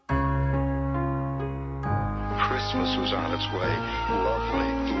Christmas was on its way.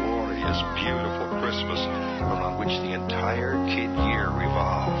 Lovely, glorious, beautiful Christmas around which the entire kid year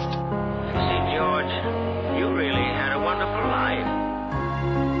revolved. See, George, you really had a wonderful life.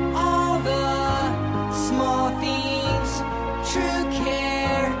 All the small things, true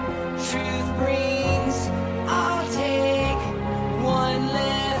care, truth brings. I'll take one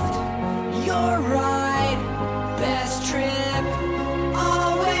lift, you're right, best trip,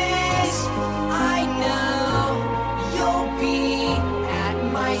 always. I know you'll be at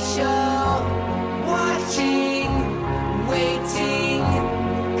my show, watching, waiting,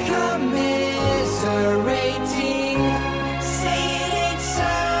 commiserating. Say it ain't so,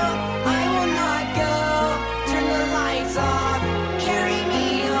 I will not go. Turn the lights off, carry me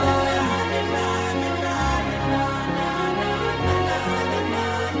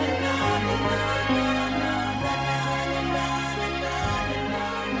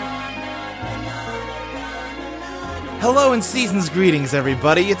Hello and season's greetings,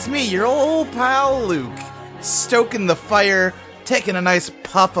 everybody. It's me, your old pal Luke, stoking the fire, taking a nice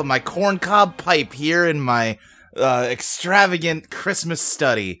puff of my corncob pipe here in my extravagant Christmas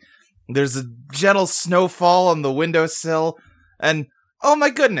study. There's a gentle snowfall on the windowsill, and oh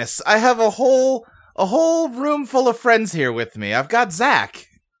my goodness, I have a whole room full of friends here with me. I've got Zach.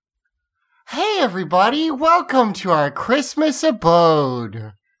 Hey everybody, welcome to our Christmas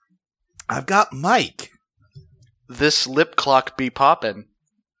abode. I've got Mike. This lip clock be poppin'.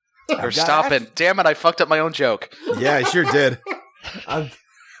 Or stoppin'. Damn it, I fucked up my own joke. Yeah, I sure did.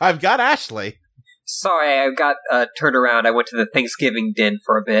 I've got Ashley. Sorry, I got turned around. I went to the Thanksgiving din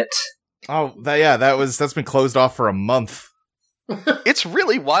for a bit. Oh, that's been closed off for a month. It's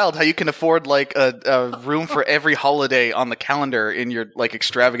really wild how you can afford like a room for every holiday on the calendar in your like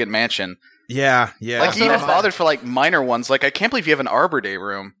extravagant mansion. Yeah. Like you even bothered for like minor ones. Like I can't believe you have an Arbor Day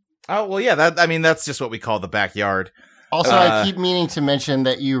room. Oh, well, yeah, that's just what we call the backyard. Also, I keep meaning to mention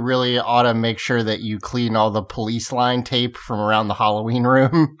that you really ought to make sure that you clean all the police line tape from around the Halloween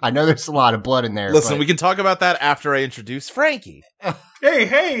room. I know there's a lot of blood in there. Listen, we can talk about that after I introduce Frankie.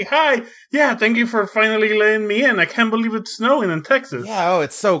 Hey, hi. Yeah, thank you for finally letting me in. I can't believe it's snowing in Texas. Yeah,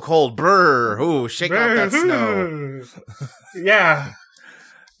 it's so cold. Brr. Ooh, shake out that snow. Yeah.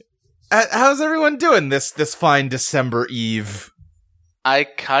 How's everyone doing this fine December Eve? I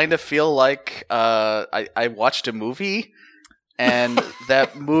kind of feel like I watched a movie, and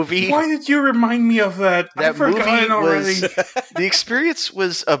that movie... Why did you remind me of that? That movie already. The experience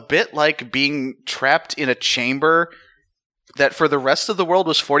was a bit like being trapped in a chamber that for the rest of the world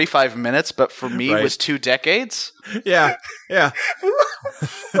was 45 minutes, but for me was 2 decades. Yeah. That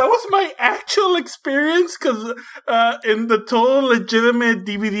was my actual experience, because in the total legitimate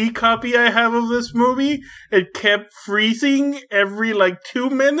DVD copy I have of this movie, it kept freezing every 2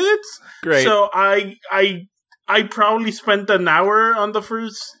 minutes. Great. So I probably spent an hour on the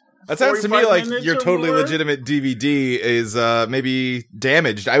first. That sounds to me like your totally legitimate DVD is maybe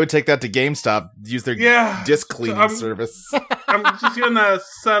damaged. I would take that to GameStop, use their disc cleaning service. I'm just gonna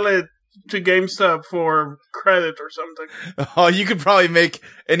sell it to GameStop for credit or something. Oh, you could probably make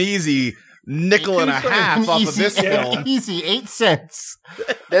an easy nickel and a half off of this film. Easy 8 cents.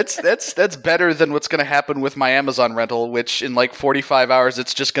 That's better than what's going to happen with my Amazon rental, which in 45 hours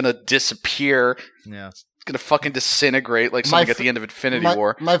it's just going to disappear. Yeah. It's going to fucking disintegrate like something at the end of Infinity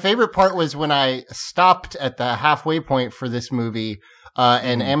War. My favorite part was when I stopped at the halfway point for this movie,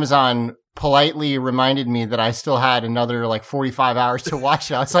 and Amazon politely reminded me that I still had another 45 hours to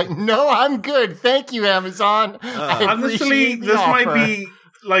watch it. I was like, no, I'm good. Thank you, Amazon. Honestly, this might be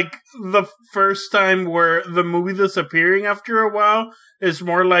the first time where the movie disappearing after a while is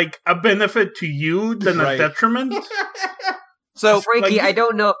more like a benefit to you than a detriment. So, Frankie, I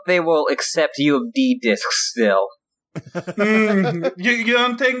don't know if they will accept UMD discs still. You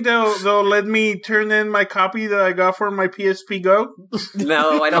don't think they'll let me turn in my copy that I got for my PSP Go?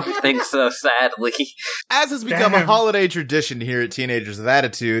 No, I don't think so, sadly. As has become a holiday tradition here at Teenagers with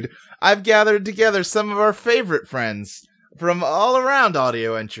Attitude, I've gathered together some of our favorite friends from all around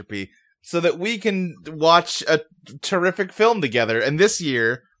Audio Entropy so that we can watch a terrific film together. And this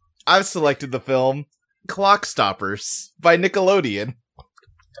year, I've selected the film Clock Stoppers by Nickelodeon.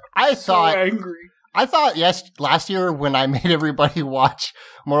 I thought angry. Last year when I made everybody watch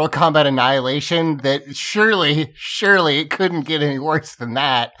Mortal Kombat Annihilation that surely it couldn't get any worse than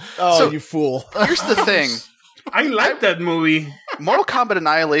that. Oh, you fool. Here's the thing. I like that movie. Mortal Kombat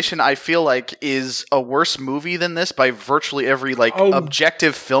Annihilation, I feel like, is a worse movie than this by virtually every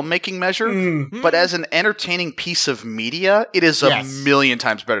objective filmmaking measure. Mm-hmm. But as an entertaining piece of media, it is a million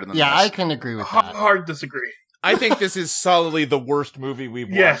times better than this. Yeah, I can agree with that. Hard disagree. I think this is solidly the worst movie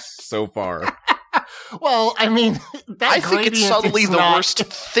we've watched so far. Well, I mean, I think it's subtly the worst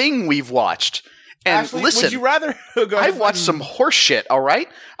thing we've watched. And Ashley, listen, would you rather? Go ahead. I've watched some horse shit, all right?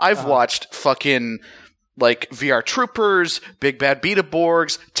 I've watched fucking, like, VR Troopers, Big Bad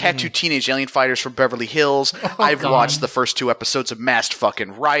Beetleborgs, Tattooed Teenage Alien Fighters from Beverly Hills. I've watched the first 2 episodes of Masked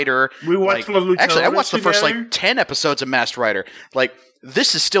fucking Rider. We watched Actually, I watched the first, together. 10 episodes of Masked Rider. Like,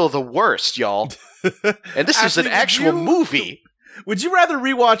 this is still the worst, y'all. And this is an Ashley, actual movie. Would you rather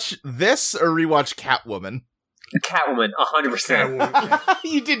rewatch this or rewatch Catwoman? Catwoman, 100%.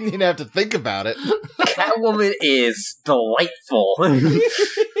 You didn't even have to think about it. Catwoman is delightful.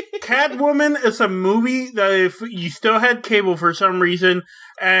 Catwoman is a movie that if you still had cable for some reason,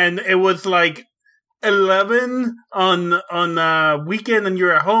 and it was like 11 on weekend, and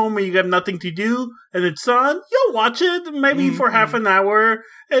you're at home and you got nothing to do, and it's on, you'll watch it maybe for half an hour.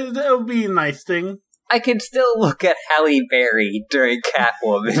 It'll be a nice thing. I can still look at Halle Berry during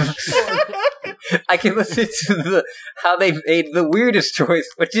Catwoman. I can listen to how they made the weirdest choice,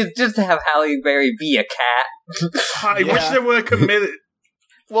 which is just to have Halle Berry be a cat. I wish they would have committed.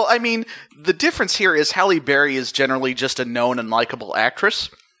 Well, I mean, the difference here is Halle Berry is generally just a known and likable actress.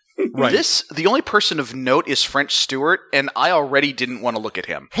 Right. The only person of note is French Stewart, and I already didn't want to look at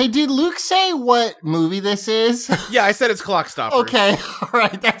him. Hey, did Luke say what movie this is? Yeah, I said it's Clock Stoppers. Okay, all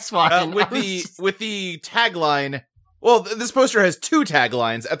right, that's fine. With the tagline. Well, this poster has 2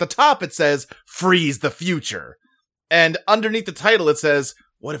 taglines. At the top, it says "Freeze the Future," and underneath the title, it says,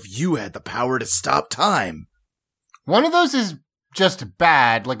 "What if you had the power to stop time?" One of those is just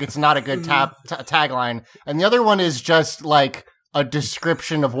bad, like it's not a good tagline, and the other one is just like a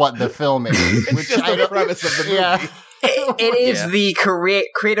description of what the film is. It's just the premise of the movie. Yeah. It is the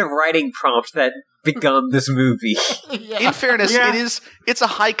creative writing prompt that begun this movie. In fairness, it's a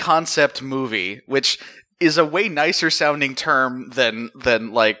high concept movie, which is a way nicer sounding term than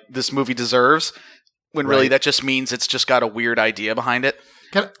like this movie deserves. When really that just means it's just got a weird idea behind it.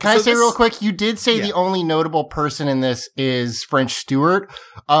 Can I say real quick, you did say the only notable person in this is French Stewart,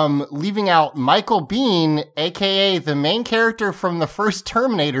 leaving out Michael Biehn, aka the main character from the first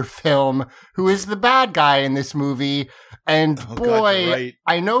Terminator film, who is the bad guy in this movie. And boy,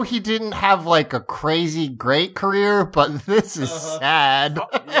 I know he didn't have like a crazy great career, but this is sad.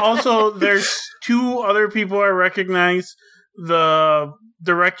 Also, there's 2 other people I recognize. The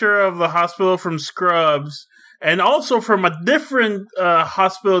director of the hospital from Scrubs, and also from a different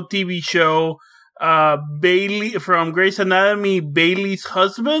hospital TV show, Bailey from Grey's Anatomy, Bailey's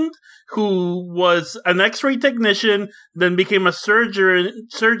husband, who was an X-ray technician, then became a surgeon,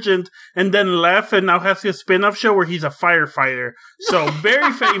 and then left, and now has a spin-off show where he's a firefighter. So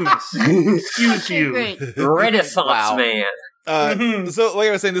very famous. Excuse you, Renaissance man. So, like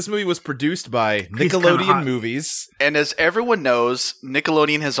I was saying, this movie was produced by Nickelodeon Movies, and as everyone knows,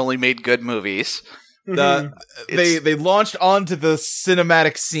 Nickelodeon has only made good movies. They launched onto the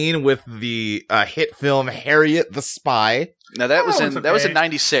cinematic scene with the hit film Harriet the Spy. Now that was in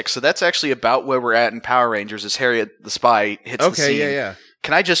 '96, so that's actually about where we're at in Power Rangers. As Harriet the Spy hits the scene. Yeah.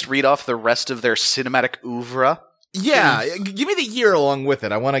 Can I just read off the rest of their cinematic oeuvre? Yeah, give me the year along with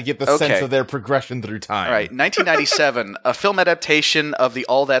it. I want to get the sense of their progression through time. All right, 1997, a film adaptation of the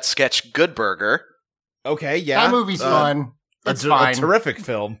All That sketch Good Burger. Okay, yeah, that movie's fun. It's fine. A terrific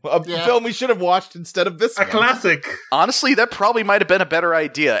film. A film we should have watched instead of this one. A classic. Honestly, that probably might have been a better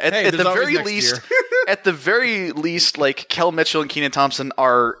idea. At the very least, at the very least, like Kel Mitchell and Kenan Thompson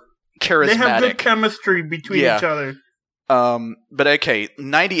are charismatic. They have good chemistry between each other. But okay,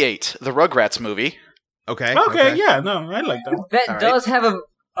 98, the Rugrats movie. Okay, yeah, no, I like that. That does have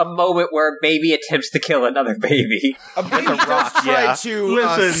a moment where a baby attempts to kill another baby. A baby does try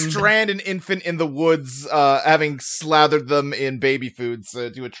to strand an infant in the woods, having slathered them in baby foods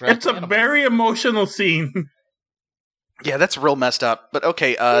to attract It's a very emotional scene. Yeah, that's real messed up. But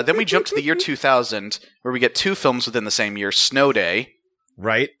okay, then we jump to the year 2000, where we get 2 films within the same year, Snow Day.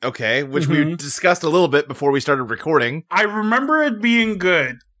 Right, okay, which we discussed a little bit before we started recording. I remember it being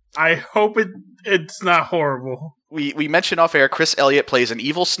good. I hope it's not horrible. We mentioned off air, Chris Elliott plays an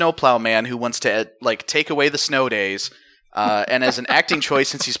evil snowplow man who wants to take away the snow days. And as an acting choice,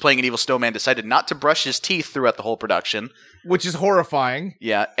 since he's playing an evil snowman, decided not to brush his teeth throughout the whole production. Which is horrifying.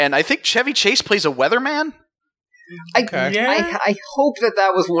 Yeah, and I think Chevy Chase plays a weatherman? I hope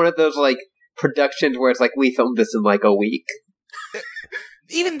that was one of those productions where it's like, we filmed this in a week.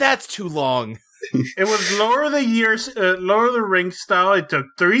 Even that's too long. It was Lord of the Rings style. It took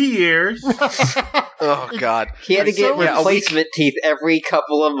 3 years. Oh, God. He had to get replacement teeth every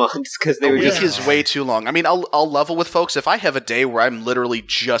couple of months because they were just... A week is way too long. I mean, I'll level with folks. If I have a day where I'm literally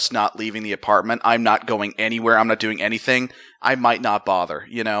just not leaving the apartment, I'm not going anywhere, I'm not doing anything, I might not bother,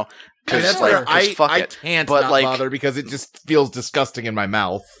 because that's like where just fuck I it. can't But, not like- bother because it just feels disgusting in my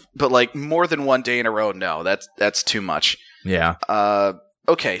mouth. But like more than one day in a row, no, that's too much. Yeah.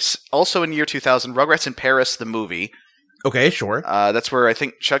 Okay. Also in year 2000, Rugrats in Paris, the movie. Okay, sure. That's where I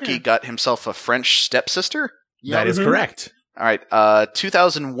think Chucky got himself a French stepsister. That is correct. All right.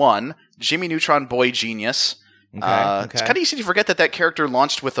 2001, Jimmy Neutron Boy Genius. Okay. It's kind of easy to forget that character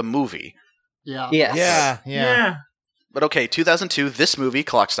launched with a movie. Yeah. Yes. Yeah. But okay, 2002, this movie,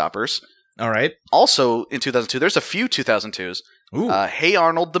 Clockstoppers. All right. Also in 2002, there's a few 2002s. Ooh. Hey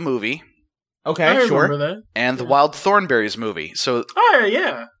Arnold, the movie, Okay, I sure. remember that. and the Wild Thornberrys movie. So Oh,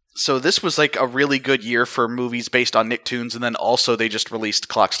 yeah. this was like a really good year for movies based on Nicktoons, and then also they just released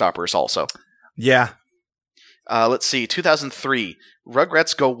Clockstoppers also. Yeah. Let's see, 2003,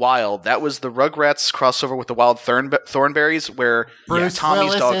 Rugrats Go Wild. That was the Rugrats crossover with the Wild Thornberries, where Bruce Tommy's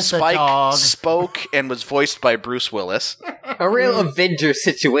Willis dog is the Spike dog. spoke and was voiced by Bruce Willis. A real Avenger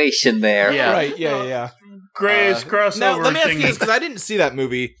situation there. Yeah. Right. Yeah. Greatest crossover Now, let me ask thing. you this, because I didn't see that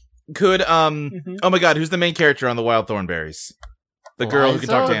movie. Could, oh my god, who's the main character on the Wild Thornberries? The girl who can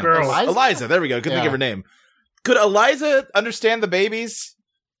talk to Eliza? animals. Girl. Eliza, there we go. Couldn't think Yeah. of her name. Could Eliza understand the babies?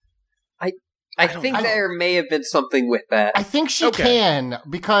 I think know. there may have been something with that. I think she Okay. can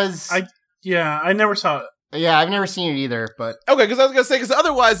because I never saw it. yeah, I've never seen it either. But Okay, because I was going to say, because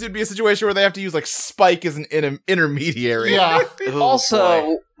otherwise it'd be a situation where they have to use, like, Spike as an intermediary. yeah, Ooh, Also,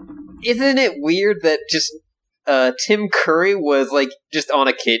 boy. isn't it weird that just Tim Curry was like just on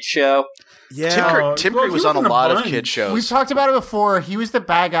a kid show? Yeah. Tim well, Curry he was was on a in a lot of bunch. kid shows. we've talked about it before. He was the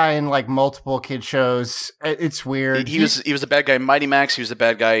bad guy in like multiple kid shows. It's weird. He was the bad guy in Mighty Max. He was the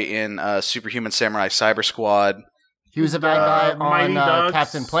bad guy in Superhuman Samurai Cyber Squad. He was a bad guy Mighty on Ducks,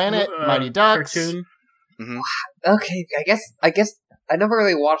 Captain Planet, Mighty Ducks. Cartoon. Okay, I guess I never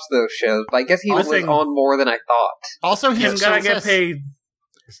really watched those shows, but I guess he was Listen. on more than I thought. Also, Him he's gotta get paid.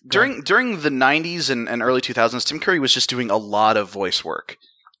 During the 90s and early 2000s, Tim Curry was just doing a lot of voice work.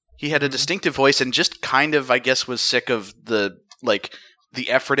 He had a distinctive voice and just kind of, I guess, was sick of the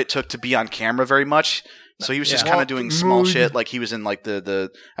effort it took to be on camera very much. So he was just Yeah. kind of doing small Mood. shit, like he was in like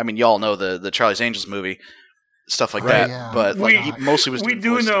the I mean, y'all know the Charlie's Angels movie, stuff like Right. that. Yeah. But like he We- mostly was. We doing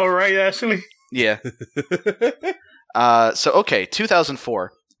do voice know, stuff. right, Ashley? Yeah. So okay,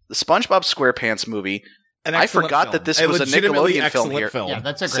 2004, the SpongeBob SquarePants movie. An I excellent forgot film. that this was a legitimately Nickelodeon film excellent here. film. yeah,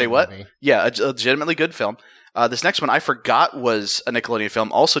 that's a great Say what? movie. Yeah, a legitimately good film. This next one I forgot was a Nickelodeon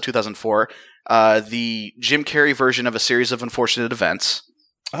film, also 2004. The Jim Carrey version of A Series of Unfortunate Events.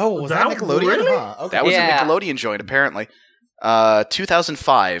 Oh, was that That- Nickelodeon? really? Huh, okay. That was Yeah. a Nickelodeon joint, apparently.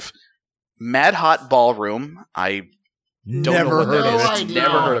 2005, Mad Hot Ballroom. I don't Never know what heard that of is. it. idea.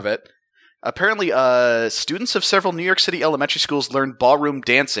 Never heard of it. Apparently, students of several New York City elementary schools learn ballroom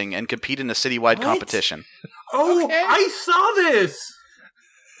dancing and compete in a citywide What? competition. Oh, Okay. I saw this.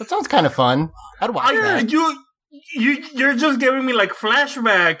 That sounds kind of fun. I'd watch that. You're just giving me like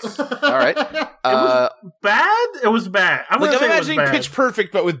flashbacks. All right. Bad? It was bad. I'm Like, gonna I'm say it was imagining bad. Pitch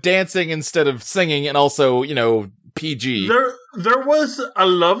Perfect, but with dancing instead of singing, and also, PG. There was a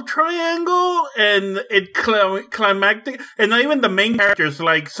love triangle, and it climactic, and not even the main characters.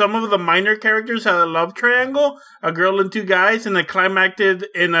 Like some of the minor characters had a love triangle, a girl and two guys, and it climacted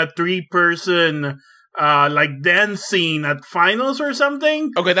in a 3-person like dance scene at finals or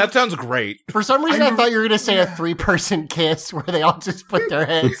something. Okay, that sounds great. For some reason, I thought you were going to say a 3-person kiss where they all just put their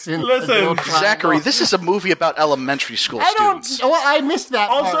heads in. Listen, a little triangle. Zachary, this is a movie about elementary school I don't. students. Well, I missed that.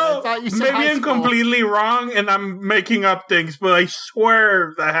 part. I Also, thought you said maybe high I'm school. completely wrong, and I'm making up things, but I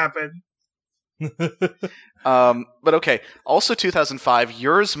swear that happened. But okay. Also 2005,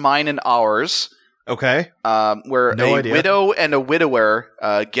 Yours, Mine, and Ours. Okay. Where No a idea. widow and a widower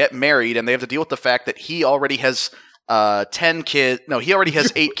get married, and they have to deal with the fact that he already has 10 kids. No, he already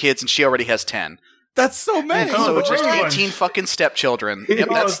has 8 kids, and she already has 10. That's so many. Oh, So it's just really? 18 fucking stepchildren. Yep,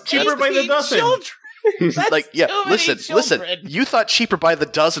 Oh, that's it's cheaper by the 18 dozen. children. That's like, yeah. too many Listen. children. You thought Cheaper by the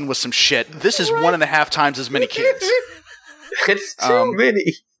Dozen was some shit. This is 1.5 times as many kids. It's too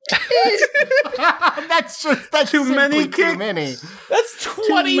many. that's Too simply many Too kids. many. That's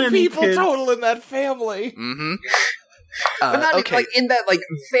 20 many people kids. total in that family. Mm-hmm. But not Okay. like in that like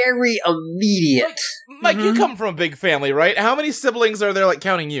very immediate. Mike, you come from a big family, right? How many siblings are there, like,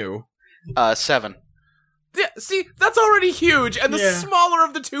 counting you? 7. Yeah, see, that's already huge, and the Yeah. smaller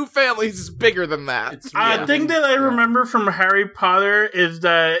of the two families is bigger than that. I think that I remember from Harry Potter is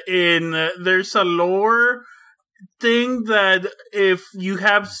that there's a lore thing that if you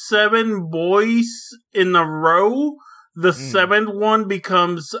have 7 boys in a row, the 7th one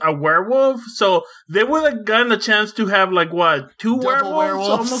becomes a werewolf. So they would have gotten a chance to have like what, 2 Double werewolves,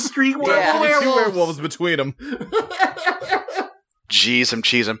 werewolves. almost 3 Yeah. werewolves. Two werewolves between them.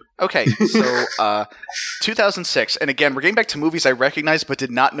 Jeez, him. Okay, so 2006, and again, we're getting back to movies I recognized but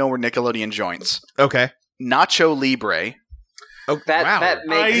did not know were Nickelodeon joints. Okay. Nacho Libre. Oh, That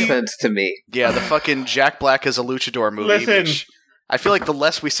makes sense to me. Yeah, the fucking Jack Black as a luchador movie. Listen. Which I feel like the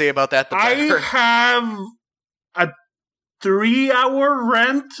less we say about that, the I better. have a 3-hour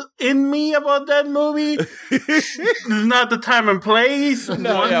rant in me about that movie. This is not the time and place.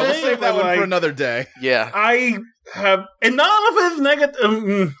 No, One we'll day, save that but, one for another day. Yeah. I have, and none of it is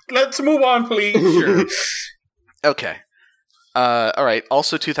negative. Let's move on, please. Sure. Okay. All right.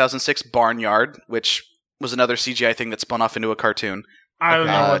 Also, 2006, Barnyard, which was another CGI thing that spun off into a cartoon. I don't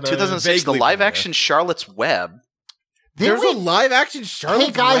know. What that 2006, the Vaguely live-action Charlotte's Web. There's a live-action Charlotte's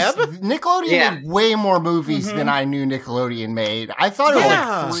Hey guys, Web? Nickelodeon made way more movies than I knew Nickelodeon made. I thought it was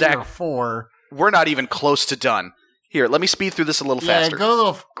like 3 Zach, or 4. We're not even close to done. Here, let me speed through this a little faster. Go a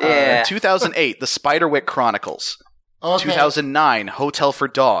little. Yeah. 2008, The Spiderwick Chronicles. Okay. 2009, Hotel for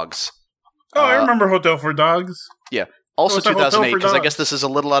Dogs. Oh, I remember Hotel for Dogs. Yeah. Also What's a Hotel 2008, for because I Dogs? guess this is a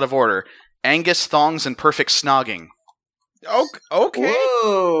little out of order. Angus, Thongs, and Perfect Snogging. Okay.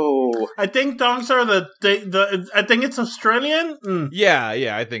 Whoa! I think dogs are the I think it's Australian. Yeah,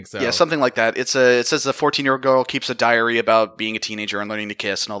 I think so. Yeah, something like that. It says a 14-year-old girl keeps a diary about being a teenager and learning to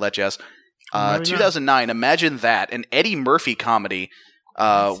kiss and all that jazz. Maybe 2009, imagine that, an Eddie Murphy comedy,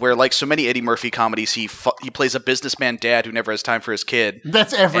 where like so many Eddie Murphy comedies, he plays a businessman dad who never has time for his kid.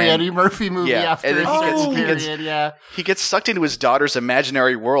 That's every And- Eddie Murphy movie yeah, after and a then certain he gets- period. Yeah. He gets sucked into his daughter's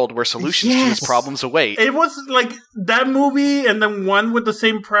imaginary world where solutions to his problems await. It was like that movie, and then one with the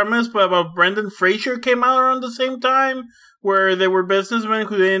same premise, but about Brendan Fraser came out around the same time, where they were businessmen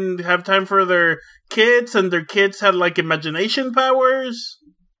who didn't have time for their kids, and their kids had like imagination powers.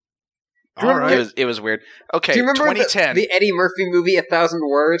 All right. It was weird. Okay, Do you remember 2010. the Eddie Murphy movie, 1,000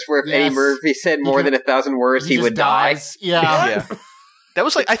 Words, where if Yes. Eddie Murphy said more than 1,000 words, he just would die? dies. Yeah. Yeah. That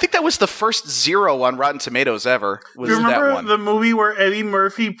was I think that was the first 0 on Rotten Tomatoes ever. Was Do you that remember one? the movie where Eddie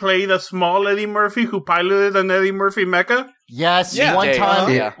Murphy played a small Eddie Murphy who piloted an Eddie Murphy mecha? Yes. Yeah. One Yeah,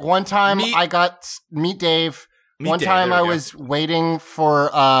 time. yeah. One time Meet- I got Meet Dave. Meet One Dave, time there I we go. was waiting for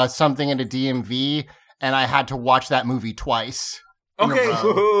something at a DMV, and I had to watch that movie twice. in a Okay,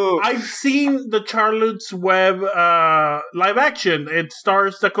 row. I've seen the Charlotte's Web live action. It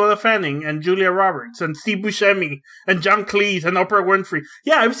stars Dakota Fanning and Julia Roberts and Steve Buscemi and John Cleese and Oprah Winfrey.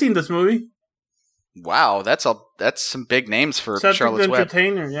 Yeah, I've seen this movie. Wow, that's some big names for Cedric the Charlotte's Web.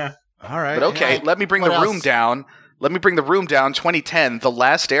 Entertainer, yeah. All right. But okay, Yeah. let me bring What the room else? down. Let me bring the room down. 2010, The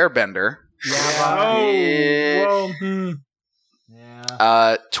Last Airbender. Oh, Yeah.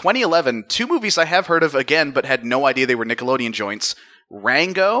 well, 2011, 2 movies I have heard of again, but had no idea they were Nickelodeon joints.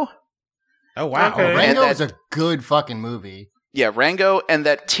 Rango. Oh, wow. Okay. Rango that- is a good fucking movie. Yeah, Rango, and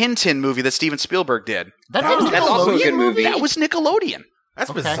that Tintin movie that Steven Spielberg did. That's Oh, a that's also a Nickelodeon good movie. That was Nickelodeon. That's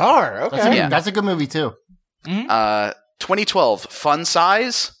Okay. bizarre. Okay. That's a, Yeah. that's a good movie too. 2012, Fun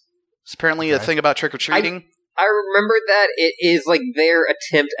Size. It's apparently a thing about trick-or-treating. I remember that it is like their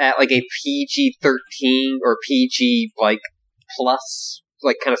attempt at like a PG-13 or PG like plus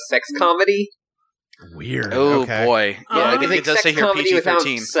like kind of sex comedy. Weird. Oh, okay. boy. Yeah, I It's think like it does sex say here comedy without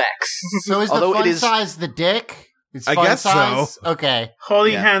PG-13. sex. So is Although the it fun is- size the dick? It's I fun guess size? Okay.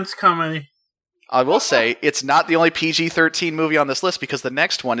 Holy Yeah. Hands comedy. I will say, it's not the only PG-13 movie on this list because the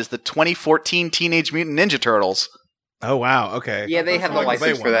next one is the 2014 Teenage Mutant Ninja Turtles. Oh, wow. Okay. Yeah, they have the Like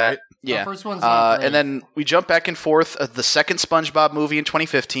license one, for that. right? Yeah. The first one's not great. And then we jump back and forth. The second SpongeBob movie in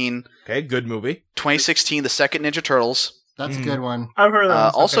 2015. Okay, good movie. 2016, the second Ninja Turtles. That's a good one. I've heard of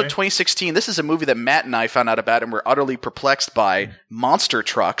that. Also, Okay. 2016, this is a movie that Matt and I found out about and were utterly perplexed by, Monster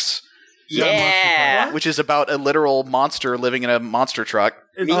Trucks, Yeah. which is about a literal monster living in a monster truck.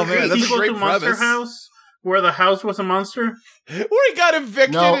 It's Oh, man, that's a equal great to Monster premise. House, where the house was a monster. Where he got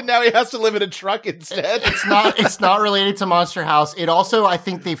evicted No. and now he has to live in a truck instead. It's not related to Monster House. It also, I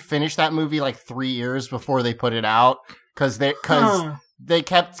think they finished that movie like 3 years before they put it out because Huh. they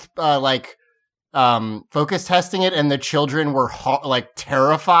kept focus testing it, and the children were like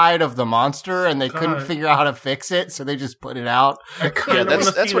terrified of the monster, and they couldn't God. figure out how to fix it, so they just put it out. I Yeah, kinda that's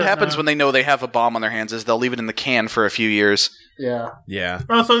wanna see what that happens now. when they know they have a bomb on their hands is they'll leave it in the can for a few years. Yeah. yeah.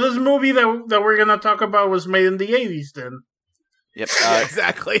 Oh, so this movie that we're gonna talk about was made in the 80s then. Yep.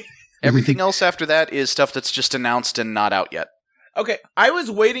 Exactly. Everything else after that is stuff that's just announced and not out yet. Okay, I was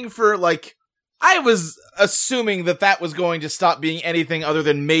waiting for, I was assuming that was going to stop being anything other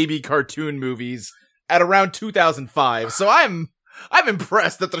than maybe cartoon movies at around 2005. So I'm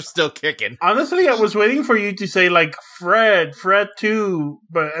impressed that they're still kicking. Honestly, I was waiting for you to say like Fred 2,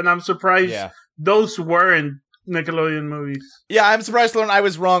 and I'm surprised Yeah. those weren't Nickelodeon movies. Yeah, I'm surprised to learn I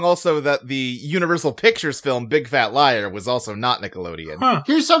was wrong also that the Universal Pictures film Big Fat Liar was also not Nickelodeon. Huh.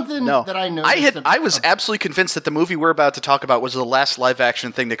 Here's something No. that I noticed. I was absolutely convinced that the movie we're about to talk about was the last live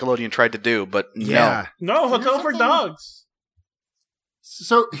action thing Nickelodeon tried to do, but Yeah. No, Hotel for something- Dogs.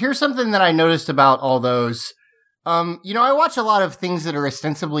 So here's something that I noticed about all those. I watch a lot of things that are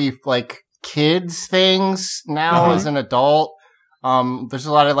ostensibly like kids things now as an adult. There's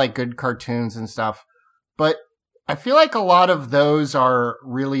a lot of like good cartoons and stuff, but I feel like a lot of those are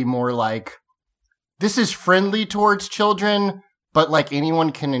really more like, this is friendly towards children, but like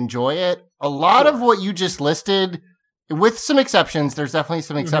anyone can enjoy it. A lot of what you just listed, with some exceptions, there's definitely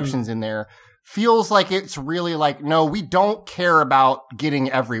some exceptions in there, feels like it's really like, no, we don't care about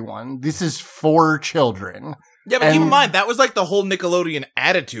getting everyone. This is for children. Yeah, but keep in mind, that was like the whole Nickelodeon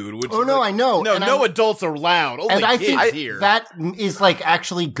attitude. Which Oh, is no, like, I know. No, And no I'm- adults are allowed. Only And I kids think here. that is like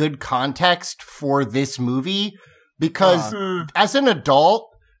actually good context for this movie, because as an adult,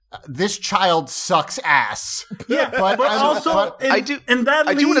 this child sucks ass. Yeah, But but I'm- also but I do in that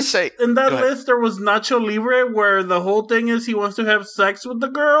I do wanna list- say- in that go ahead. list there was Nacho Libre, where the whole thing is he wants to have sex with the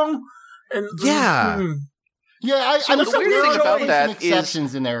girl. And Yeah. Yeah, So the weird thing about some that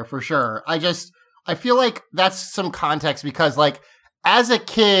exceptions in there for sure. I feel like that's some context, because like as a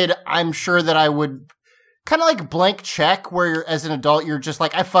kid, I'm sure that I would kind of like blank check, where as an adult you're just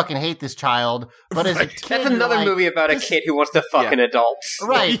like, I fucking hate this child, but as a kid, That's you're another like, movie about a kid who wants to fuck an adult.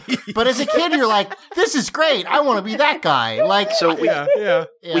 right? But as a kid, you're like, this is great. I want to be that guy. Like, So we, yeah.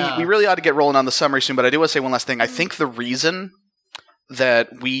 we really ought to get rolling on the summary soon, but I do want to say one last thing. I think the reason that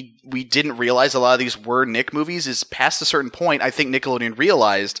we didn't realize a lot of these were Nick movies is past a certain point, I think Nickelodeon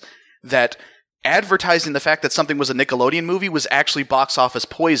realized that advertising the fact that something was a Nickelodeon movie was actually box office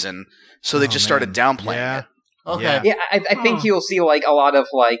poison, so they just started downplaying it. okay. Yeah. Yeah, I think you'll see like a lot of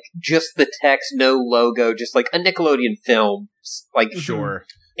like just the text, no logo, just like a Nickelodeon film, like Sure.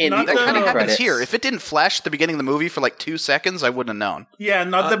 in Not the That the- kind of opening happens credits. here. If it didn't flash at the beginning of the movie for like 2 seconds, I wouldn't have known. Yeah,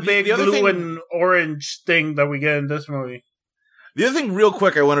 not the big the other blue thing- and orange thing that we get in this movie. The other thing real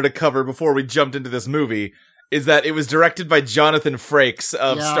quick I wanted to cover before we jumped into this movie is that it was directed by Jonathan Frakes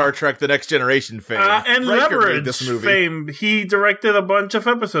of Yeah. Star Trek The Next Generation fame. And Riker made Leverage this movie. fame. He directed a bunch of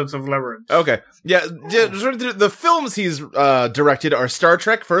episodes of Leverage. Okay. Yeah, the films he's directed are Star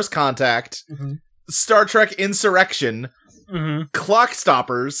Trek First Contact, Star Trek Insurrection, Clock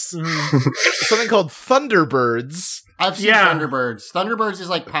Stoppers, something called Thunderbirds. I've seen Yeah. Thunderbirds. Thunderbirds is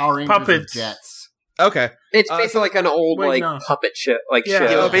like Power Rangers with Puppets. jets. Okay. It's basically like an old Wait, like no. puppet show, like Yeah. show.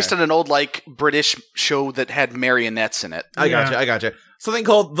 Yeah, it was Okay. based on an old like British show that had marionettes in it. I gotcha. Something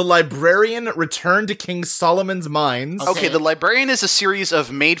called The Librarian Return to King Solomon's Mines. Okay. Okay, The Librarian is a series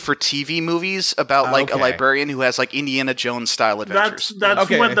of made-for-TV movies about like a Okay. librarian who has like Indiana Jones style adventures. That's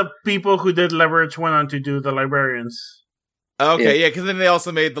Okay. what the people who did Leverage went on to do, the librarians. Okay, yeah, because then they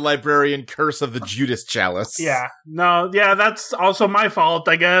also made The Librarian Curse of the Judas Chalice. Yeah. No, yeah, that's also my fault,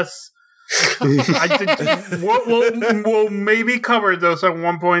 I guess. I did, we'll maybe cover those at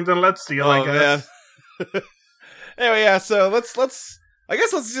one point in Let's Steal, I guess. man. Anyway, yeah, so let's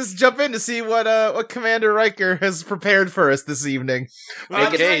just jump in to see what Commander Riker has prepared for us this evening.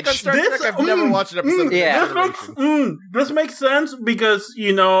 Make it age. Star Trek, I've never watched an episode of yeah. The This makes, this makes sense because,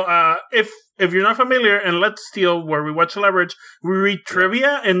 if you're not familiar, in Let's Steal, where we watch Leverage, we read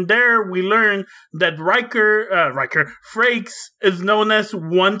trivia, and there we learn that Frakes is known as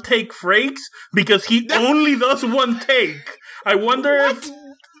One Take Frakes because he only does one take. I wonder if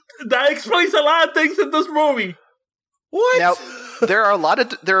that explains a lot of things in this movie. What? Now, there are a lot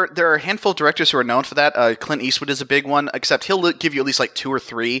of there are a handful of directors who are known for that. Clint Eastwood is a big one, except he'll give you at least like 2 or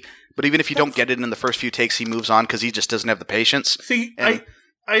 3. But even if you don't get it in the first few takes, he moves on because he just doesn't have the patience. See, And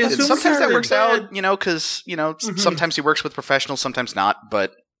I assume sometimes that he works did out, because sometimes he works with professionals, sometimes not.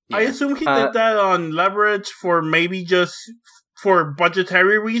 But I assume he did that on Leverage for maybe just for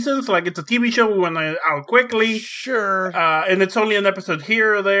budgetary reasons. Like, it's a TV show, we want it out quickly. Sure. And it's only an episode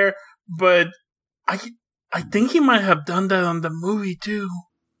here or there. But I think he might have done that on the movie, too.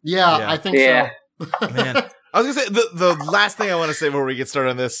 Yeah, I think Yeah. so. Man, I was gonna say the last thing I want to say before we get started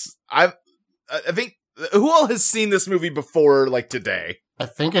on this. I think who all has seen this movie before, like today? I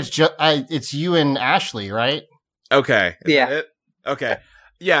think it's just it's you and Ashley, right? Okay. Is Yeah. that it? Okay.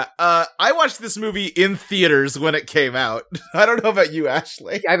 Yeah. I watched this movie in theaters when it came out. I don't know about you,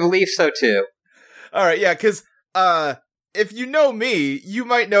 Ashley. I believe so too. All right. Yeah. Because if you know me, you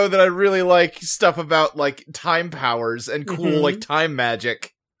might know that I really like stuff about like time powers and cool like time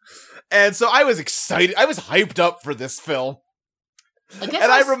magic. And so I was excited. I was hyped up for this film.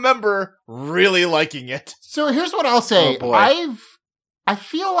 I remember really liking it. So here's what I'll say. Oh, boy. I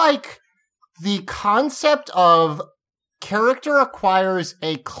feel like the concept of character acquires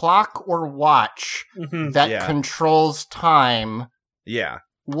a clock or watch that controls time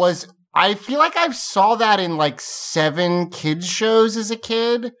was, I feel like I saw that in like 7 kids shows as a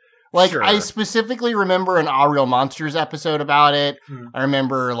kid. Like, I specifically remember an All Real Monsters episode about it. I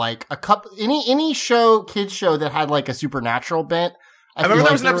remember like a couple, any show, kids show that had like a supernatural bent. I remember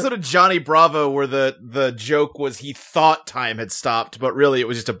there was an episode of Johnny Bravo where the joke was he thought time had stopped, but really it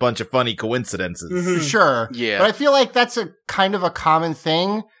was just a bunch of funny coincidences. Sure. Yeah. But I feel like that's a kind of a common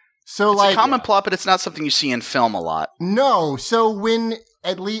thing. So It's a common plot, but it's not something you see in film a lot. No. So when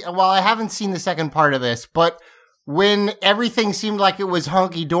at least, well, I haven't seen the second part of this, but when everything seemed like it was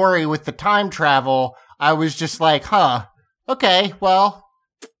hunky-dory with the time travel, I was just like, okay, well,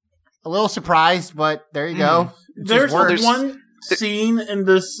 a little surprised, but there you go. There's one scene in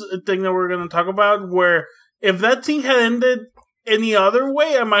this thing that we're going to talk about where if that scene had ended any other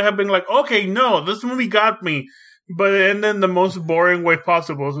way, I might have been like, okay, no, this movie got me. But it ended in the most boring way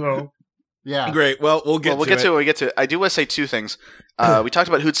possible, so... Yeah. Great. Well, we'll get to it. We'll get to it. I do want to say 2 things. We talked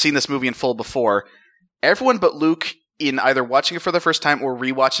about who'd seen this movie in full before. Everyone but Luke, in either watching it for the first time or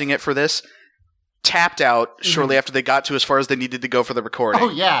rewatching it for this, tapped out shortly after they got to as far as they needed to go for the recording.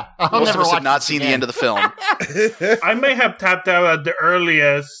 Oh, yeah. Most of us have not seen the end of the film. I may have tapped out at the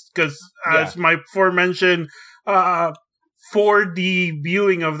earliest, because as my aforementioned 4D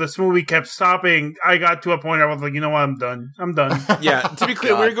viewing of this movie kept stopping, I got to a point where I was like, you know what, I'm done. Yeah, to be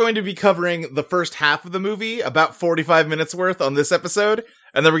clear, we're going to be covering the first half of the movie, about 45 minutes worth on this episode,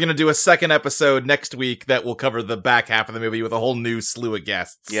 and then we're going to do a second episode next week that will cover the back half of the movie with a whole new slew of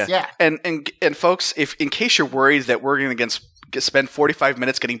guests. Yeah. And folks, if in case you're worried that we're going to spend 45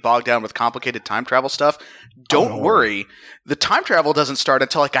 minutes getting bogged down with complicated time travel stuff, don't worry. The time travel doesn't start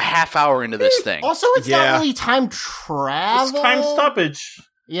until like a half hour into this thing. Also, it's not really time travel. It's time stoppage.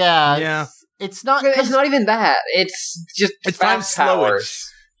 Yeah. It's not. It's not even that. It's just time fast powers.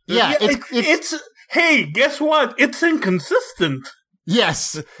 slowage. Yeah, it's hey, guess what? It's inconsistent.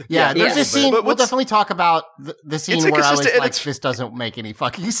 Yes. Yeah, there's a scene, we'll definitely talk about the scene where I was like, this doesn't make any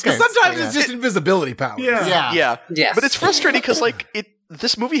fucking sense. Sometimes it's just invisibility powers. Yeah. Yes. But it's frustrating because like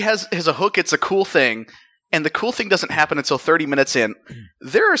this movie has a hook, it's a cool thing, and the cool thing doesn't happen until 30 minutes in.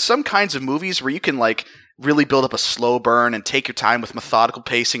 There are some kinds of movies where you can like really build up a slow burn and take your time with methodical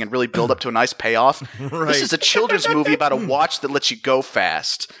pacing and really build up to a nice payoff. Right. This is a children's movie about a watch that lets you go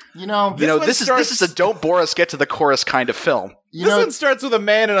fast. This is a don't bore us, get to the chorus kind of film. This one starts with a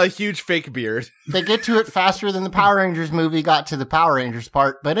man and a huge fake beard. They get to it faster than the Power Rangers movie got to the Power Rangers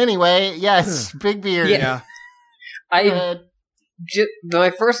part. But anyway, yes, big beard. Yeah.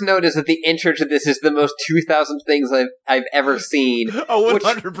 My first note is that the intro to this is the most 2000 things I've ever seen. Oh,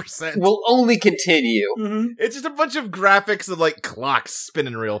 100%. Will only continue. Mm-hmm. It's just a bunch of graphics of like clocks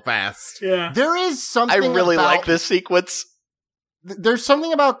spinning real fast. Yeah. There is something I really like this sequence. There's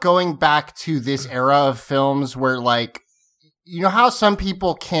something about going back to this era of films where like, you know how some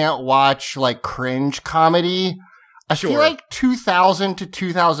people can't watch like cringe comedy? I feel like 2000 to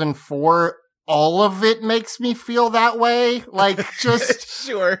 2004, all of it makes me feel that way. Like, just...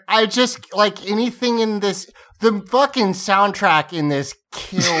 Sure. I just, like, anything in this... The fucking soundtrack in this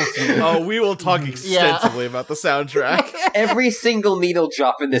kills me. Oh, we will talk extensively about the soundtrack. Every single needle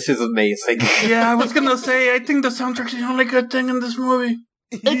drop in this is amazing. Yeah, I was gonna say, I think the soundtrack's the only good thing in this movie.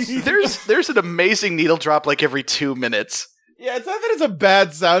 There's an amazing needle drop like every 2 minutes. Yeah, it's not that it's a bad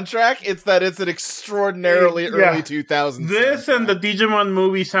soundtrack, it's that it's an extraordinarily early 2000s This soundtrack. and the Digimon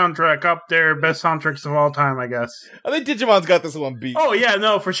movie soundtrack up there, best soundtracks of all time, I guess. I think Digimon's got this one beat. Oh, yeah,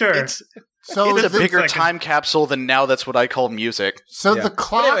 no, for sure. It's a bigger time capsule than now that's what I call music. So the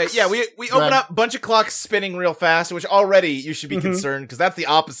clocks... Anyway, we open up a bunch of clocks spinning real fast, which already you should be concerned, because that's the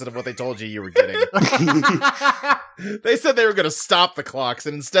opposite of what they told you were getting. They said they were going to stop the clocks,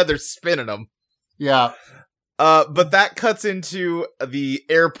 and instead they're spinning them. Yeah. But that cuts into the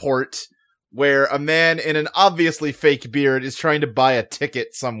airport where a man in an obviously fake beard is trying to buy a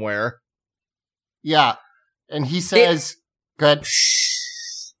ticket somewhere. Yeah. And he says, good.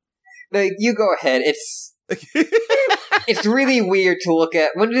 No, you go ahead. It's really weird to look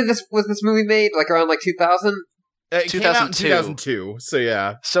at. When was this movie made? Like around like 2000? It came out in 2002, so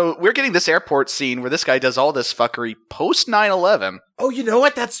yeah. So we're getting this airport scene where this guy does all this fuckery post 9/11. Oh, you know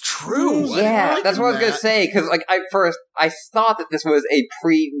what? That's true. Yeah, that's what I was going to say, because like I thought that this was a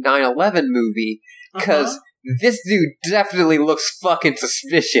pre-9/11 movie, because this dude definitely looks fucking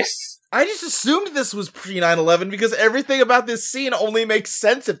suspicious. I just assumed this was pre 9/11 because everything about this scene only makes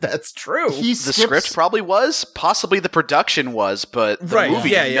sense if that's true. The script probably was, possibly the production was, but the movie,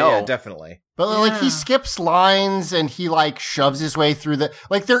 yeah, definitely. But like he skips lines and he like shoves his way through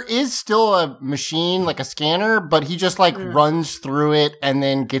there is still a machine, like a scanner, but he just like runs through it and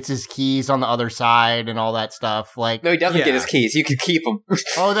then gets his keys on the other side and all that stuff. Like, no, he doesn't get his keys. You can keep them.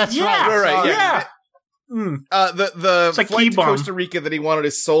 Oh, that's right. Yeah. The flight to Costa Rica that he wanted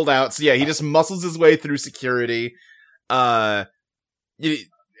is sold out. So yeah, he just muscles his way through security. And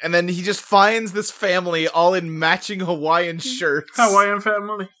then he just finds this family all in matching Hawaiian shirts. Hawaiian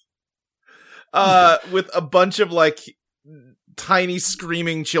family. With a bunch of like tiny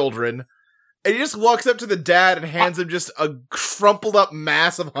screaming children. And he just walks up to the dad and hands him just a crumpled up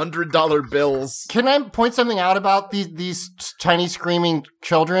mass of $100 bills. Can I point something out about these tiny screaming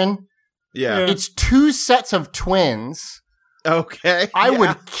children? Yeah. It's 2 sets of twins. Okay. I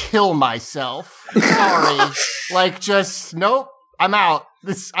would kill myself. Sorry. Nope, I'm out.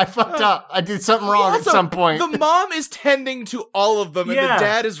 I fucked up. I did something wrong at some point. The mom is tending to all of them, and the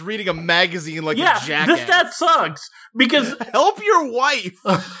dad is reading a magazine like a jackass. This dad sucks. Because help your wife.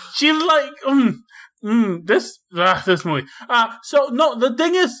 She's like, this movie. So no, the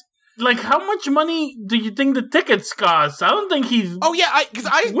thing is, like, how much money do you think the tickets cost? I don't think he's. Oh yeah, I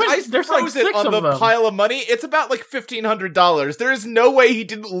there's froze like it on the pile of money. It's about like $1,500. There is no way he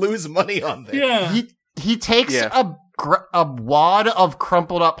didn't lose money on this. Yeah, he takes a wad of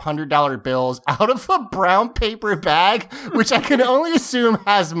crumpled up $100 bills out of a brown paper bag, which I can only assume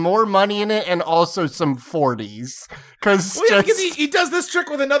has more money in it and also some 40s. Because he does this trick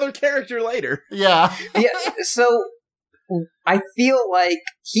with another character later. Yeah. So I feel like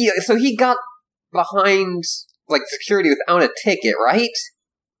he got behind like security without a ticket, right?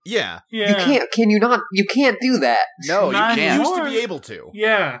 Yeah. You can't. Can you not? You can't do that. No, you can't. Used to be able to.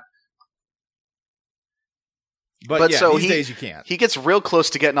 Yeah. But so these days you can't. He gets real close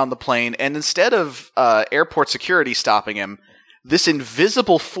to getting on the plane, and instead of airport security stopping him, this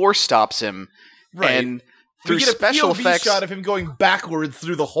invisible force stops him. Right. And through we get special a POV effects shot of him going backwards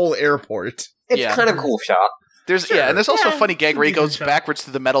through the whole airport. It's kind of a cool shot. There's and there's also a funny gag where he goes backwards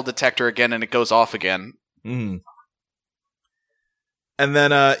through the metal detector again, and it goes off again. Mm. And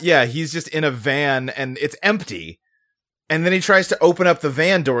then he's just in a van, and it's empty. And then he tries to open up the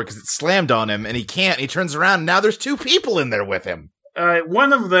van door because it's slammed on him, and he can't. He turns around, and now there's 2 people in there with him.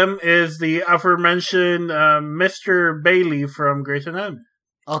 One of them is the aforementioned Mr. Bailey from Grey's Anatomy.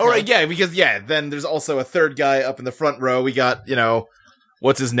 Okay. All right, because then there's also a third guy up in the front row. We got,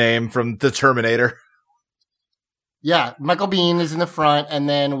 what's his name from The Terminator? Yeah, Michael Biehn is in the front, and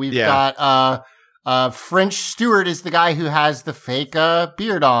then we've got French Stewart is the guy who has the fake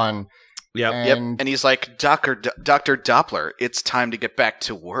beard on. Yep. And he's like, Dr. Doppler, it's time to get back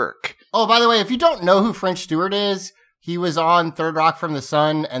to work. Oh, by the way, if you don't know who French Stewart is, he was on Third Rock from the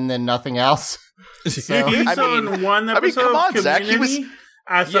Sun and then nothing else. So, he's on one episode come on, of Zach. Community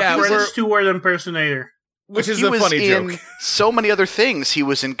as a French Stewart impersonator. Which is a funny joke. So many other things. He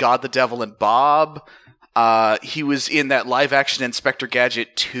was in God, the Devil, and Bob. He was in that live-action Inspector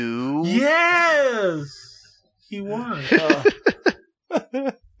Gadget 2. Yes! He was.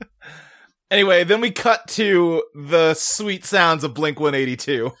 Anyway, then we cut to the sweet sounds of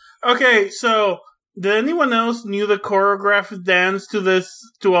Blink-182. Okay, so did anyone else knew the choreographed dance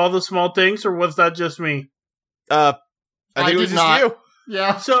to All the Small Things, or was that just me? I think it was just you.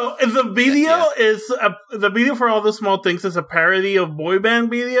 Yeah. So the video is the video for All the Small Things is a parody of boy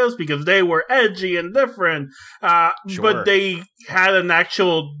band videos because they were edgy and different. But they had an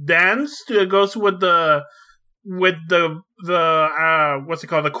actual dance that goes with the what's it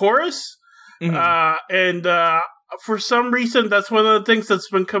called, the chorus. Mm-hmm. And for some reason, that's one of the things that's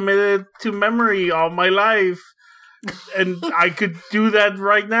been committed to memory all my life. And I could do that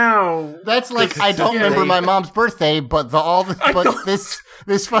right now. That's like, I don't remember my mom's birthday, but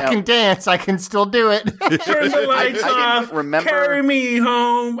this fucking dance, I can still do it. Turn the lights off. Carry me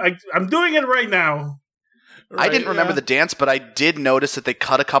home. I'm doing it right now. I didn't remember the dance, but I did notice that they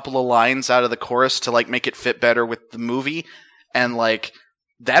cut a couple of lines out of the chorus to like make it fit better with the movie, and like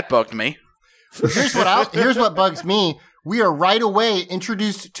that bugged me. Here's what bugs me. We are right away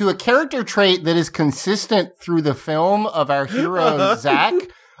introduced to a character trait that is consistent through the film of our hero, Zach,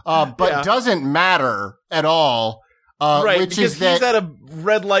 but doesn't matter at all. Which is that he's at a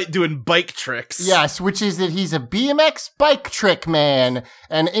red light doing bike tricks. Yes, which is that he's a BMX bike trick man.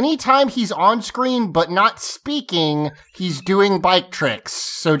 And anytime he's on screen but not speaking, he's doing bike tricks.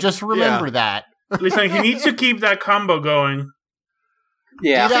 So just remember that. Listen, he needs to keep that combo going.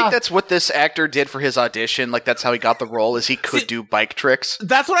 Yeah. I think that's what this actor did for his audition. Like, that's how he got the role, is he could do bike tricks.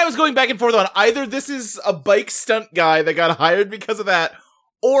 That's what I was going back and forth on. Either this is a bike stunt guy that got hired because of that,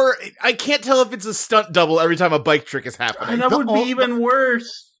 or I can't tell if it's a stunt double every time a bike trick is happening. And that would be even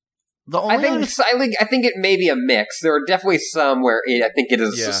worse. I think it may be a mix. There are definitely some where I think it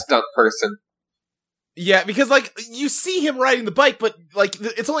is a stunt person. Yeah, because, like, you see him riding the bike, but, like,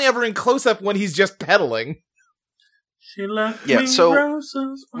 it's only ever in close-up when he's just pedaling. She left Yeah, me so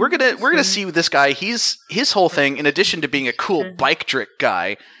roses. we're gonna see with this guy, his whole thing, in addition to being a cool bike trick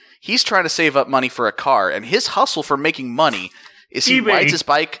guy, he's trying to save up money for a car, and his hustle for making money is he rides his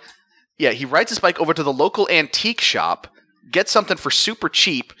bike over to the local antique shop, gets something for super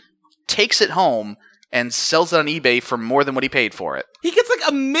cheap, takes it home, and sells it on eBay for more than what he paid for it. He gets, like,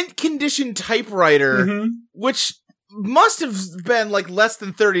 a mint-condition typewriter, which must have been, like, less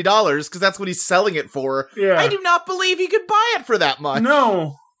than $30, because that's what he's selling it for. Yeah. I do not believe he could buy it for that much.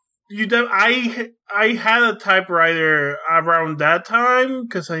 No. I had a typewriter around that time,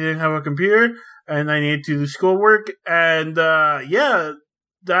 because I didn't have a computer, and I needed to do schoolwork, and, that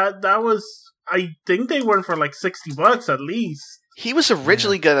was, I think they went for, like, $60 at least. He was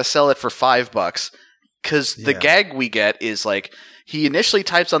originally gonna sell it for $5, because the gag we get is, like, he initially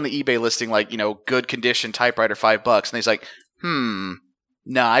types on the eBay listing, like, good condition typewriter, $5, and he's like,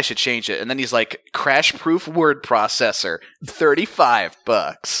 nah, I should change it. And then he's like, crash-proof word processor,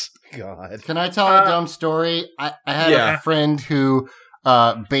 $35. God. Can I tell a dumb story? I had a friend who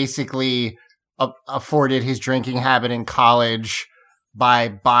basically afforded his drinking habit in college by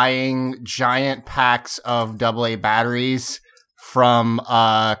buying giant packs of AA batteries from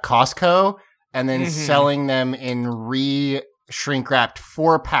Costco and then selling them in shrink-wrapped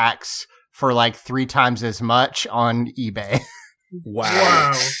 4-packs for like 3 times as much on eBay.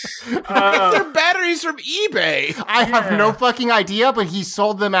 Wow. They're batteries from eBay. I have no fucking idea, but he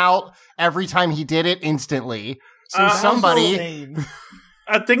sold them out every time he did it instantly. So somebody...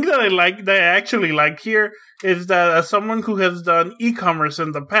 A thing that I actually like here is that as someone who has done e-commerce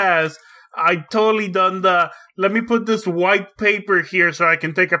in the past, I totally done the, let me put this white paper here so I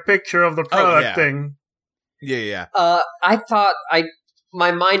can take a picture of the product thing. Yeah. I thought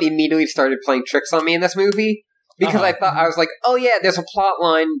my mind immediately started playing tricks on me in this movie because I thought I was like, oh yeah, there's a plot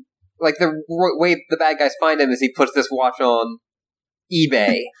line. Like the way the bad guys find him is he puts this watch on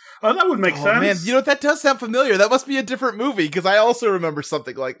eBay. Oh, that would make sense. Man, that does sound familiar. That must be a different movie because I also remember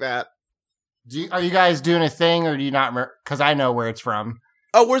something like that. Are you guys doing a thing or do you not? Because I know where it's from.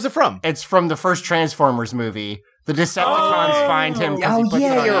 Oh, where's it from? It's from the first Transformers movie. The Decepticons find him because he puts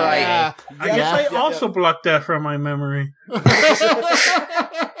it on you're right. Yeah. I guess I also blocked that from my memory.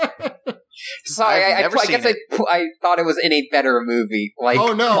 Sorry, I guess I thought it was in a better movie. Like,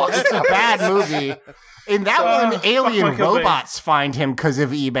 oh no, it's a bad movie. In that one, alien robots find him because of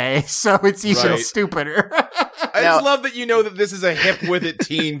eBay, so it's even stupider. I just love that you know that this is a hip with it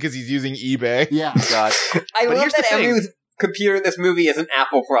teen because he's using eBay. Yeah. God. I love that every computer in this movie is an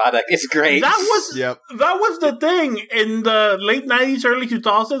Apple product. It's great. That was the thing. In the late 90s, early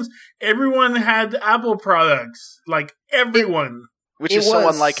 2000s, everyone had Apple products. Like, everyone. Which is so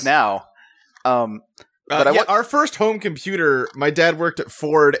unlike now. Our first home computer, my dad worked at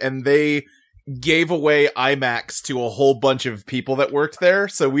Ford, and they gave away iMacs to a whole bunch of people that worked there.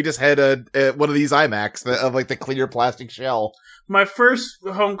 So we just had one of these iMacs of like the clear plastic shell. My first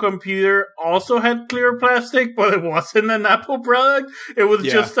home computer also had clear plastic, but it wasn't an Apple product. It was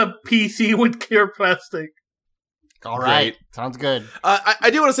just a PC with clear plastic. All right. Sounds good.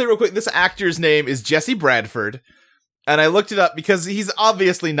 I do want to say real quick, this actor's name is Jesse Bradford. And I looked it up because he's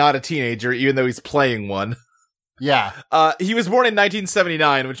obviously not a teenager, even though he's playing one. Yeah. He was born in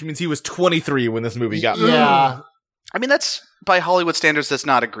 1979, which means he was 23 when this movie got made. Yeah. I mean, that's, by Hollywood standards, that's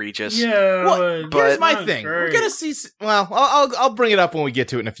not egregious. Yeah. Well, here's my thing. Great. We're gonna see... Well, I'll bring it up when we get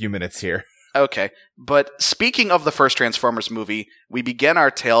to it in a few minutes here. Okay. But speaking of the first Transformers movie, we begin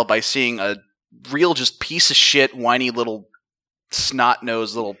our tale by seeing a real just piece of shit, whiny little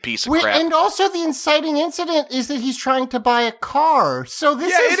snot-nosed little piece of crap. And also the inciting incident is that he's trying to buy a car. So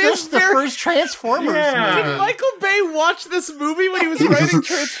this is just the first Transformers movie. Did Michael Bay watch this movie when he was writing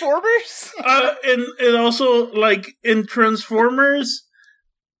Transformers? And also, like, in Transformers,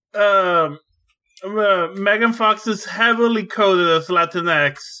 Megan Fox is heavily coded as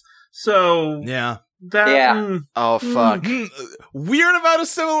Latinx. So... Yeah. Oh, fuck. Weird amount of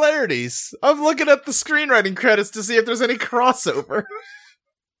similarities. I'm looking at the screenwriting credits to see if there's any crossover.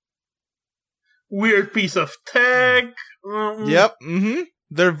 Weird piece of tech. Yep.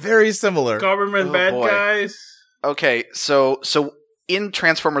 They're very similar. Government bad guys. Okay, so in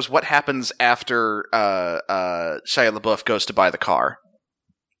Transformers, what happens after Shia LaBeouf goes to buy the car?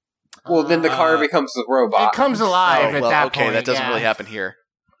 Well, then the car becomes a robot. It comes alive at that okay, point. that doesn't yeah. really happen here.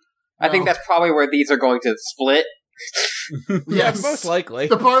 I think that's probably where these are going to split. Yes, most likely.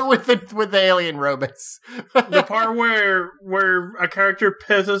 the part with the alien robots. The part where a character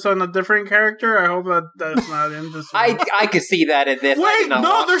pisses on a different character. I hope that's not in this. I could see that in this. I Wait, did not no,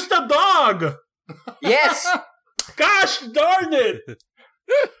 watch- there's the dog. Yes. Gosh darn it!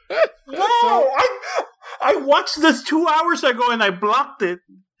 No, I watched this 2 hours ago and I blocked it.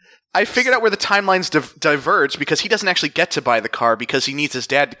 I figured out where the timelines diverge because he doesn't actually get to buy the car because he needs his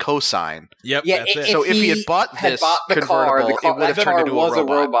dad to co-sign. Yep, Yeah, that's it. So if he had bought this the car, convertible, it would have that turned car into was a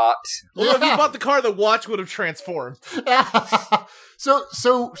robot. Well, if you bought the car, the watch would have transformed.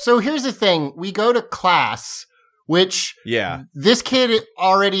 So here's the thing. We go to class, which Yeah. this kid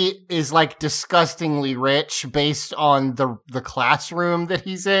already is like disgustingly rich based on the classroom that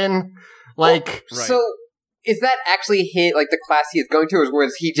he's in. Like, Right. So, is that actually the class he is going to, or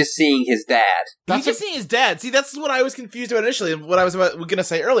was he just seeing his dad? He's just seeing his dad. See, that's what I was confused about initially, and what I was going to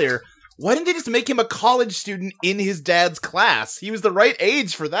say earlier. Why didn't they just make him a college student in his dad's class? He was the right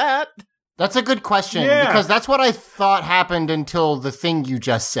age for that. that's a good question Yeah. because that's what I thought happened until the thing you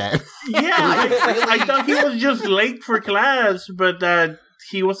just said. Yeah, I thought he was just late for class, but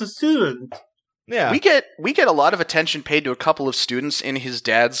he was a student. Yeah. We get a lot of attention paid to a couple of students in his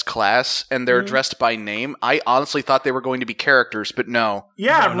dad's class, and they're addressed by name. I honestly thought they were going to be characters, but no.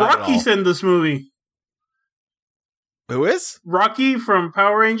 Yeah, No, not at Rocky's in this movie. Who is? Rocky from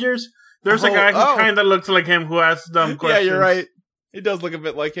Power Rangers. There's a guy who kind of looks like him who asks dumb questions. Yeah, you're right. It does look a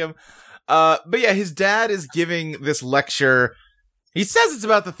bit like him. But yeah, his dad is giving this lecture. He says it's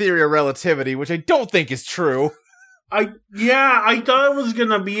about the theory of relativity, which I don't think is true. I thought it was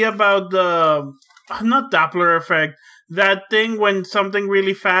gonna be about the not Doppler effect. That thing when something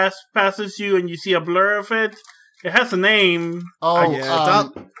really fast passes you and you see a blur of it. It has a name. Oh, yeah,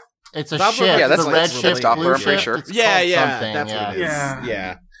 it's a Doppler- shift. yeah, that's the like- red that's shift, Doppler, blue I'm pretty shift. sure. It's Yeah, called yeah, something, that's what it is. Yeah.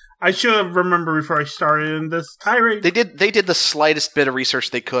 Yeah. I should have remembered before I started in this tirade. They did the slightest bit of research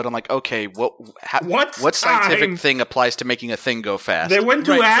they could. I'm like, okay, what scientific time? thing applies to making a thing go fast? They went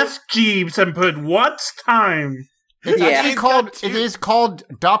to Right, so- Ask Jeeves and put what's time. It's Yeah. actually He's called. got two- It is called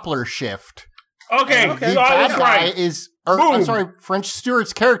Doppler shift. Okay, The so I bad was guy right. is. I'm Boom. sorry, French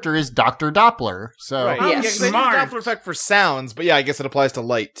Stewart's character is Dr. Doppler. So Right. I'm Yeah, 'cause they do the smart. Doppler effect for sounds, but yeah, I guess it applies to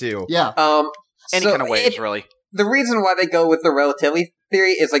light too. yeah. Any So kind of waves, really. the reason why they go with the relativity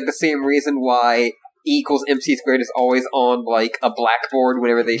theory is like the same reason why E equals MC squared is always on like a blackboard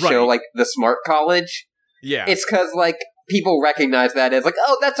whenever they show Right. like the smart college. Yeah. It's because like people recognize that as like,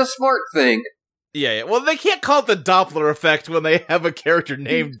 oh, that's a smart thing. Yeah. Well, they can't call it the Doppler effect when they have a character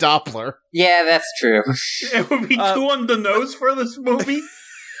named Doppler. Yeah, that's true. It would be too on the nose for this movie.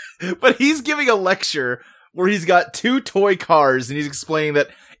 But he's giving a lecture where he's got two toy cars and he's explaining that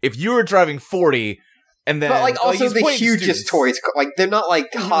if you were driving 40 and then But like also he's the pointing to hugest students. toys, like they're not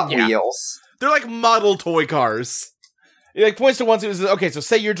like Hot Yeah. Wheels. They're like model toy cars. He like points to one and says, okay, so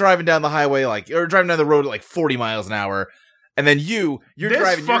say you're driving down the highway or driving down the road at like 40 miles an hour, and then you're This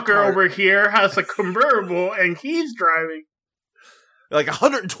driving your fucker car over here has a convertible and he's driving. like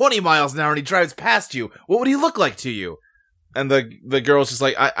 120 miles an hour and he drives past you. What would he look like to you? And the girl's just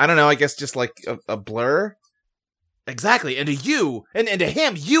like, I don't know, I guess just like a blur? Exactly. And to you, and to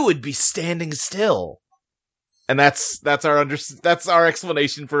him, you would be standing still. And that's our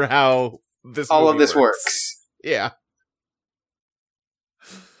explanation for how All of movie this works. Yeah.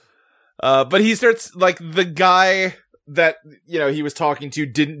 But he starts, like, the guy that, he was talking to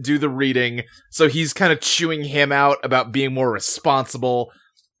didn't do the reading, so he's kind of chewing him out about being more responsible.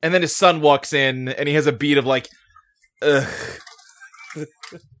 And then his son walks in, and he has a beat of, like, ugh.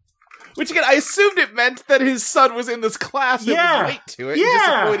 Which, again, I assumed it meant that his son was in this class and Yeah. was late to it,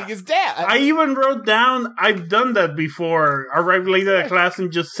 Yeah. disappointing his dad. I even wrote down, I've done that before. Arrive late at a class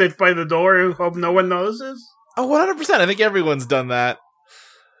and just sit by the door and hope no one notices. Oh, 100%. I think everyone's done that.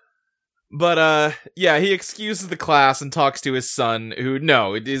 But, yeah, he excuses the class and talks to his son, who,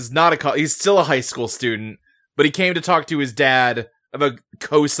 no, it is not he's still a high school student, but he came to talk to his dad about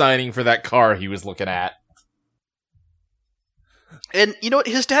co-signing for that car he was looking at. And you know what?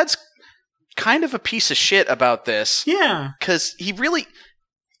 His dad's kind of a piece of shit about this. Yeah. Because he really,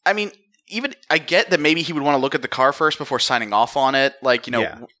 I mean, even I get that maybe he would want to look at the car first before signing off on it, like,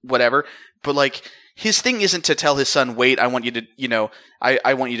 Yeah. whatever. But like, his thing isn't to tell his son, wait, I want you to,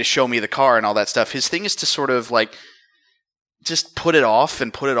 I want you to show me the car and all that stuff. His thing is to sort of like, just put it off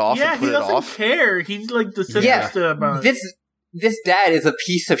and put it off Yeah, and put he it doesn't off. care. He's like the Yeah. sinister about it. This dad is a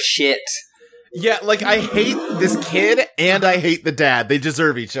piece of shit. Yeah, like, I hate this kid, and I hate the dad. They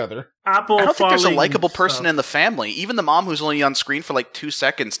deserve each other. Apple. I don't think there's a falling likable person stuff. in the family. Even the mom who's only on screen for like 2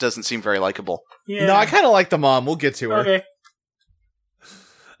 seconds doesn't seem very likable. Yeah. No, I kind of like the mom. We'll get to her. Okay.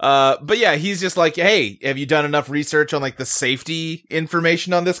 But yeah, he's just like, hey, have you done enough research on like the safety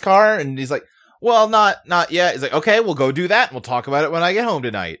information on this car? And he's like, well, not yet. He's like, okay, we'll go do that. And we'll talk about it when I get home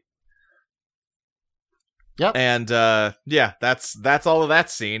tonight. Yep. And yeah, that's all of that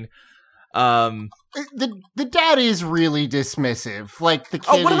scene. The dad is really dismissive. Like the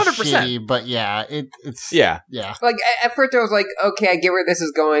kid is 100%. shitty, but yeah, it's Yeah. Like at first I was like, okay, I get where this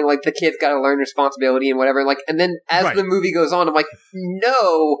is going. Like the kid's got to learn responsibility and whatever. Like, and then as Right. the movie goes on, I'm like,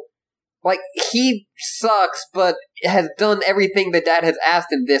 no, like he sucks, but has done everything the dad has asked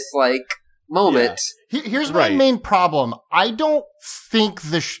in this like moment. Here's my Right. main problem. I don't think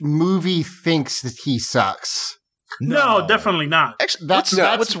the movie thinks that he sucks. No, definitely not. Actually,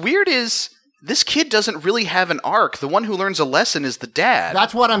 That's- what's weird is this kid doesn't really have an arc. The one who learns a lesson is the dad.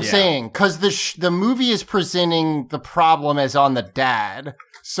 That's what I'm Yeah. saying. Because the movie is presenting the problem as on the dad.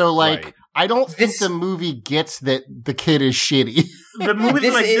 So like, Right. I don't think This- the movie gets that the kid is shitty. The movie's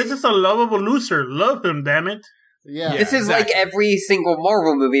This like, is- this is a lovable loser. Love him, damn it. Yeah. This is like every single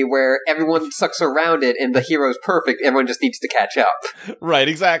Marvel movie where everyone sucks around it and the hero's perfect. Everyone just needs to catch up. Right,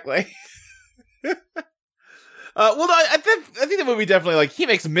 exactly. Well, no, I think the movie definitely, like, he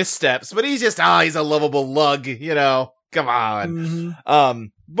makes missteps, but he's just, he's a lovable lug, you know? Come on.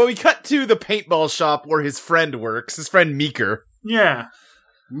 But we cut to the paintball shop where his friend works, his friend Meeker. Yeah.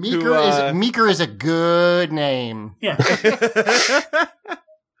 Meeker is a good name. Yeah.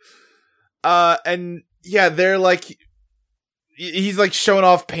 And yeah, they're like, he's like showing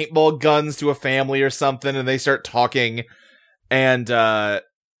off paintball guns to a family or something, and they start talking, and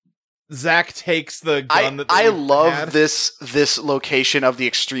Zach takes the gun that I they love had. this location of the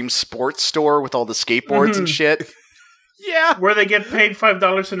extreme sports store with all the skateboards and shit. Yeah, Where they get paid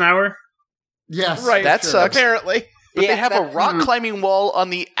 $5 an hour. Yes. right. That sucks. Apparently. But Yeah, they have a that- rock climbing wall on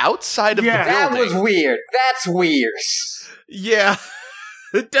the outside of Yeah. the That building. was weird. That's weird. Yeah.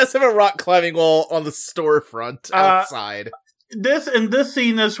 It does have a rock climbing wall on the storefront outside. This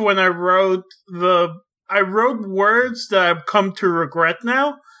scene is when I wrote words that I've come to regret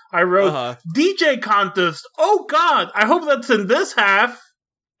now. I wrote DJ contest. Oh God, I hope that's in this half.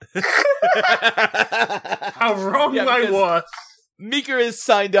 How wrong Yeah, I because was. Meeker is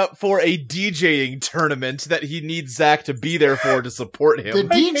signed up for a DJing tournament that he needs Zach to be there for to support him.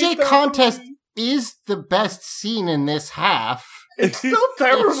 The hate DJ that contest movie. is the best scene in this half. It's still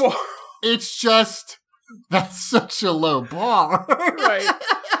terrible. It's just, that's such a low bar. Right.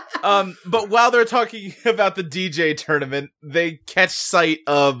 But while they're talking about the DJ tournament, they catch sight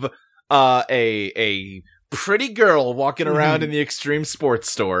of a pretty girl walking around in the extreme sports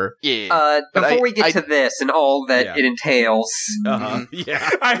store. Yeah. But Before I- we get to this and all that Yeah. it entails, Yeah.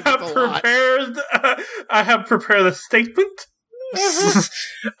 I have It's a lot. prepared. I have prepared a statement.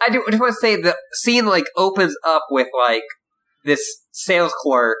 I just want to say the scene like opens up with like this sales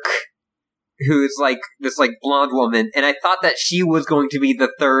clerk who's like this like blonde woman, and I thought that she was going to be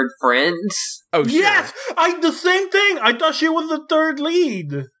the third friend. Oh, sure. Yes, the same thing. I thought she was the third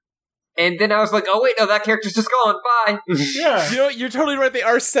lead. And then I was like, oh wait, no, that character's just gone. Bye. Yeah. You know what? You're totally right. They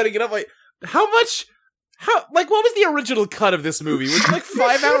are setting it up like, what was the original cut of this movie? Was it like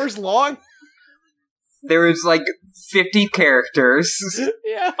 5 hours long? There was like 50 characters.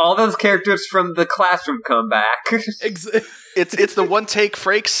 Yeah. All those characters from the classroom come back. It's the one take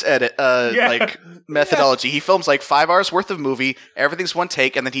Frakes edit Yeah. like methodology. He films like 5 hours worth of movie, everything's one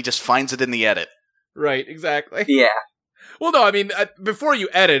take, and then he just finds it in the edit. Right, exactly. Yeah. Well, no, I mean, before you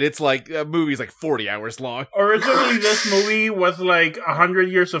edit, it's like, a movie's like 40 hours long. Originally, this movie was like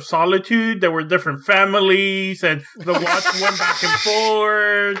 100 Years of Solitude. There were different families, and the watch went back and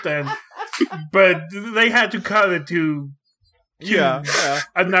forth, but they had to cut it to Yeah.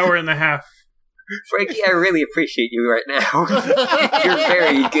 an hour and a half. Frankie, I really appreciate you right now. You're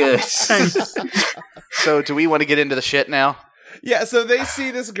very good. So, do we want to get into the shit now? Yeah, so they see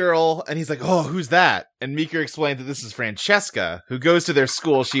this girl, and he's like, oh, who's that? And Meeker explains that this is Francesca, who goes to their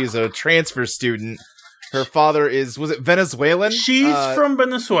school. She is a transfer student. Her father was it Venezuelan? She's from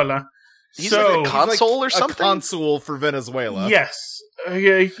Venezuela. He's so, like a consul or a something? consul for Venezuela. yes.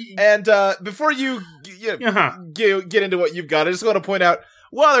 And before you get into what you've got, I just want to point out,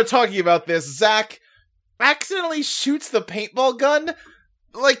 while they're talking about this, Zach accidentally shoots the paintball gun,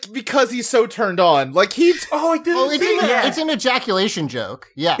 like, because he's so turned on. Like, I didn't see that. It's an ejaculation joke.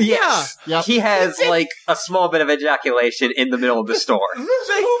 Yeah. Yes. Yep. He has like a small bit of ejaculation in the middle of the store. This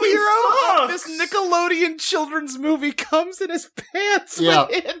movie sucks. This Nickelodeon children's movie comes in his pants. Yeah.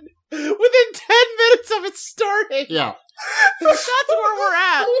 Man. Within 10 minutes of it starting. Yeah. That's where we're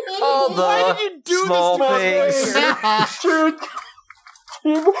at. All the Why did you do small this? things.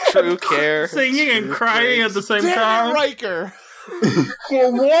 True care. Singing and crying at the same Damn time. it, Riker.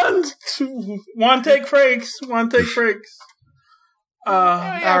 One take breaks. One take breaks. Yeah,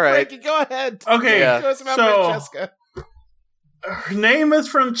 all right. Frankie, go ahead. Okay, Yeah. Tell us about so Francesca. her name is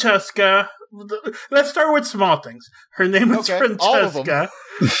Francesca. Let's start with small things. Her name is Okay, all of them.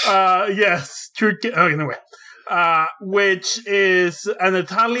 Francesca. Yes, true. Anyway, which is an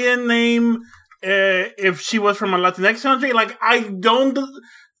Italian name. If she was from a Latinx country, like I don't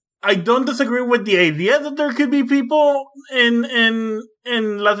disagree with the idea that there could be people in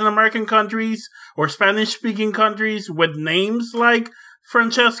Latin American countries or Spanish speaking countries with names like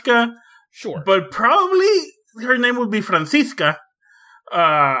Francesca. Sure. But probably her name would be Francisca.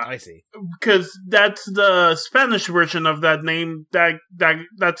 I see. Because that's the Spanish version of that name.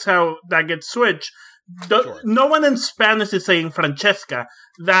 That's how that gets switched. Sure. No one in Spanish is saying Francesca.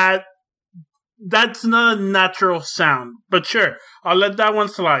 That's not a natural sound. But sure, I'll let that one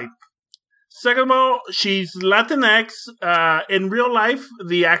slide. Second of all, she's Latinx. In real life,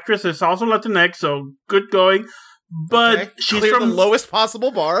 the actress is also Latinx, so good going. But Okay. she's Clear from the lowest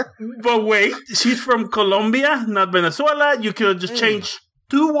possible bar. But wait, she's from Colombia, not Venezuela. You could have just changed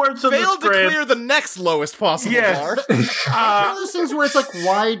 2 words of Failed the to script. clear the next lowest possible Yes. bar. It's one of those things where it's like,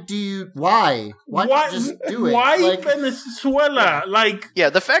 why? Why not just do it? Why Like, Venezuela? Like, Yeah,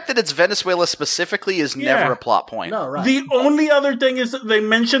 the fact that it's Venezuela specifically is Yeah. never a plot point. no, right. the only other thing is that they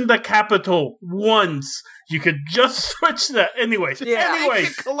mentioned the capital once. You could just switch that. Anyways.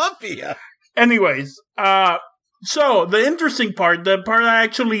 Columbia. So the interesting part, the part I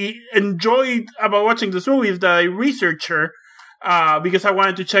actually enjoyed about watching this movie is that I researched her because I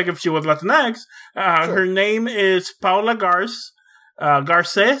wanted to check if she was Latinx. Her name is Paula Garces.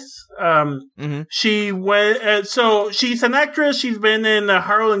 She went. So she's an actress. She's been in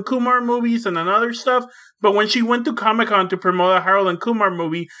Harold and Kumar movies and other stuff. But when she went to Comic-Con to promote a Harold and Kumar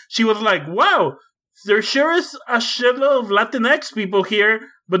movie, she was like, "Wow, there sure is a shitload of Latinx people here,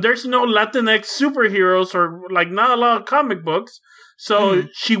 but there's no Latinx superheroes or like not a lot of comic books." So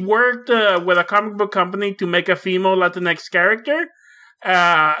she worked with a comic book company to make a female Latinx character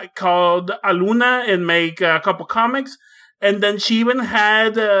called Aluna and make a couple comics. And then she even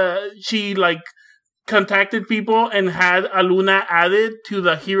had, she like contacted people and had Aluna added to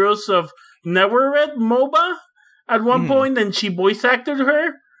the Heroes of Neverred MOBA at one point, and she voice acted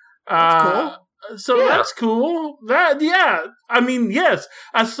her. That's cool. So that's cool. I mean, yes,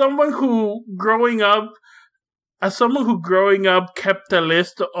 as someone who growing up kept a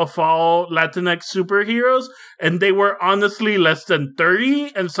list of all Latinx superheroes, and they were honestly less than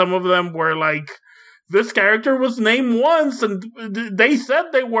 30, and some of them were like, this character was named once, and they said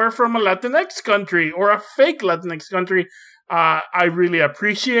they were from a Latinx country, or a fake Latinx country. I really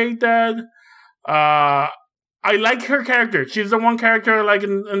appreciate that. I like her character. She's the one character I like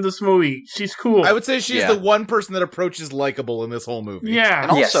in this movie. She's cool. I would say she's the one person that approaches likable in this whole movie. Yeah.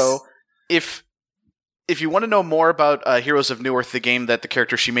 And also, if you want to know more about Heroes of Newerth, the game that the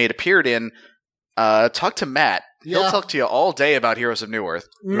character she made appeared in, talk to Matt. He'll talk to you all day about Heroes of Newerth.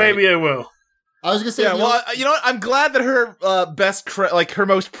 Maybe I will. I was gonna say, Yeah, well, you know what? I'm glad that her her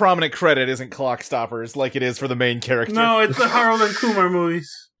most prominent credit isn't Clock Stoppers like it is for the main character. No, it's the Harold and Kumar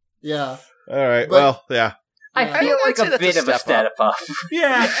movies. yeah. All right. But- Well, yeah. I feel I'd like say a that's a bit of a step step up.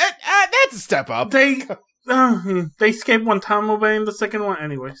 Yeah. That's a step up. They escaped Guantanamo Bay in the second one.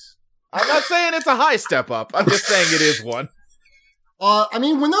 Anyways. I'm not saying it's a high step up. I'm just saying it is one. I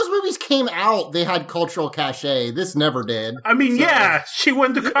mean, when those movies came out, they had cultural cachet. This never did. I mean, yeah, she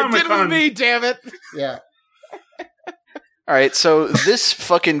went to It did Comic-Con. with me, damn it. Yeah. All right, so this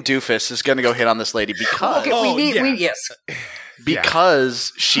fucking doofus is going to go hit on this lady because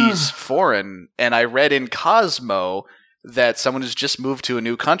because she's foreign, and I read in Cosmo that someone who's just moved to a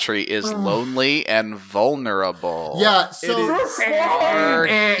new country is lonely and vulnerable. Yeah, so Our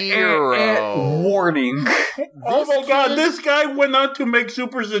hero. Warning. Oh my god, this guy went out to make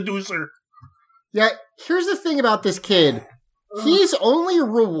Super Seducer. yeah, here's the thing about this kid. He's only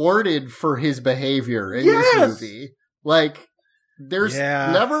rewarded for his behavior in this movie. Like, there's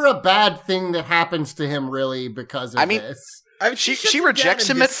never a bad thing that happens to him really because of this. I mean, She rejects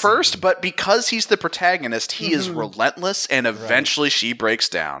him at first, but because he's the protagonist, he is relentless, and eventually she breaks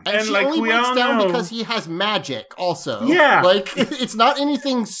down. And she like, only we breaks all down know- because he has magic also. Yeah. Like, it's not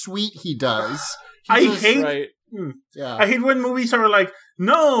anything sweet he does. I hate when movies are like,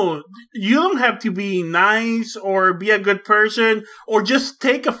 no, you don't have to be nice or be a good person or just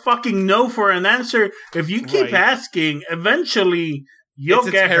take a fucking no for an answer. If you keep asking, eventually you'll it's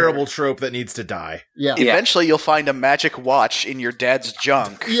a get terrible her. trope that needs to die. Yeah. Eventually, you'll find a magic watch in your dad's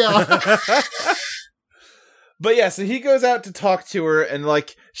junk. Yeah. But yeah, so he goes out to talk to her, and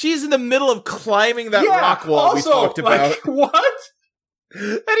like she's in the middle of climbing that rock wall we talked about. What?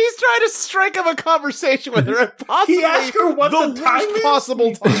 And he's trying to strike up a conversation with her at possibly He asked her what the time worst is?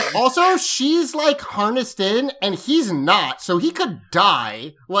 possible time. Also, she's like harnessed in, and he's not, so he could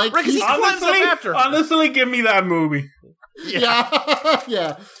die. Like, Right, 'cause he's, he climbs up after her. Honestly, give me that movie. yeah,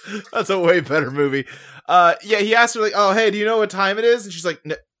 yeah. That's a way better movie. Yeah, he asked her like, "Oh, hey, do you know what time it is?" And she's like,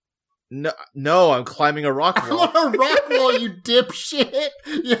 "No, I'm climbing a rock I'm wall." on a rock wall, you dipshit.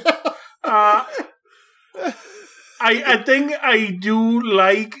 Yeah. I think I do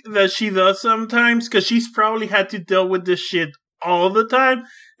like that she does sometimes, because she's probably had to deal with this shit all the time.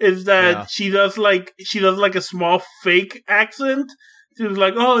 Is that she does like a small fake accent. She's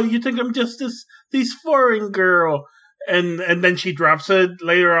like, "Oh, you think I'm just this foreign girl?" And then she drops it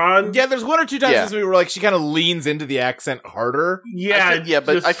later on. Yeah, there's one or two times in this movie where like she kind of leans into the accent harder. Yeah,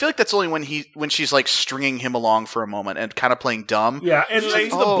 but I feel like that's only when she's like stringing him along for a moment and kind of playing dumb. Yeah, and She's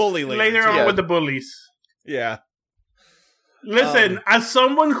the bully later on with the bullies. Yeah. Listen, as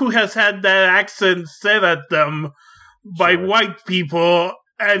someone who has had that accent said at them by white people,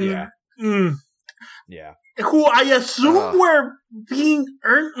 and who I assume were being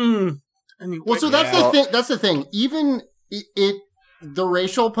earned. Anyway. Well, so that's the thing. That's the thing. Even the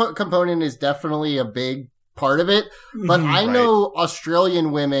racial component is definitely a big part of it. But I know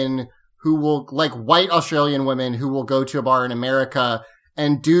Australian women who will, like white Australian women who will go to a bar in America,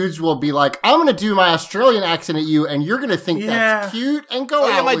 and dudes will be like, "I'm going to do my Australian accent at you, and you're going to think that's cute and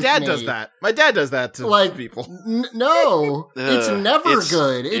go out my with dad me." does that. My dad does that to like people. No, it's never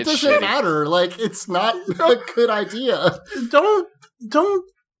good. It it's doesn't shitty. matter. Like, it's not a good idea. Don't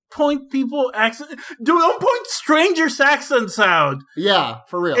point people accent. Don't point strangers' accents out. Yeah,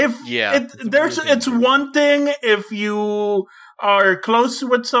 for real. It's one thing if you are close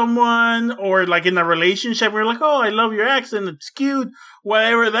with someone or like in a relationship where you're like, "Oh, I love your accent, it's cute,"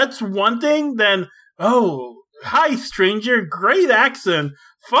 whatever. That's one thing. Then, "Oh, hi, stranger, great accent.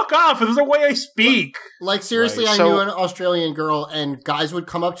 Fuck off, this is the way I speak." Like, seriously, I knew an Australian girl, and guys would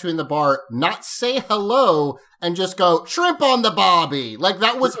come up to her in the bar, not say hello, and just go, "Shrimp on the barbie." Like,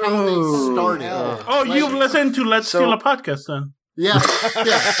 that was how they started. Oh, you've listened to Let's Steal a Podcast then. Yeah.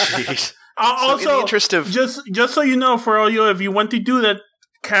 Jeez. Also, in the interest of just so you know, for all you, if you want to do that,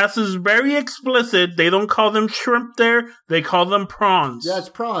 Cass is very explicit. They don't call them shrimp there; they call them prawns. Yeah, it's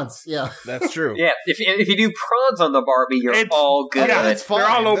prawns. Yeah, that's true. Yeah, if you do prawns on the Barbie, you're all good. Yeah, That's fine. They're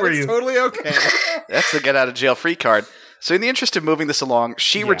all over That's you. Totally okay. That's the get out of jail free card. So in the interest of moving this along,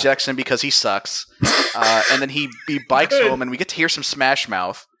 she rejects him because he sucks, and then he bikes home, and we get to hear some Smash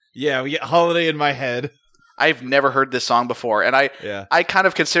Mouth. Yeah, we get Holiday in My Head. I've never heard this song before, and I kind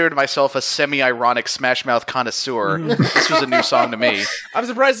of considered myself a semi-ironic Smash Mouth connoisseur. This was a new song to me. I'm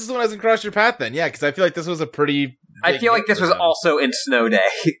surprised this one hasn't crossed your path then. Yeah, because I feel like this was a pretty... I feel like this was also in Snow Day.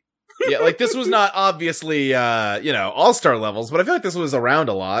 Yeah, like this was not obviously, all-star levels, but I feel like this was around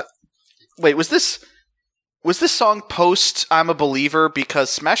a lot. Wait, was this song post I'm a Believer? Because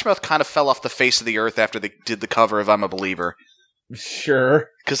Smash Mouth kind of fell off the face of the earth after they did the cover of I'm a Believer. Sure.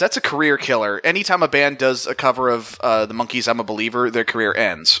 Because that's a career killer. Anytime a band does a cover of the Monkees' I'm a Believer, their career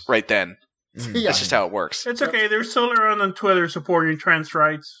ends right then. That's just how it works. It's okay. They're still around on Twitter supporting trans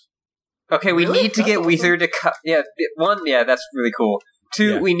rights. Okay, we need to get Weezer to cut. Yeah, one, that's really cool.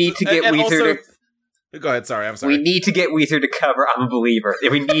 Two, we need to get Weezer also, to. Go ahead. Sorry, I'm sorry. We need to get Weezer to cover I'm a Believer.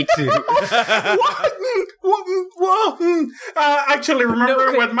 We need to. Actually,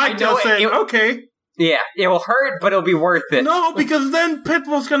 remember what Mike just said. Okay. Yeah, it will hurt, but it'll be worth it. No, because then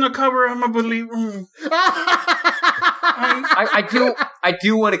Pitbull's gonna cover I'm a Believer. I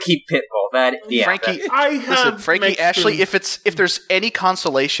do want to keep Pitbull. Frankie, Ashley, if there's any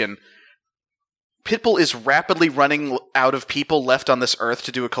consolation, Pitbull is rapidly running out of people left on this earth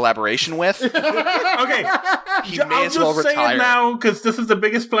to do a collaboration with. Okay, I'll just say it now because this is the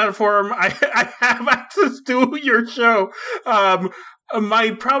biggest platform I have access to your show.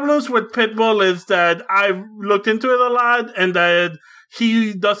 My problems with Pitbull is that I've looked into it a lot, and that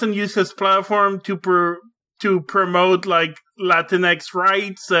he doesn't use his platform to promote like Latinx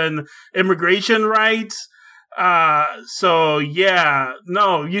rights and immigration rights. So yeah,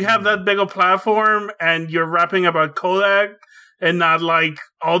 no, you have that big a platform, and you're rapping about Kodak and not like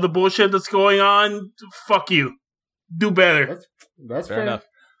all the bullshit that's going on. Fuck you. Do better. That's fair enough.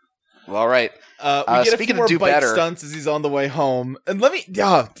 Well, all right. We get speaking a few more of do bike better stunts as he's on the way home. And let me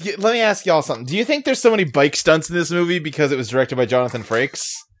ask y'all something. Do you think there's so many bike stunts in this movie because it was directed by Jonathan Frakes,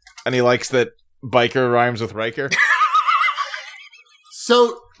 and he likes that biker rhymes with Riker?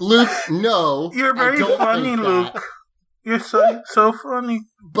 So, Luke, no. You're I very don't funny, think that. Luke. You're so funny.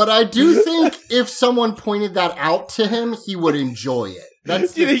 But I do think if someone pointed that out to him, he would enjoy it.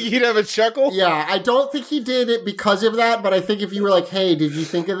 That's Do you think he'd have a chuckle? Yeah, I don't think he did it because of that, but I think if you were like, hey, did you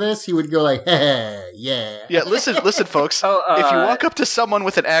think of this? He would go like, hey, yeah. Yeah, listen, folks. If you walk up to someone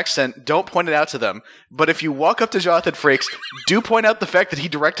with an accent, don't point it out to them. But if you walk up to Jonathan Frakes, do point out the fact that he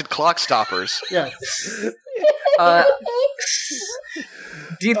directed Clock Stoppers. Yes.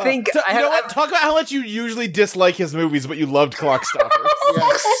 Do you think... You know what? Talk about how much you usually dislike his movies, but you loved Clock Stoppers.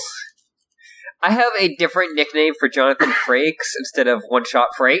 Yes. I have a different nickname for Jonathan Frakes instead of One Shot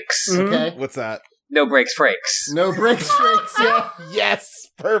Frakes. Okay. What's that? No Breaks Frakes. No breaks, Frakes, yeah. Yes,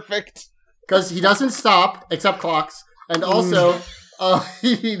 perfect. Because he doesn't stop, except clocks, and also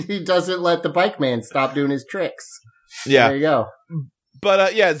he doesn't let the bike man stop doing his tricks. Yeah. There you go.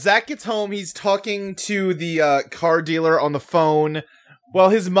 But Zach gets home. He's talking to the car dealer on the phone while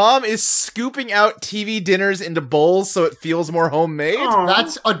his mom is scooping out TV dinners into bowls so it feels more homemade. Aw.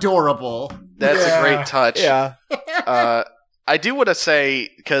 That's adorable. That's a great touch. Yeah. I do want to say,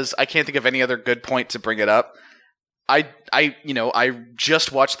 because I can't think of any other good point to bring it up. I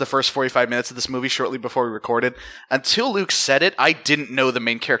just watched the first 45 minutes of this movie shortly before we recorded. Until Luke said it, I didn't know the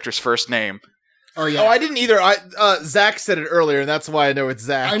main character's first name. Oh, yeah. Oh, I didn't either. Zach said it earlier, and that's why I know it's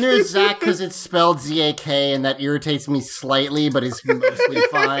Zach. I knew it's Zach because it's spelled Z-A-K, and that irritates me slightly, but it's mostly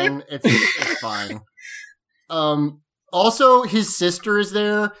fine. It's fine. Also, his sister is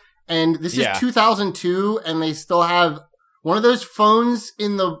there, and this is 2002, and they still have one of those phones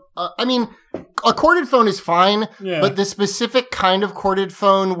in the... a corded phone is fine, but the specific kind of corded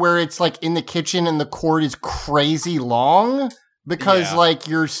phone where it's, like, in the kitchen and the cord is crazy long... Because, like,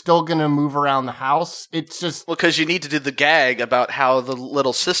 you're still gonna move around the house. It's just... Well, because you need to do the gag about how the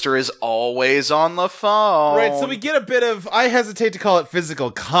little sister is always on the phone. Right, so we get a bit of, I hesitate to call it physical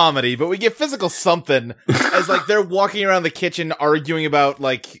comedy, but we get physical something as, like, they're walking around the kitchen arguing about,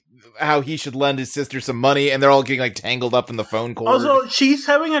 like, how he should lend his sister some money, and they're all getting, like, tangled up in the phone cord. Also, she's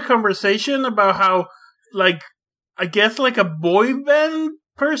having a conversation about how, like, I guess, like, a boy band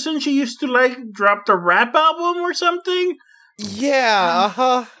person she used to like dropped a rap album or something.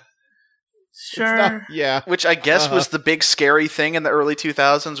 Yeah, Sure. Yeah. Which I guess was the big scary thing in the early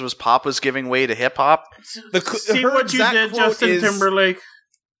 2000s was pop was giving way to hip hop. See what you did, Justin Timberlake.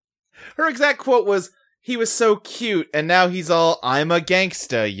 Her exact quote was, "He was so cute, and now he's all, I'm a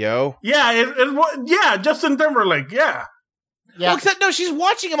gangsta, yo." Yeah, Justin Timberlake, yeah. Well, except no, she's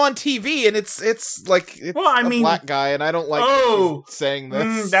watching him on TV, and it's a black guy, and I don't like that she's saying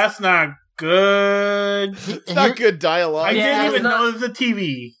this. That's not good. It's not good dialogue. I didn't even know it was a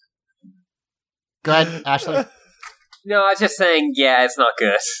TV. Go ahead, Ashley. No, I was just saying, it's not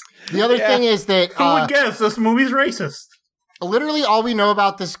good. The other thing is that... Who would guess this movie's racist? Literally all we know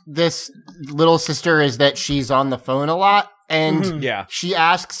about this little sister is that she's on the phone a lot, and she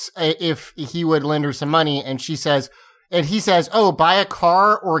asks if he would lend her some money, and he says, "Oh, buy a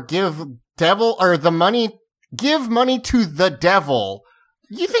car or give money to the devil."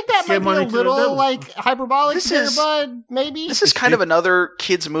 You think that might be a little, like, hyperbolic here, bud? Maybe? This is kind of another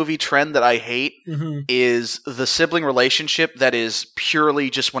kids' movie trend that I hate, is the sibling relationship that is purely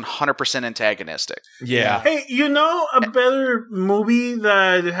just 100% antagonistic. Yeah. Hey, a better movie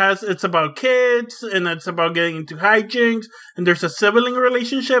that it's about kids, and it's about getting into hijinks, and there's a sibling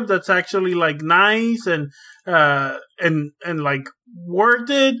relationship that's actually, like, nice and like, worth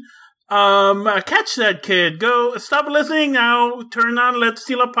it. Catch that, kid. Go, stop listening now. Turn on Let's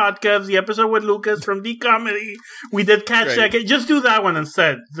Steal a Podcast, the episode with Lucas from D Comedy. We did Catch that kid. Just do that one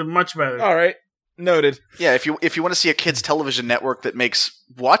instead. It's much better. All right. Noted. Yeah, if you want to see a kids' television network that makes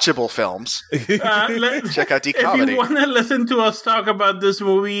watchable films, check out D Comedy. If you want to listen to us talk about this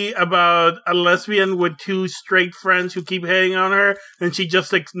movie about a lesbian with two straight friends who keep hitting on her, and she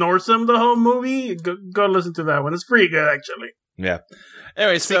just ignores them the whole movie, go listen to that one. It's pretty good, actually. Yeah.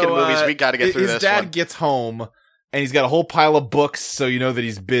 Anyway, speaking of movies, we got to get through this. His dad gets home, and he's got a whole pile of books, so you know that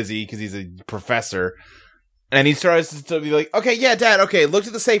he's busy because he's a professor. And he tries to be like, "Okay, yeah, Dad. Okay, looked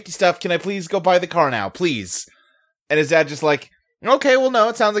at the safety stuff. Can I please go buy the car now, please?" And his dad just like, "Okay, well, no.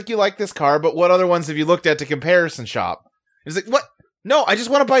 It sounds like you like this car, but what other ones have you looked at to comparison shop?" He's like, "What? No, I just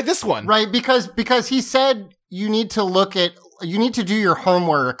want to buy this one." Right, because he said you need to do your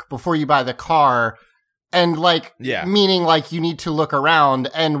homework before you buy the car. And, like, meaning, like, you need to look around.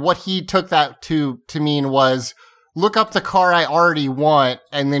 And what he took that to mean was, look up the car I already want,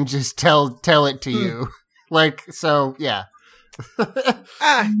 and then just tell it to you. Like, so, yeah.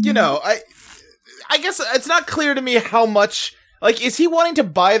 I guess it's not clear to me how much, like, is he wanting to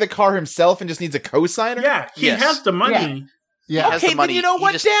buy the car himself and just needs a cosigner? Yeah, he has the money. Yeah. He has Okay, the money. then you know He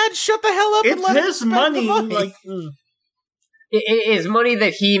what, just- Dad? Shut the hell up and It's let him his spend money. the money. Like, It is money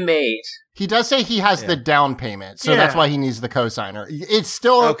that he made. He does say he has the down payment, so that's Yeah. why he needs the cosigner. It's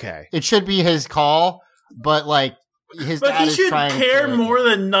still Okay. It should be his call, but like his but dad he is should trying care to, more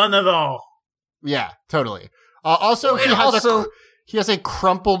than none at all. Yeah, totally. Also, Well, and also- he has a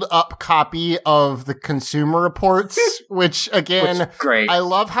crumpled up copy of the Consumer Reports, which again, Which, great. I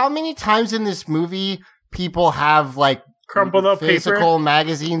love how many times in this movie people have like Crumpled up physical paper.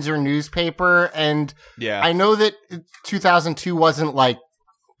 magazines or newspaper, and Yeah. I know that 2002 wasn't like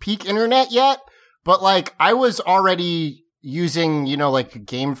peak internet yet, but like I was already using, like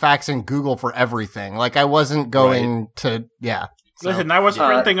GameFAQs and Google for everything. Like I wasn't going to, So, Listen, I was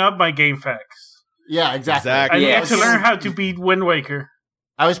printing up my game facts. yeah, exactly. I Yeah. needed to learn how to beat Wind Waker.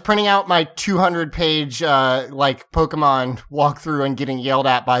 I was printing out my 200-page Pokemon walkthrough and getting yelled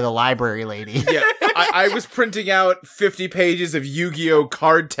at by the library lady. Yeah, I was printing out 50 pages of Yu-Gi-Oh!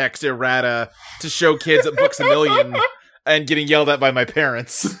 Card text errata to show kids at Books A Million and getting yelled at by my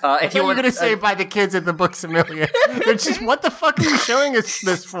parents. If I you thought you were want going to say by the kids at the Books A Million. They're just, what the fuck are you showing us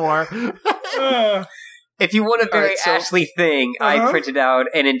this for? If you want a very Alright, so- Ashley thing, I Uh-huh. printed out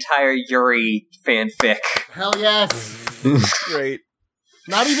an entire Yuri fanfic. Hell yes. Great.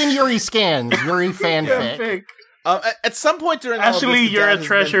 Not even Yuri scans, Yuri fanfic. Fanfic. At some point during all Ashley, this, the you're dad a has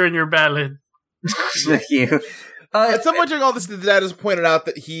treasure in your ballad. Thank you. At some point during all this, the dad has pointed out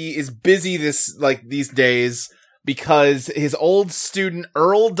that he is busy these days because his old student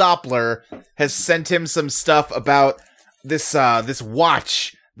Earl Doppler has sent him some stuff about this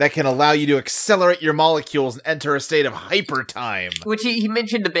watch that can allow you to accelerate your molecules and enter a state of hyper time. Which he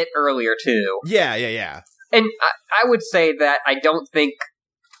mentioned a bit earlier, too. Yeah. And I would say that I don't think...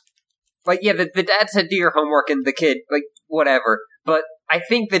 the dad said do your homework and the kid, whatever. But I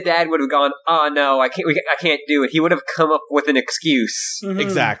think the dad would have gone, oh no, I can't do it. He would have come up with an excuse. Mhm.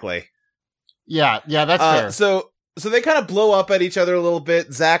 Exactly. Yeah, that's fair. So they kind of blow up at each other a little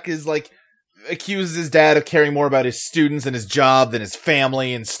bit. Zach is accuses his dad of caring more about his students and his job than his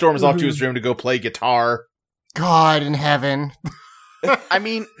family, and storms off to his room to go play guitar. God in heaven. I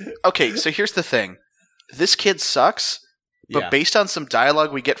mean, okay, so here's the thing. This kid sucks, but Yeah. based on some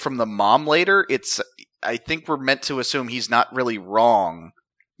dialogue we get from the mom later, I think we're meant to assume he's not really wrong.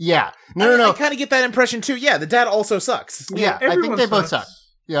 Yeah. No. I kind of get that impression too. Yeah, the dad also sucks. Yeah, I think Everyone they both sucks. suck.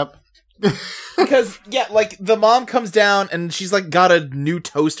 Yep. Because, the mom comes down and she's got a new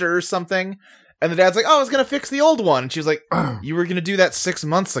toaster or something. And the dad's like, oh, I was going to fix the old one. And she's like, you were going to do that 6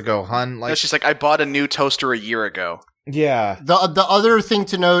 months ago, hon. No, she's like, I bought a new toaster a year ago. Yeah. The other thing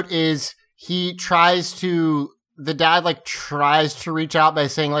to note is the dad tries to reach out by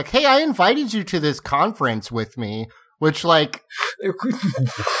saying hey, I invited you to this conference with me, which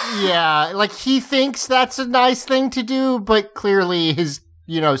he thinks that's a nice thing to do, but clearly his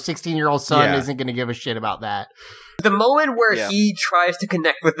 16-year-old son isn't going to give a shit about that. The moment where Yeah. he tries to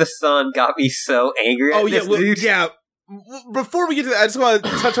connect with the son got me so angry at this dude. Before we get to that, I just want to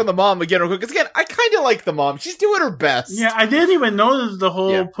touch on the mom again real quick. Because again, I kind of like the mom. She's doing her best. Yeah, I didn't even notice the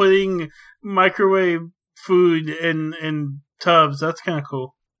whole Yeah. putting microwave food in tubs. That's kind of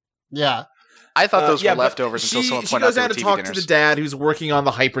cool. Yeah. I thought those were but leftovers until someone she pointed out goes they down were to TV talk dinners. to the dad who's working on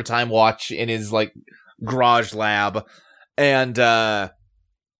the Hypertime watch in his garage lab, and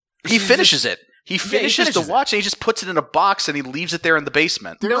He finishes it. He finishes the finishes it. watch and he just puts it in a box and he leaves it there in the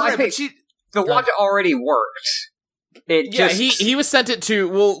basement. No, I think the watch already worked. It Yeah, just he was sent it to.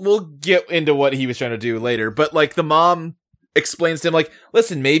 We'll get into what he was trying to do later, but the mom explains to him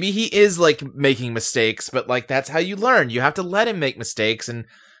listen, maybe he is making mistakes, but that's how you learn. You have to let him make mistakes and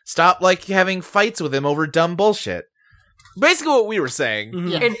stop having fights with him over dumb bullshit. Basically, what we were saying.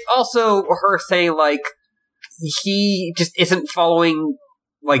 Mhm. Yeah. and also her saying he just isn't following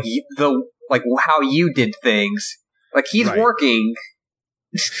how you did things. He's Right. working.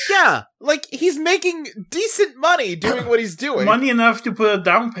 Yeah, he's making decent money doing what he's doing. Money enough to put a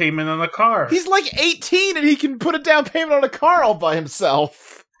down payment on a car. He's 18 and he can put a down payment on a car all by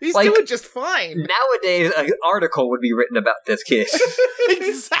himself. He's doing just fine. Nowadays, an article would be written about this kid.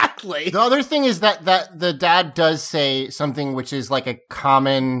 Exactly. The other thing is that the dad does say something which is a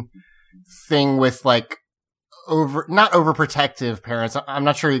common thing with not overprotective parents. I'm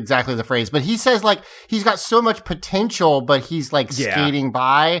not sure exactly the phrase, but he says he's got so much potential, but he's skating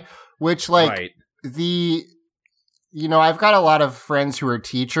by, which Right. I've got a lot of friends who are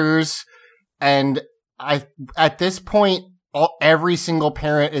teachers, and at this point, every single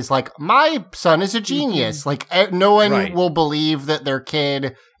parent is my son is a genius. No one Right. will believe that their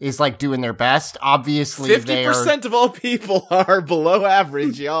kid is doing their best. Obviously, 50% of all people are below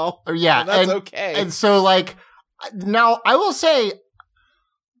average, y'all. Yeah, And that's okay. And so Now, I will say,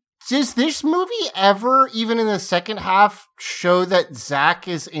 does this movie ever, even in the second half, show that Zach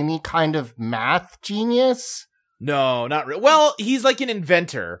is any kind of math genius? No, not really. Well, he's like an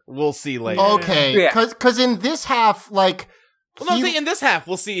inventor. We'll see later. Okay, because in this half, like... Well, no, in this half,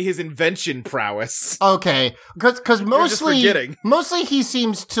 we'll see his invention prowess. Okay, because mostly he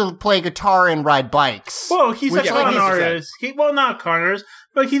seems to play guitar and ride bikes. Well, he's a con artist. Not con artist,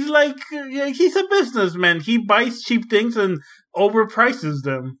 but he's a businessman. He buys cheap things and overprices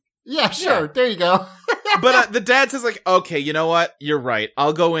them. Yeah, sure. Yeah. There you go. But the dad says, like, okay, you know what? You're right.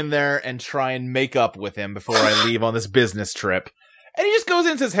 I'll go in there and try and make up with him before I leave on this business trip. And he just goes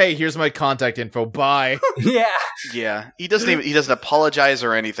in and says, hey, here's my contact info. Bye. Yeah. He doesn't apologize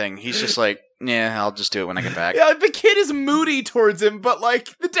or anything. He's just like, yeah, I'll just do it when I get back. Yeah, the kid is moody towards him, but, like,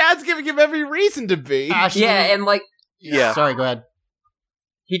 the dad's giving him every reason to be. Ashley, yeah, and, like... Yeah. Sorry, go ahead.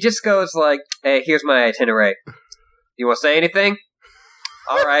 He just goes, like, hey, here's my itinerary. You want to say anything?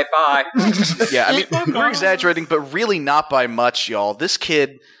 All right, bye. Yeah, I mean, we're exaggerating, but really not by much, y'all. This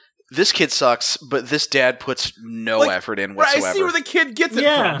kid sucks, but this dad puts no effort in whatsoever. I see where the kid gets it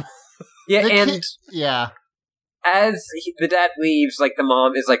from. Yeah, as the dad leaves, like, the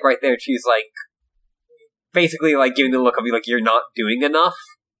mom is, like, right there, and she's, like, basically, like, giving the look of, like, you're not doing enough.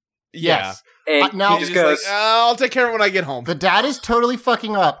 Yes. And now he just goes, like, I'll take care of it when I get home. The dad is totally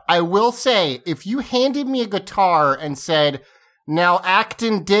fucking up. I will say, if you handed me a guitar and said, now act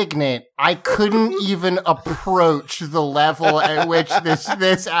indignant, I couldn't even approach the level at which this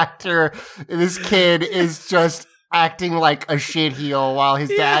kid is just acting like a shitheel while his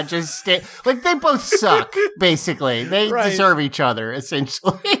dad just like, they both suck, basically. They deserve each other,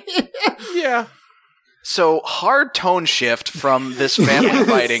 essentially. Yeah. So, hard tone shift from this family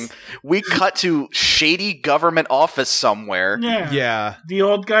fighting. We cut to shady government office somewhere. Yeah. The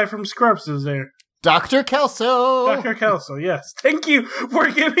old guy from Scrubs is there. Dr. Kelso! Dr. Kelso, yes. Thank you for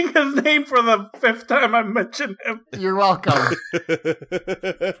giving his name for the 5th time I mentioned him. You're welcome.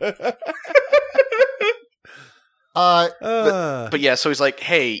 But yeah, so he's like,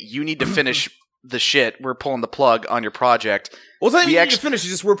 hey, you need to finish the shit. We're pulling the plug on your project. Well, it's not even to finish. It's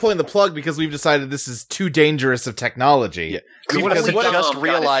just we're pulling the plug because we've decided this is too dangerous of technology. Yeah. We've only just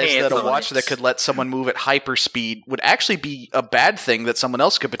realized that a watch that could let someone move at hyperspeed would actually be a bad thing that someone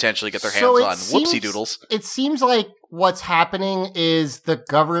else could potentially get their hands on. Whoopsie doodles. It seems like what's happening is the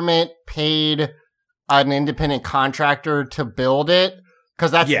government paid an independent contractor to build it.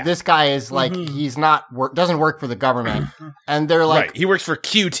 Because this guy is like, he's not doesn't work for the government. And they're like... Right, he works for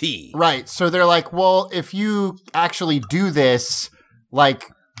QT. Right, so they're like, well, if you actually do this, like,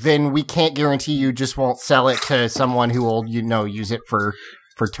 then we can't guarantee you just won't sell it to someone who will, use it for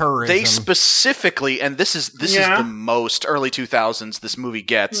terrorism. They specifically, and this is the most early 2000s this movie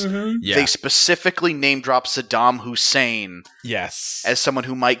gets, they specifically name drop Saddam Hussein as someone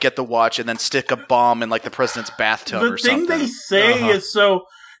who might get the watch and then stick a bomb in, like, the president's bathtub or something. The thing they say is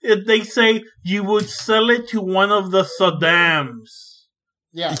they say you would sell it to one of the Saddams.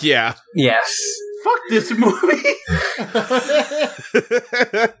 Yeah. Yeah. Yes. Fuck this movie.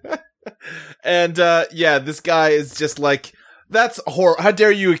 And, this guy is just like... That's horrible. How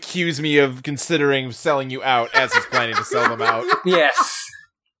dare you accuse me of considering selling you out as he's planning to sell them out? Yes.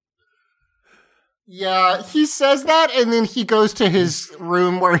 Yeah, he says that, and then he goes to his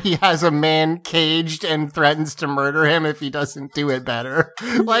room where he has a man caged and threatens to murder him if he doesn't do it better.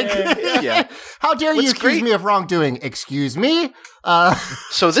 Like, how dare you accuse me of wrongdoing? Excuse me?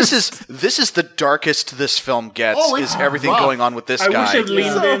 So this is the darkest this film gets, is everything going on with this guy. I wish it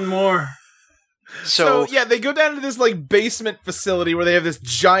leaned in more. So they go down to this, like, basement facility where they have this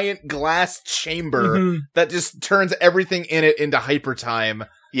giant glass chamber that just turns everything in it into hyper time.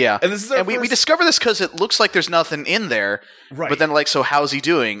 Yeah. And this is we discover this because it looks like there's nothing in there. Right. But then, like, so how's he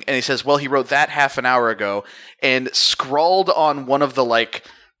doing? And he says, well, he wrote that half an hour ago, and scrawled on one of the, like,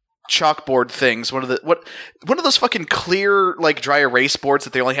 chalkboard things, one of those fucking clear, like, dry erase boards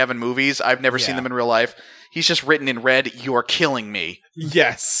that they only have in movies. I've never seen them in real life. He's just written in red, "You're killing me."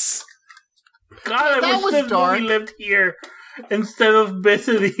 Yes. God, I wish this movie lived here instead of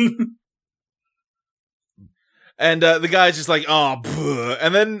visiting. And the guy's just like, oh, bleh.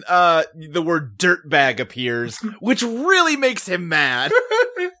 And then the word dirtbag appears, which really makes him mad.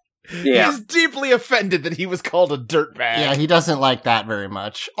 Yeah. He's deeply offended that he was called a dirtbag. Yeah, he doesn't like that very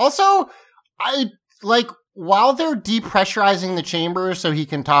much. Also, while they're depressurizing the chamber so he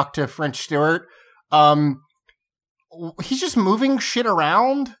can talk to French Stewart, he's just moving shit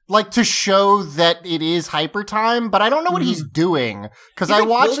around, like, to show that it is hyper time, but I don't know what he's doing, because I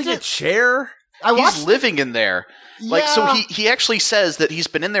watched building a chair. He's living in there. Like, so Yeah. he actually says that he's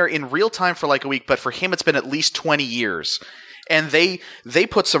been in there in real time for like a week, but for him it's been at least 20 years. And they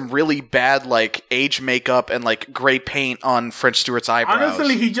put some really bad like age makeup and like gray paint on French Stewart's eyebrows.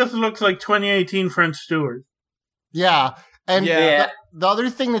 Honestly, he just looks like 2018 French Stewart. Yeah. And the other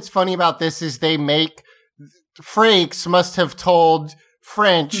thing that's funny about this is they make Frakes must have told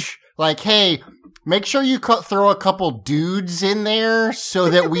French, like, hey, make sure you throw a couple dudes in there so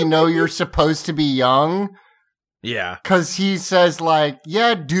that we know you're supposed to be young. Yeah. Because he says, like,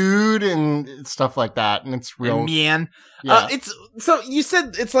 yeah, dude, and stuff like that. And it's real. Man. Yeah. It's so you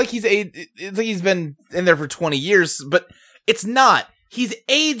said it's like he's been in there for 20 years, but it's not. He's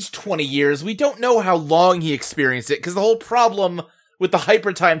aged 20 years. We don't know how long he experienced it because the whole problem with the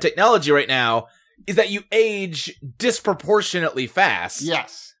hypertime technology right now is that you age disproportionately fast.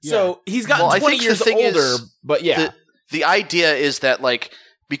 Yes. So he's gotten 20 years older, but yeah. The idea is that, like,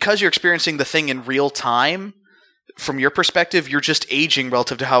 because you're experiencing the thing in real time, from your perspective, you're just aging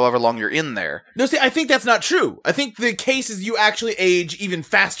relative to however long you're in there. No, see, I think that's not true. I think the case is you actually age even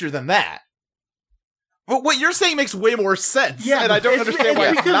faster than that. But what you're saying makes way more sense, and I don't understand why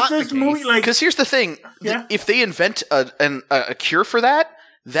it's not the case. Because here's the thing: if they invent a cure for that,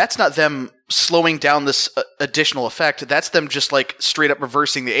 that's not them slowing down this additional effect. That's them just like straight up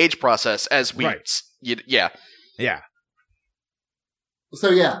reversing the age process as we, yeah.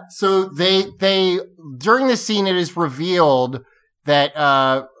 So they during this scene, it is revealed that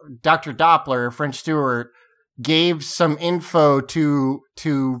Dr. Doppler, French Stewart, gave some info to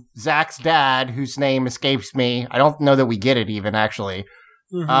Zach's dad, whose name escapes me. I don't know that we get it even, actually.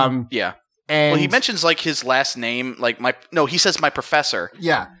 Mm-hmm. And well, he mentions like his last name, like he says my professor.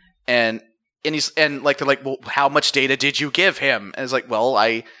 Yeah. And they're like, well, how much data did you give him? And it's like, well,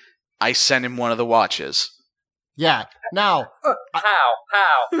 I sent him one of the watches. Yeah. Now,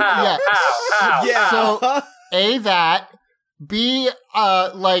 how? Yeah. So, A, that. B,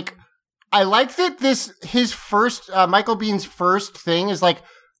 like, I like that his first, Michael Biehn's first thing is like,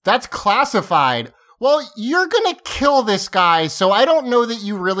 that's classified. Well, you're gonna kill this guy, so I don't know that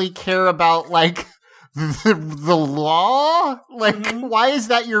you really care about, like, the law? Like, why is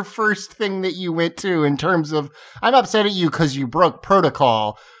that your first thing that you went to in terms of, I'm upset at you because you broke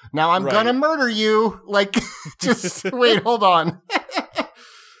protocol. Now I'm gonna murder you. Like, just wait, hold on.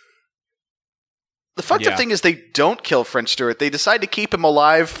 The fucked up thing is they don't kill French Stewart. They decide to keep him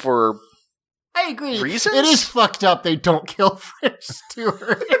alive for I agree. reasons? It is fucked up they don't kill French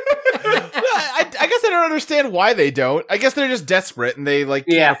Stewart. I guess I don't understand why they don't. I guess they're just desperate and they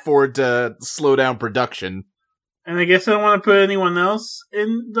can't afford to slow down production. And I guess I don't want to put anyone else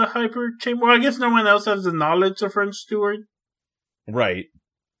in the hyper chamber. Well, I guess no one else has the knowledge of French Stewart. Right.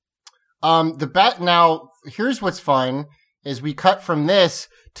 Now, here's what's fun, is we cut from this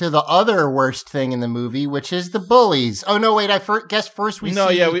to the other worst thing in the movie, which is the bullies. Oh, no, wait, guess first we see... No,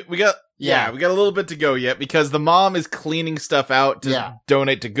 yeah, we got... Yeah, we got a little bit to go yet because the mom is cleaning stuff out to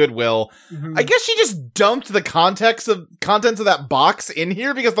donate to Goodwill. Mm-hmm. I guess she just dumped the contents of that box in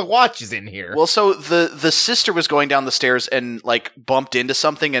here because the watch is in here. Well, so the sister was going down the stairs and like bumped into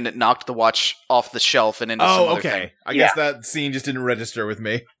something and it knocked the watch off the shelf and into some other thing. I guess that scene just didn't register with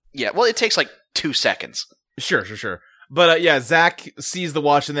me. Yeah, well, it takes like 2 seconds. Sure. But Zach sees the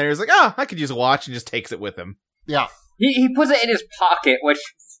watch in there. He's like, I could use a watch, and just takes it with him. Yeah. He puts it in his pocket, which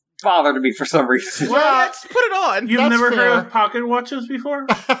bothered me for some reason. Well, let's put it on. You've never heard of pocket watches before?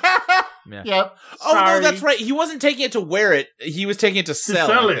 Yeah. Yep. Oh, no, that's right. He wasn't taking it to wear it. He was taking it to sell,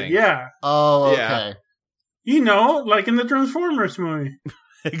 To sell I it, think. yeah. Oh, okay. Yeah. You know, like in the Transformers movie.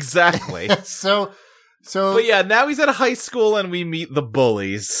 Exactly. So... But yeah, now he's at a high school and we meet the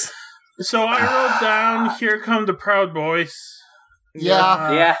bullies. So I wrote down, here come the Proud Boys.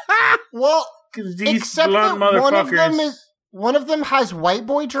 Yeah. Well, these except blunt that motherfuckers. one of them has white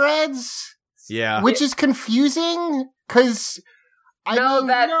boy dreads. Yeah. Which is confusing, because...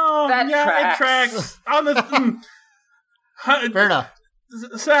 That tracks. Fair enough.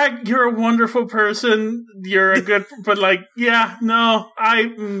 Zach, you're a wonderful person. You're a good... But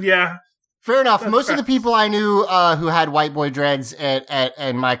Fair enough. Most of the people I knew who had white boy dreads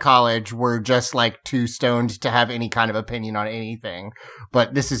at my college were just like too stoned to have any kind of opinion on anything.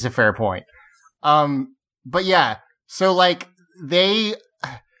 But this is a fair point. But yeah, so like they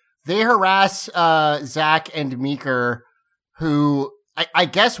harass Zach and Meeker, who I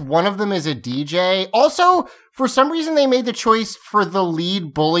guess one of them is a DJ. Also, for some reason, they made the choice for the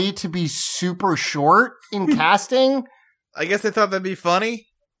lead bully to be super short in casting. I guess they thought that'd be funny.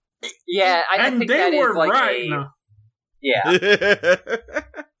 Yeah, I think they that were is like right. Yeah.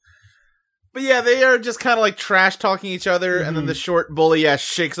 But yeah, they are just kind of like trash talking each other, and then the short bully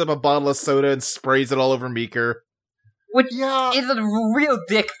shakes up a bottle of soda and sprays it all over Meeker. Which is a real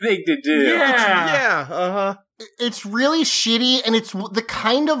dick thing to do. Yeah. It's really shitty, and it's the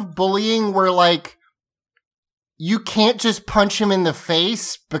kind of bullying where, like, you can't just punch him in the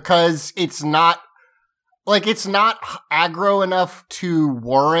face because it's not aggro enough to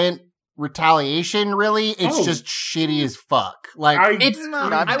warrant retaliation, really. It's just shitty as fuck. Like, I will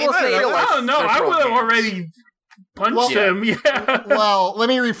say, I would have already punched him. Yeah. Well, let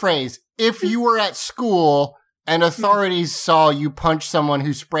me rephrase. If you were at school and authorities saw you punch someone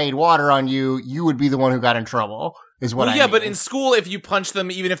who sprayed water on you, you would be the one who got in trouble, is what I mean. But in school, if you punch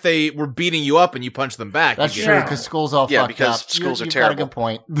them, even if they were beating you up and you punch them back. That's true, because school's all fucked up. Yeah, because schools are you've terrible. Got a good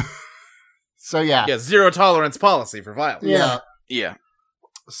point. So, yeah. Yeah, zero tolerance policy for violence. Yeah.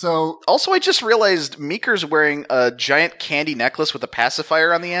 So, also, I just realized Meeker's wearing a giant candy necklace with a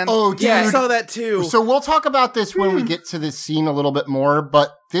pacifier on the end. Oh, dude. Yeah, I saw that too. So we'll talk about this when we get to this scene a little bit more,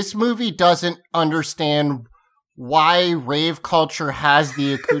 but this movie doesn't understand why rave culture has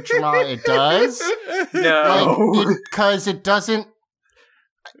the accoutrement it does. No. Because it doesn't...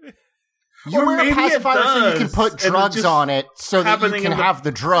 You Or wear a maybe it pacifier so you can does, put and it's drugs just on it so that you happening can in the- have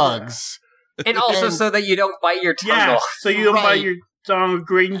the drugs. And also so that you don't bite your tongue Yeah, off. so you don't bite Right. your tongue,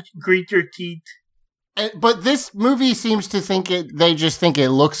 grate your teeth. But this movie seems to think they just think it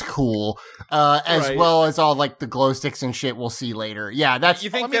looks cool, as Right. well as all like the glow sticks and shit we'll see later. Yeah, that's You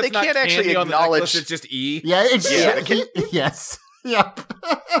think I mean, that's they not can't actually candy on the acknowledge- necklace, it's just E? yeah, it's Yeah. yes, yep,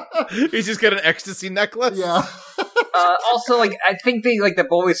 He's just got an ecstasy necklace? yeah. Also, like, I think they, like, the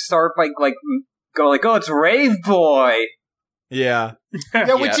bullies start by, like, go like, oh, it's Rave Boy. Yeah.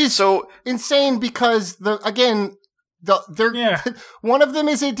 Yeah, which Yeah, is so insane because they're one of them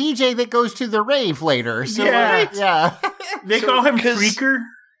is a DJ that goes to the rave later. So Yeah. They call him Freaker.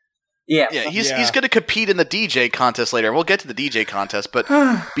 Yeah. yeah, he's going to compete in the DJ contest later. We'll get to the DJ contest, but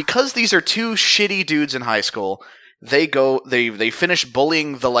because these are two shitty dudes in high school, they finish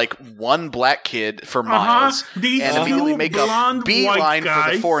bullying the like one black kid for miles These and immediately two make a blonde beeline white for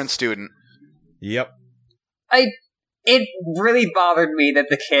guys. the foreign student. Yep. It really bothered me that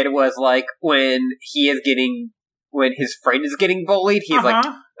the kid was like, when his friend is getting bullied, he's like,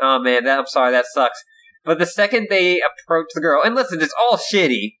 oh man, I'm sorry, that sucks. But the second they approach the girl, and listen, it's all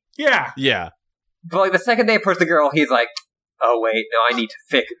shitty, Yeah. but like the second they approach the girl, he's like, oh wait, no,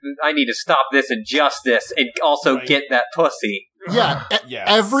 I need to stop this injustice and also get that pussy. Yeah, Yes.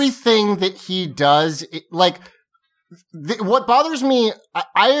 everything that he does, what bothers me,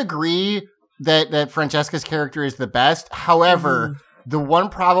 I agree that Francesca's character is the best. However, the one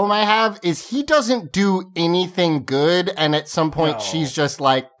problem I have is he doesn't do anything good, and at some point she's just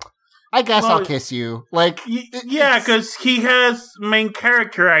like, I guess I'll kiss you. Like, yeah, because he has main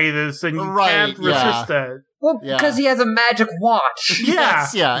characteritis, and you can't resist that. Well, because he has a magic watch.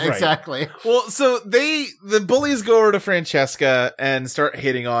 Yes, yeah, Right. exactly. Well, so the bullies go over to Francesca and start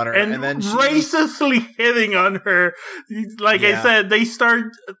hitting on her, and then she... racistly hitting on her. Like I said, they start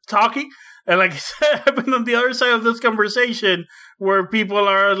talking, and like I said, I've been on the other side of this conversation where people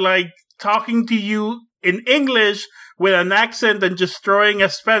are like talking to you in English with an accent and just throwing a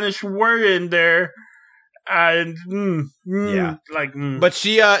Spanish word in there. And but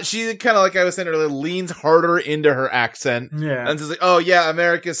she kind of, like I was saying earlier, leans harder into her accent, and says like, "Oh yeah,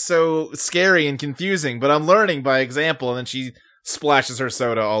 America's so scary and confusing, but I'm learning by example." And then she splashes her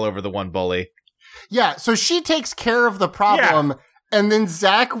soda all over the one bully. Yeah, so she takes care of the problem, and then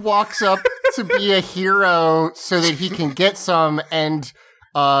Zach walks up to be a hero so that he can get some, and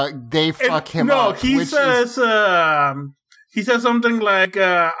they fuck him up. He says something like,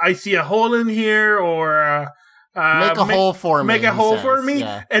 I see a hole in here, or make a hole for me. Make a hole for me.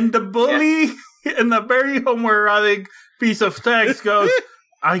 Yeah. And the bully, in a very homoerotic piece of text, goes,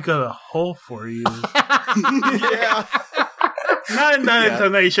 I got a hole for you. Yeah. Not in that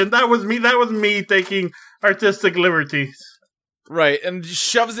intonation. That was me taking artistic liberties. Right, and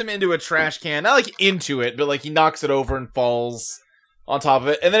shoves him into a trash can. Not like into it, but like he knocks it over and falls on top of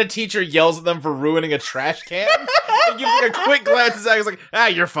it. And then a teacher yells at them for ruining a trash can. And gives like a quick glance at Zach. He's like,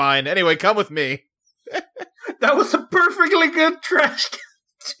 you're fine. Anyway, come with me. That was a perfectly good trash can.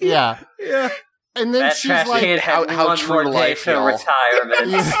 Yeah. Yeah. And then That she's trash like, can had how one true more to day life, to y'all. retirement.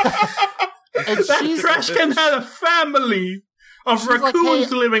 and That trash can had a family of like, raccoons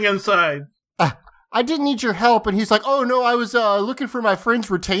hey, living inside. I didn't need your help. And he's like, oh no, I was looking for my friend's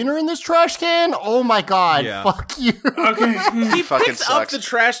retainer in this trash can. Oh my God, fuck you. Okay. He Fucking picks up sucks. the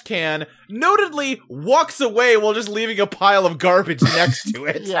trash can, notedly walks away while just leaving a pile of garbage next to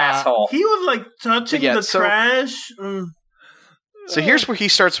it. Yeah. Asshole. He was like touching Yeah, the so- trash. So here's where he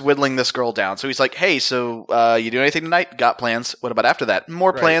starts whittling this girl down. So he's like, hey, so you do anything tonight? Got plans. What about after that?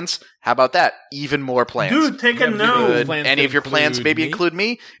 More plans. How about that? Even more plans. Dude, take a note. Good. Any of your plans maybe include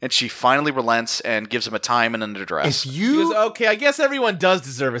me? And she finally relents and gives him a time and an address. If She you goes, okay, I guess everyone does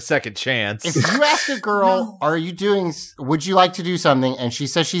deserve a second chance. if you ask a girl, would you like to do something? And she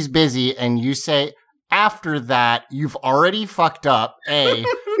says she's busy, and you say, after that, you've already fucked up, A.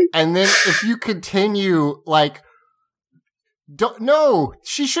 And then if you continue, like, no,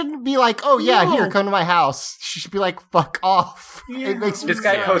 she shouldn't be like, oh yeah, No. here, come to my house. She should be like, fuck off. Yeah. It makes me This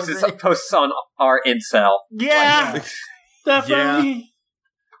guy so posts on our incel. Yeah, definitely.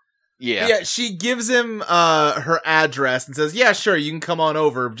 Yeah. She gives him her address and says, yeah, sure, you can come on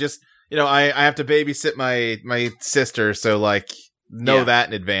over. Just, I have to babysit my sister, so, like, know that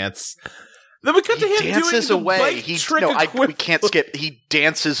in advance. Then we cut to him dances doing the away. bike trick We equivalent. can't skip. He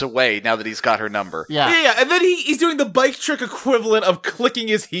dances away now that he's got her number. Yeah. Yeah, and then he's doing the bike trick equivalent of clicking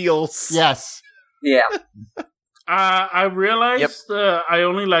his heels. Yes. Yeah. I realized I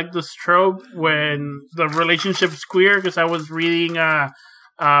only like this trope when the relationship's queer because I was reading my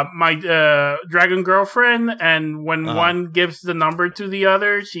dragon girlfriend, and when one gives the number to the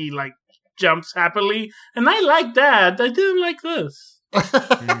other, she like jumps happily, and I like that. I didn't like this.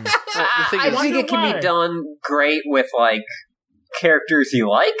 I think it can be done great with, like, characters you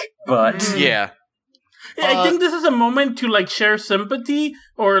like, but... Yeah. I think this is a moment to like share sympathy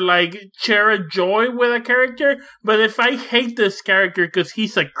or like share a joy with a character. But if I hate this character because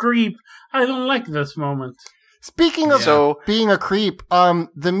he's a creep, I don't like this moment. Speaking of being a creep,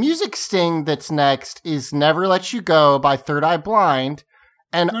 the music sting that's next is Never Let You Go by Third Eye Blind.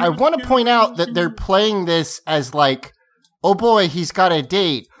 And I want to point out that they're playing this as like, oh boy, he's got a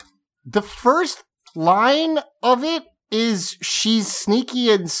date. The first line of it is she's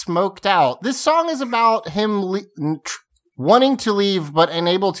sneaky and smoked out. This song is about him wanting to leave, but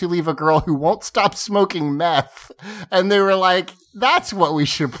unable to leave a girl who won't stop smoking meth. And they were like, that's what we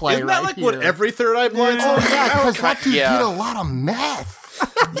should play. Isn't that right like here. what every Third Eye Blind song Oh, yeah, because that dude Yeah. did a lot of meth.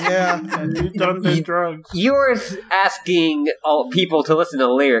 Yeah. And you've done the drugs. You're asking all people to listen to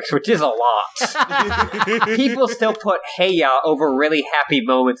the lyrics, which is a lot. People still put "Hey Ya" over really happy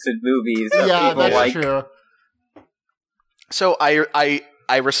moments in movies. that Yeah, people that's like. true. So I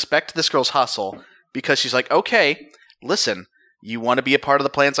respect this girl's hustle because she's like, okay, listen, you want to be a part of the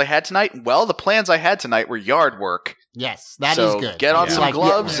plans I had tonight? Well, the plans I had tonight were yard work. Yes, that is So good. get on Yeah. some Like,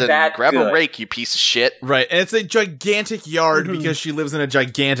 gloves and That's grab a good. rake, you piece of shit. Right, and it's a gigantic yard because she lives in a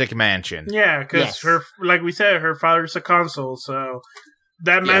gigantic mansion. Yeah, because Yes. her, like we said, her father's a consul, so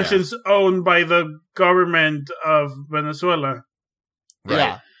that mansion's owned by the government of Venezuela. Right.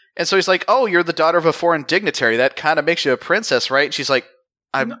 Yeah. And so he's like, oh, you're the daughter of a foreign dignitary. That kind of makes you a princess, right? And she's like,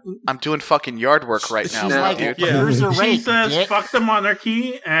 I'm doing fucking yard work right now, She's No. like, dude. Yeah. here's a She rake, says, dick. fuck the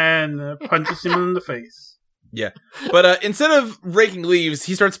monarchy, and punches him in the face. Yeah. But instead of raking leaves,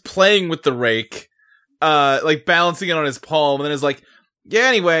 he starts playing with the rake, like balancing it on his palm, and then is like, yeah,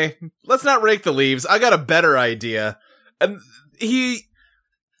 anyway, let's not rake the leaves. I got a better idea. And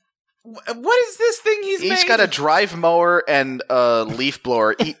what is this thing he's made? Got a drive mower and a leaf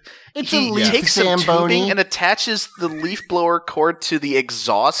blower. It's He a leaf takes some tubing Zamboni. and attaches the leaf blower cord to the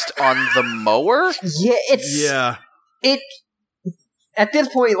exhaust on the mower. Yeah, it's Yeah. it. At this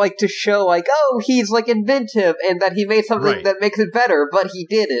point, like to show, like, oh, he's like inventive and that he made something Right. that makes it better, but he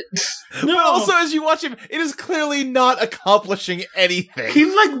did it. No, But also, as you watch him, it is clearly not accomplishing anything.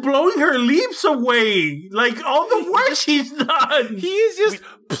 he's like blowing her leaves away. Like all the work he's done. He is just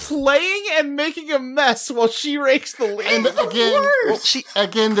playing and making a mess while she rakes the leaves. And again, She,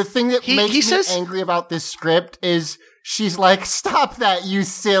 again, the thing that makes he me says- angry about this script is she's like, stop that, you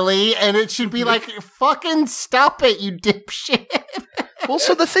silly. And it should be like, fucking stop it, you dipshit. well,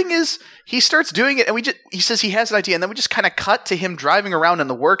 so the thing is, he starts doing it, and he says he has an idea, and then we just kind of cut to him driving around, and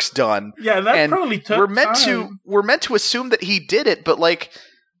the work's done. Yeah, that and probably took we're meant time. to assume that he did it, but like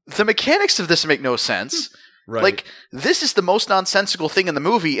the mechanics of this make no sense. Right. Like, this is the most nonsensical thing in the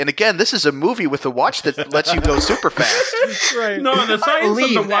movie, and again, this is a movie with a watch that lets you go super fast. right. No, the science of the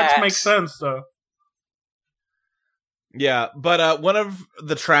believe watch that. makes sense, though. Yeah, but one of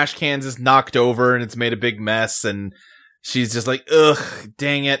the trash cans is knocked over and it's made a big mess, and she's just like, ugh,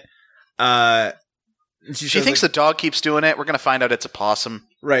 dang it. And She says, thinks like, the dog keeps doing it. We're going to find out it's a possum.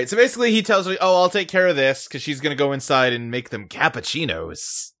 right. So basically, he tells her, "Oh, I'll take care of this," because she's gonna go inside and make them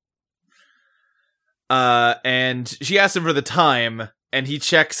cappuccinos. And she asks him for the time, and he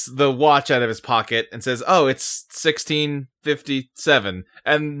checks the watch out of his pocket and says, "Oh, it's 16:57,"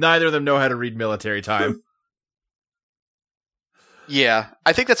 and neither of them know how to read military time. Yeah,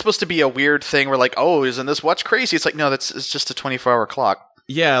 I think that's supposed to be a weird thing where like, oh, isn't this watch crazy? It's like, no, it's just a 24-hour clock.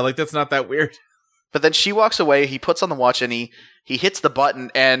 Yeah, like that's not that weird. But then she walks away, he puts on the watch, and he hits the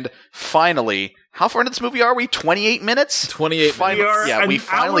button, and finally, how far into this movie are we? 28 minutes? 28 minutes. Yeah, we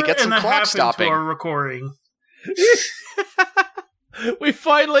finally get some clock stopping. Our recording.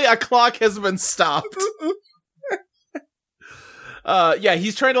 A clock has been stopped. Yeah,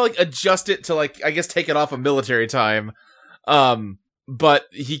 he's trying to like adjust it to like, I guess, take it off of military time. But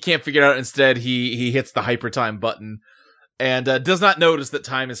he can't figure it out. Instead, he hits the hyper time button and does not notice that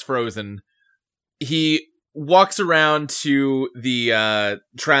time is frozen. He walks around to the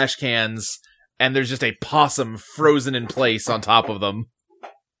trash cans, and there's just a possum frozen in place on top of them.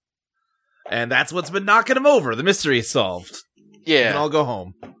 And that's what's been knocking him over. The mystery is solved. Yeah. And I'll go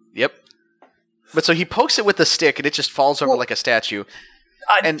home. Yep. But so he pokes it with the stick, and it just falls over like a statue.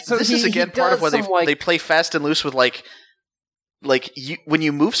 And so this is again part of where they play fast and loose with like when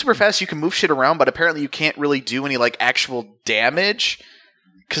you move super fast, you can move shit around, but apparently you can't really do any like actual damage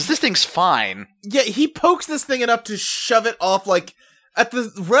because this thing's fine. Yeah, he pokes this thing enough to shove it off like at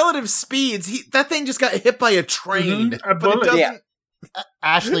the relative speeds. That thing just got hit by a train, but it doesn't. Yeah.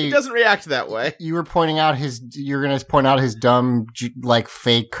 Ashley, it doesn't react that way. You were pointing out you're going to point out his dumb, like,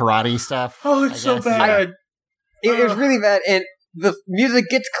 fake karate stuff. Oh, it's so bad. It was really bad, and the music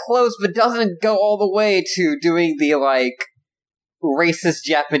gets close, but doesn't go all the way to doing the, like, racist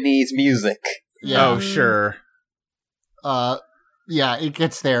Japanese music. Yeah. Oh, sure. Yeah, it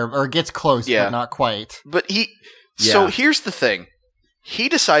gets there, or it gets close, but not quite. But so here's the thing. He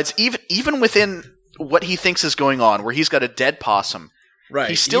decides, even within what he thinks is going on, where he's got a dead possum, right?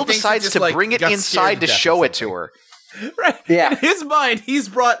 He still decides to bring it inside to show it to her. Right. Yeah. In his mind, he's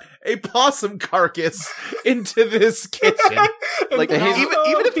brought a possum carcass into this kitchen. Like,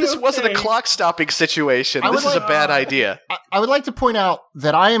 even if this wasn't a clock stopping situation, this is a bad idea. I would like to point out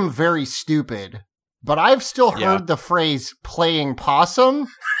that I am very stupid, but I've still heard the phrase "playing possum,"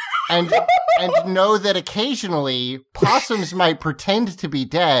 and know that occasionally possums might pretend to be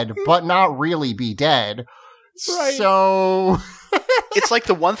dead, but not really be dead. Right. So it's like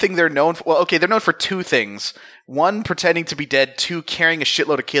the one thing they're known for. Well, okay, they're known for two things. One, pretending to be dead. Two, carrying a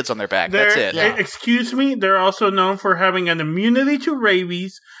shitload of kids on their back. That's it. Excuse me, they're also known for having an immunity to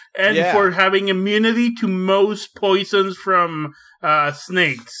rabies and for having immunity to most poisons from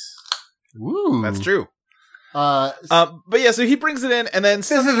snakes. Ooh. That's true. But yeah, so he brings it in, and then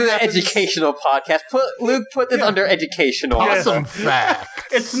this is an educational podcast. Put this under educational. Awesome fact.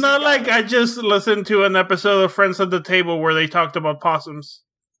 It's not like I just listened to an episode of Friends at the Table where they talked about possums.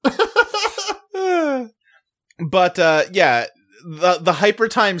 But the hyper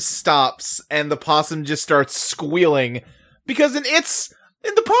time stops, and the possum just starts squealing because in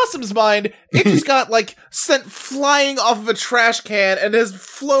the possum's mind, it just got, like, sent flying off of a trash can and has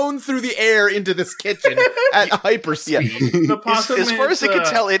flown through the air into this kitchen at hyperspeed. Yeah. The possum as far as it can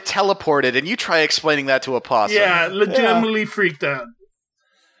tell, it teleported, and you try explaining that to a possum. Yeah, legitimately freaked out.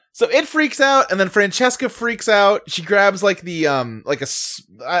 So it freaks out, and then Francesca freaks out. She grabs, like, the, like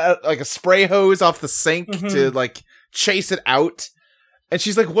a spray hose off the sink to, like, chase it out. And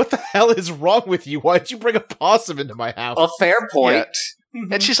she's like, what the hell is wrong with you? Why'd you bring a possum into my house? A fair point. Yeah.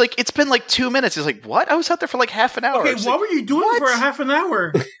 And she's like, it's been like 2 minutes. He's like, what? I was out there for like half an hour. Okay, what were you doing for a half an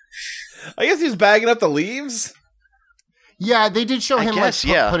hour? I guess he was bagging up the leaves. Yeah, they did show him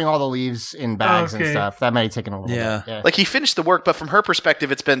putting all the leaves in bags and Okay. stuff. That might have taken a little bit. Yeah. Like, he finished the work, but from her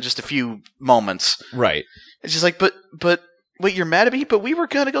perspective, it's been just a few moments. Right. And she's like, but wait, you're mad at me? But we were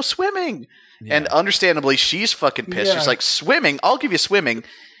going to go swimming. Yeah. And understandably, she's fucking pissed. She's like, swimming? I'll give you swimming.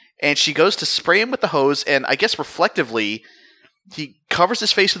 And she goes to spray him with the hose, and I guess reflectively, he covers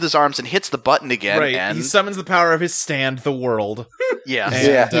his face with his arms and hits the button again. Right. And he summons the power of his stand, the world. Yeah.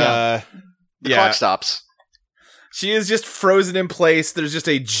 And, the clock stops. She is just frozen in place. There's just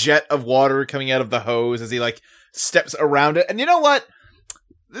a jet of water coming out of the hose as he, like, steps around it. And you know what?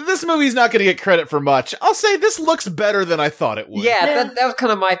 This movie's not going to get credit for much. I'll say this looks better than I thought it would. Yeah, that was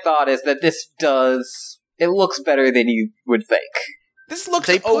kind of my thought, is that it looks better than you would think. This looks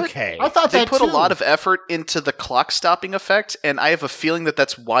okay. I thought they put a lot of effort into the clock stopping effect, and I have a feeling that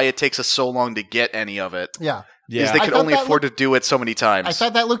that's why it takes us so long to get any of it. Yeah. Because they could only afford to do it so many times. I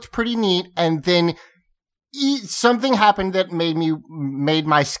thought that looked pretty neat, and then something happened that made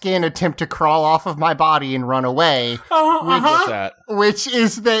my skin attempt to crawl off of my body and run away. What's that? Which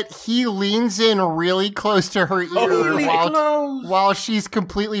is that he leans in really close to her ear while she's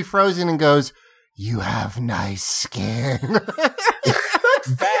completely frozen and goes, "You have nice skin." That's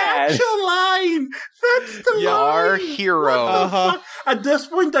the bad. actual line. That's the Our line. hero. What the fuck? At this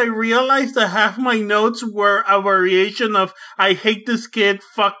point, I realized that half my notes were a variation of "I hate this kid,"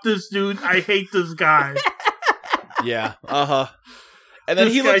 "Fuck this dude," "I hate this guy." Yeah. And then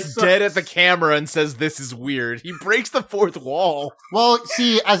This he guy looks sucks. dead at the camera and says, "This is weird." He breaks the fourth wall. Well,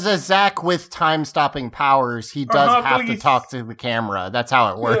 see, as a Zack with time-stopping powers, he does have to please. talk to the camera. That's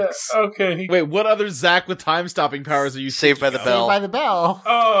how it works. Yeah, okay. Wait, what other Zack with time-stopping powers are you Saved by the thinking of? Bell. Saved by the Bell.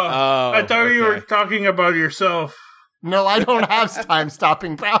 Oh, I thought you were okay. talking about yourself. No, I don't have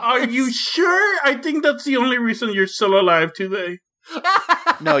time-stopping powers. Are you sure? I think that's the only reason you're still alive today.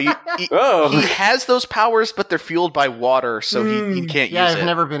 No, he Oh. has those powers, but they're fueled by water, so he can't Yeah, use I've it.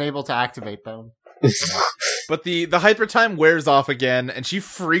 never been able to activate them. But the hyper time wears off again, and she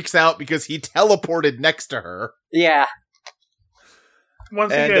freaks out because he teleported next to her Yeah.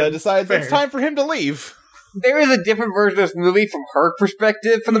 Once and again, decides fair. it's time for him to leave. There is a different version of this movie from her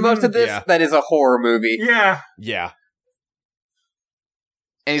perspective for the most of this Yeah. that is a horror movie. Yeah. Yeah.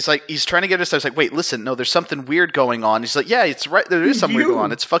 And he's trying to get us. I was like, wait, listen, no, there's something weird going on. He's like, yeah, it's right. There is something weird You. going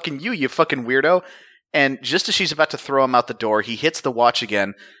on. It's fucking you fucking weirdo. And just as she's about to throw him out the door, he hits the watch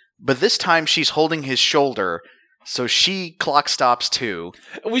again. But this time she's holding his shoulder, so she clock stops too.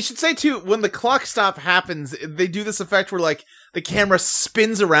 We should say, too, when the clock stop happens, they do this effect where, like, the camera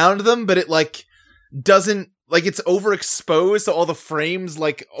spins around them, but it, like, doesn't, like, it's overexposed, so all the frames,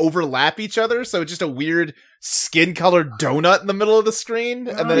 like, overlap each other, so it's just a weird skin-colored donut in the middle of the screen,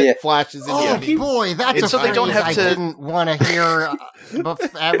 and then Yeah. it flashes into Oh the boy, that's It's a so they phrase don't have I to- didn't want to hear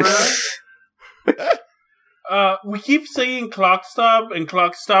ever. We keep saying clock stop and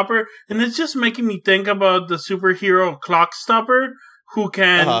clock stopper, and it's just making me think about the superhero clock stopper who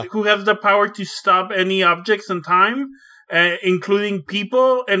has the power to stop any objects in time, including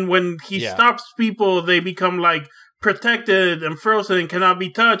people. And when he stops people, they become like protected and frozen and cannot be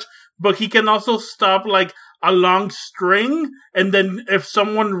touched. But he can also stop like a long string, and then if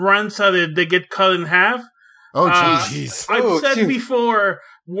someone runs at it, they get cut in half. Oh, Jeez. I've said shoot. before,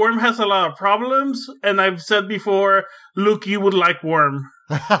 Worm has a lot of problems, and I've said before, Luke, you would like Worm.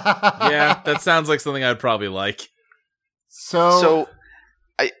 Yeah, that sounds like something I'd probably like. So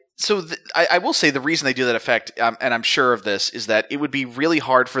I will say the reason they do that effect, and I'm sure of this, is that it would be really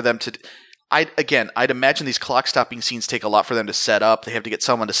hard for them to. I'd imagine these clock stopping scenes take a lot for them to set up. They have to get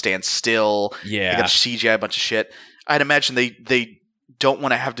someone to stand still. Yeah. They got to CGI a bunch of shit. I'd imagine they don't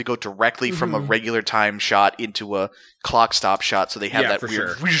want to have to go directly from a regular time shot into a clock stop shot, so they have that for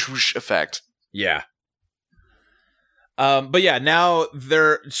weird sure. whoosh, whoosh effect. Yeah. But yeah, now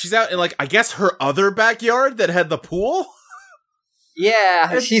she's out in, like, I guess her other backyard that had the pool.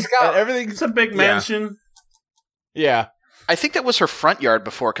 Yeah, she's And got. everything's It's a big mansion. Yeah. I think that was her front yard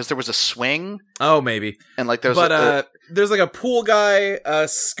before, because there was a swing, Oh, maybe. and like there's But there's like a pool guy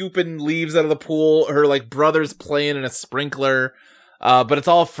scooping leaves out of the pool. Her like brother's playing in a sprinkler. But it's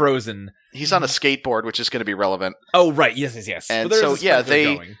all frozen. he's on a skateboard, which is going to be relevant. Oh, right. Yes. And But there's so, a yeah,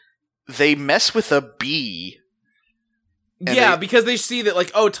 sprinkler going. They mess with a bee. And Yeah, they- because they see that, like,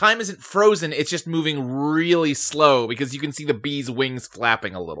 oh, time isn't frozen, it's just moving really slow, because you can see the bee's wings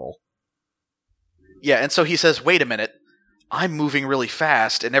flapping a little. Yeah, and so he says, wait a minute, I'm moving really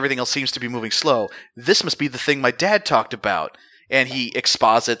fast, and everything else seems to be moving slow. This must be the thing my dad talked about. And he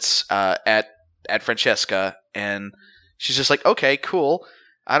exposits at Francesca, and she's just like, okay, cool.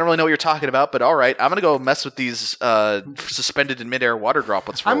 I don't really know what you're talking about, but all right, I'm going to go mess with these suspended in midair water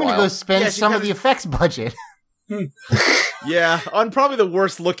droplets for I'm a going while. to go spend Yeah, she some of kinda- the effects budget. Yeah, on probably the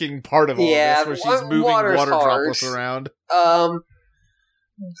worst looking part of all Yeah, this, where she's moving water's water droplets harsh. around.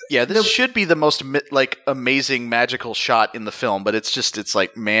 Yeah, this should be the most amazing magical shot in the film, but it's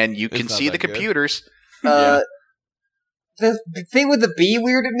like, man, you can not see the that good. computers. The thing with the bee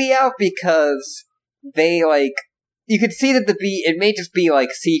weirded me out because they, like, you could see that the bee, it may just be, like,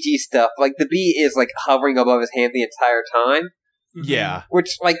 CG stuff. Like, the bee is, like, hovering above his hand the entire time, Yeah.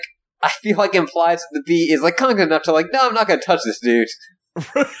 which, like, I feel like implies that the bee is, like, kind of enough to, like, no, I'm not gonna touch this dude.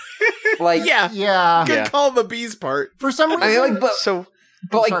 Like, Yeah. Yeah. Good Yeah. call on the bees part. For some reason, I mean, like, So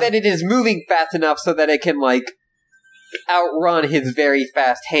but like, sorry. that it is moving fast enough so that it can, like, outrun his very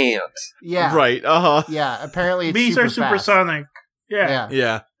fast hand. yeah. Right, Yeah, apparently it's Bees super are fast. supersonic. Yeah.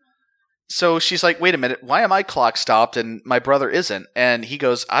 Yeah. So she's like, wait a minute, why am I clock stopped and my brother isn't? And he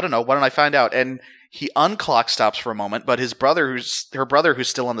goes, I don't know, why don't I find out? And he unclock stops for a moment, but her brother who's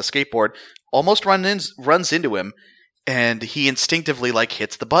still on the skateboard almost runs into him, and he instinctively, like,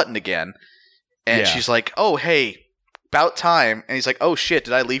 hits the button again. And Yeah. she's like, oh, hey, about time. And he's like, oh shit,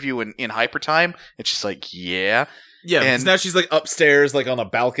 did I leave you in hyper time? And she's like, yeah. Yeah, because And- now she's like upstairs, like on a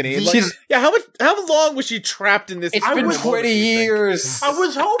balcony. And, like, She's- how long was she trapped in this? It's I been was- 20 years. I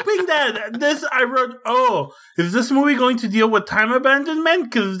was hoping that I wrote, is this movie going to deal with time abandonment?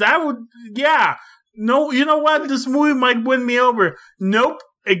 Because that would, yeah. No, you know what? This movie might win me over. Nope.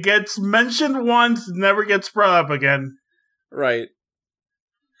 It gets mentioned once, never gets brought up again. Right.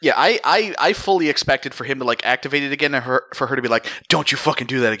 Yeah, I fully expected for him to like activate it again and for her to be like, "Don't you fucking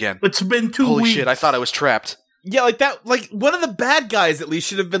do that again." It's been 2 Holy weeks. shit, I thought I was trapped. Yeah, like that. Like one of the bad guys at least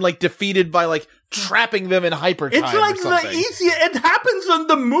should have been like defeated by like trapping them in hyper time. It's like or something. the easiest. It happens in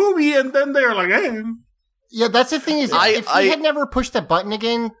the movie, and then they're like, "Hey." Yeah, that's the thing is, if he had never pushed that button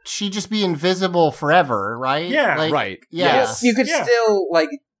again, she'd just be invisible forever, right? Yeah. Like, Right. Yeah. Yes. You could Yeah. still, like,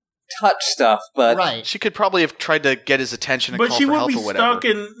 touch stuff, but... Right. She could probably have tried to get his attention and But call she for would help be or whatever. stuck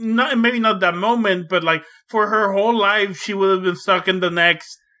in maybe not that moment, but like for her whole life, she would have been stuck in the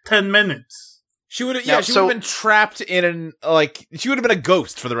next 10 minutes. She would have. Now, Yeah, she would have been trapped in an like. She would have been a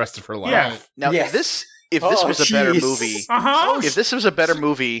ghost for the rest of her life. Yeah. Now, Yes. if this was a better jeez. movie, Uh-huh. if this was a better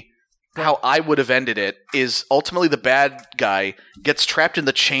movie, how I would have ended it is ultimately the bad guy gets trapped in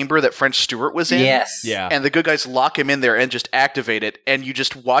the chamber that French Stewart was in. Yes. Yeah. And the good guys lock him in there and just activate it, and you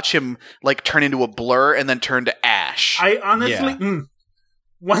just watch him like turn into a blur and then turn to ash. I honestly, Yeah.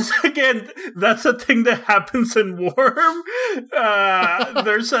 Once again, that's a thing that happens in Worm.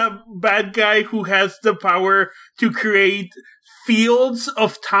 There's a bad guy who has the power to create fields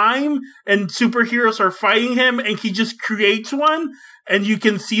of time, and superheroes are fighting him, and he just creates one, and you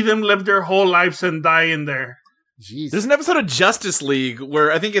can see them live their whole lives and die in there. Jeez. There's an episode of Justice League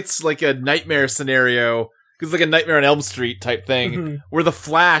where I think it's like a nightmare scenario. It's like a Nightmare on Elm Street type thing, Mhm. where the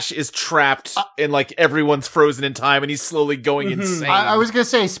Flash is trapped and like everyone's frozen in time, and he's slowly going insane. I was gonna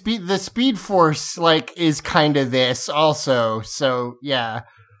say the Speed Force like is kind of this also. So yeah,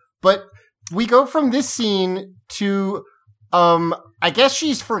 but we go from this scene to I guess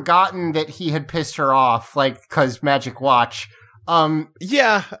she's forgotten that he had pissed her off, like because Magic Watch.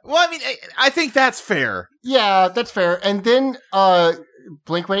 Yeah. Well, I mean, I think that's fair. Yeah, that's fair. And then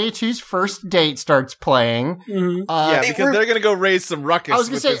Blink-182's first date starts playing. Yeah, because they're gonna go raise some ruckus I was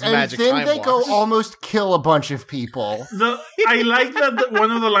gonna with say, this and magic then time they go watch. almost kill a bunch of people. I like that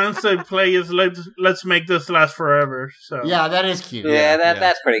one of the lines they play is let's make this last forever. So Yeah, that is cute. Yeah, Yeah.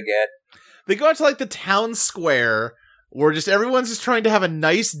 that's pretty good. They go out to like the town square where just everyone's just trying to have a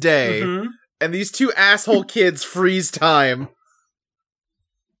nice day, Mhm. and these two asshole kids freeze time.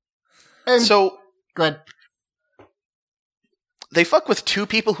 And So go ahead. they fuck with two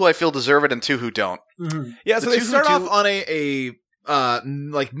people who I feel deserve it and two who don't. Mhm. Yeah, so The they two who start off do- on a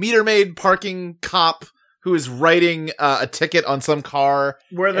like meter maid parking cop who is writing a ticket on some car.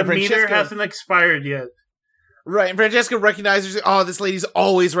 Where the And meter Francesca- hasn't expired yet. Right, and Francesca recognizes, oh, this lady's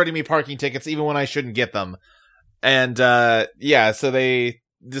always writing me parking tickets, even when I shouldn't get them. And, yeah, so they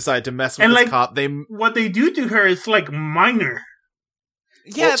decide to mess with And, this like, cop. What they do to her is like minor.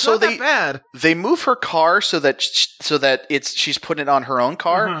 Yeah, Well, it's so not that bad. They move her car so that she's putting it on her own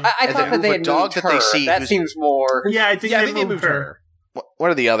car. Uh-huh. I And thought then that they move a had dog moved that her. they see That who's- seems more... Yeah, I think Yeah, I they think they moved moved her. her.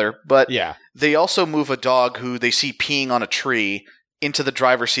 One or the other, but Yeah. they also move a dog who they see peeing on a tree into the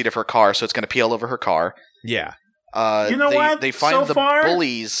driver's seat of her car, so it's going to pee all over her car. Yeah. You know what? They find So the far-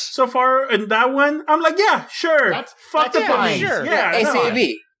 bullies. So far in that one, I'm like, yeah, sure. Fuck that's the fine. police. Sure. Yeah, no.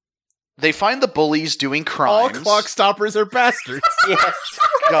 ACAB. They find the bullies doing All crimes. clock stoppers are bastards. Yes.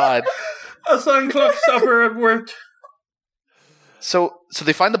 God. A sun clock stopper at work. So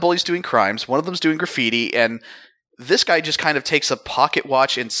they find the bullies doing crimes. One of them's doing graffiti, and this guy just kind of takes a pocket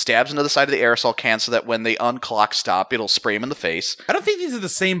watch and stabs into the side of the aerosol can so that when they unclock stop, it'll spray him in the face. I don't think these are the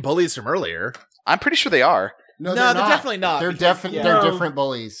same bullies from earlier. I'm pretty sure they are. No, they're definitely not. They're because- definitely yeah. they're No. different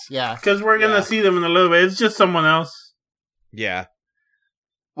bullies. Yeah. Because we're going to Yeah. see them in a little bit. It's just someone else. Yeah.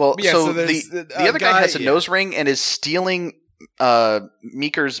 Well, Yeah, so so the there's, other guy has a yeah. nose ring and is stealing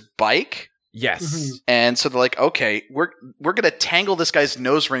Meeker's bike. Yes. Mhm. And so they're like, okay, we're gonna tangle this guy's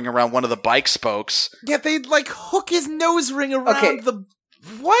nose ring around one of the bike spokes. Yeah, they like hook his nose ring around Okay. the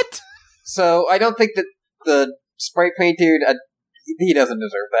what? So I don't think that the spray paint dude, he doesn't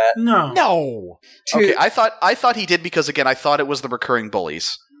deserve that. No. No. Okay, I thought he did because again, I thought it was the recurring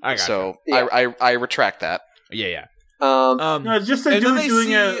bullies. I got So Yeah. I retract that. you. Yeah. No, it's just a and then dude they doing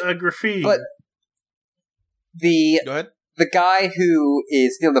see- a graffiti. But the Go ahead. guy who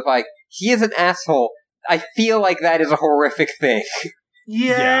is stealing the bike, he is an asshole. I feel like that is a horrific thing.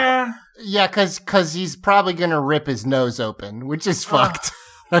 yeah. Yeah, because he's probably gonna rip his nose open, which is fucked.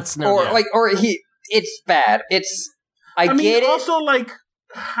 That's no Or good. it's bad. I I mean, get it. also, like,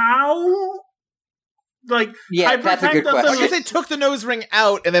 how like Yeah, that's a good Hypertech doesn't question. I guess they took the nose ring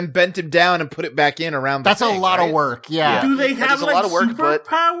out and then bent him down and put it back in around the That's thing, a lot right? of work. Yeah. Do they That have is a like lot of work, but-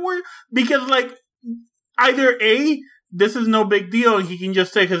 superpower? Because like either A, this is no big deal, he can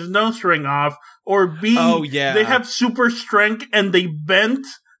just take his nose ring off, or B, Oh, yeah. they have super strength and they bent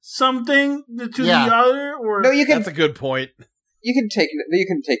something to Yeah. the other, or No, you can That's a good point.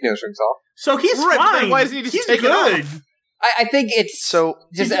 take nose rings off. so he's Right, but then fine. why doesn't he just He's take it good. off? I think it's So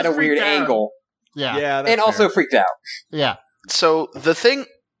just He at a just weird freaked out. angle, Yeah. that's and also fair. freaked out. Yeah. so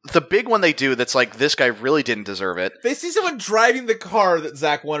the big one they do that's like, this guy really didn't deserve it. They see someone driving the car that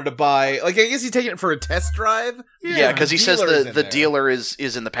Zach wanted to buy. Like, I guess he's taking it for a test drive. Yeah, because he says dealer is the in the there. dealer is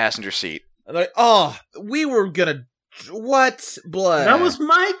in the passenger seat. And they're like, oh, we were gonna... What? Blood. That was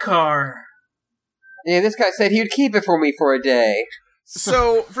my car. Yeah, this guy said he would keep it for me for a day.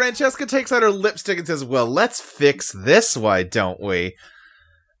 So Francesca takes out her lipstick and says, well, let's fix this, why don't we?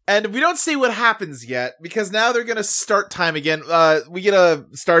 And we don't see what happens yet, because now they're gonna start time again. We get a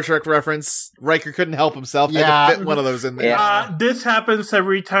Star Trek reference. Riker couldn't help himself. Yeah. Had to fit one of those in there. Yeah. This happens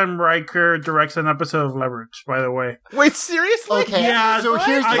every time Riker directs an episode of Leverage, by the way. Wait, seriously? Okay. Yeah, So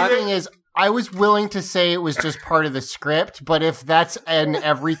here's the I- thing is, I was willing to say it was just part of the script, but if that's in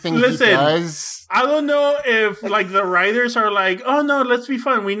everything Listen. he does, I don't know if like the writers are like, oh no, let's be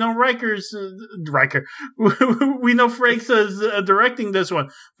fun. We know Riker. We know Frakes is directing this one,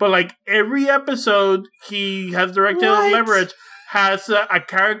 but like every episode he has directed What? Leverage has a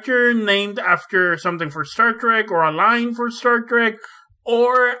character named after something for Star Trek, or a line for Star Trek,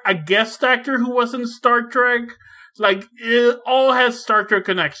 or a guest actor who was in Star Trek. Like it all has Star Trek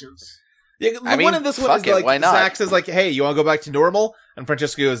connections. Yeah, the I mean, one in this one fuck is it, like, why not? Zach says like, hey, you want to go back to normal? And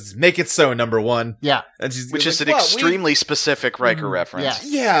Francesca goes, make it so, number one. yeah. And she's Which like, is an "Well, we-" extremely specific Riker reference.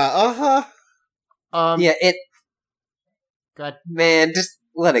 yeah. Yeah, uh-huh. Yeah, it. God, Man, just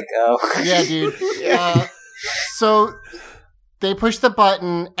let it go. yeah, dude. So they push the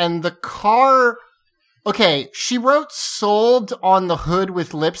button and the car. Okay, she wrote "sold" on the hood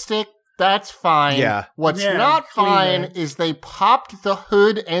with lipstick. That's fine. Yeah. What's Yeah, not clean fine that. is they popped the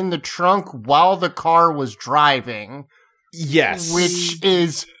hood and the trunk while the car was driving, Yes. which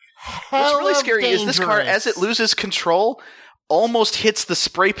is What's really hella scary is this car, as it dangerous. loses control, almost hits the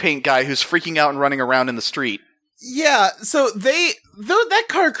spray paint guy who's freaking out and running around in the street. Yeah, so that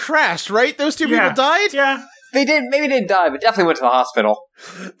car crashed, right? Those two Yeah. people died? Yeah, Maybe didn't die, but definitely went to the hospital.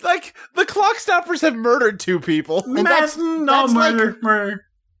 Like, the clock stoppers have murdered two people. And that's no like- murder.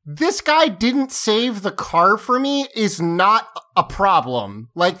 This guy didn't save the car for me is not a problem.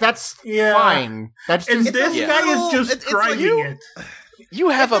 Like, that's Yeah. fine. That's And just this Yeah. guy little- is just it's like driving you- it. You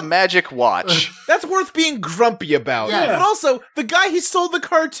have a magic watch. That's worth being grumpy about. Yeah. But also, the guy he sold the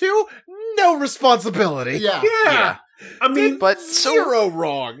car to, no responsibility. yeah. Yeah. I mean, But so Zero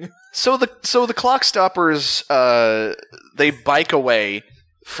wrong. the clock stoppers they bike away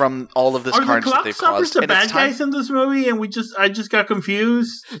from all of this are the carnage that clock they've stoppers caused. the and it's bad time- guys in this movie? And I just got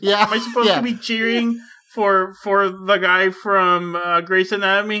confused. Yeah. Am I supposed yeah. to be cheering for the guy from Grey's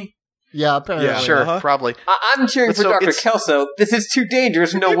Anatomy? Yeah, apparently. Yeah. Sure, Uh-huh. probably. I'm cheering But for so Dr. it's- Kelso. This is too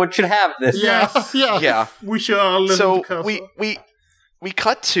dangerous. No one should have this. Yeah. Yeah. Yeah. We should all listen So to Kelso. we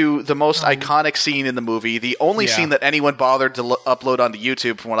cut to the most iconic scene in the movie, the only Yeah. scene that anyone bothered to upload onto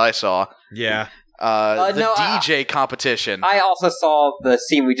YouTube from what I saw. Yeah. The no, DJ competition. I also saw the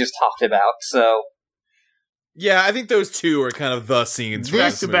scene we just talked about, so Yeah, I think those two are kind of the scenes from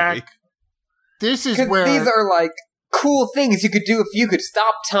Back this to movie. back. This is 'cause where. these are like cool things you could do if you could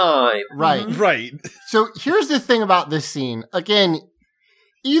stop time. right. Right. So here's the thing about this scene. Again,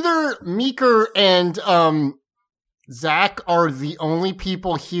 either Meeker and Zach are the only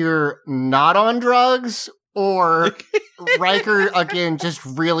people here not on drugs, or Riker again just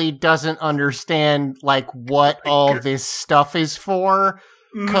really doesn't understand like what all this stuff is for.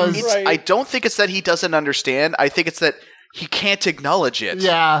 Because It's- I don't think it's that he doesn't understand. I think it's that he can't acknowledge it.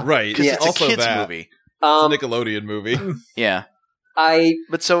 yeah, Right. Because Yeah. it's a Also kid's that. movie. It's a Um, Nickelodeon movie. Yeah. I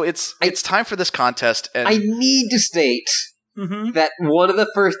But so it's time for this contest, and I need to state Mhm. that one of the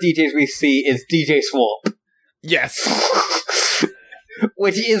first DJs we see is DJ Swamp, Yes.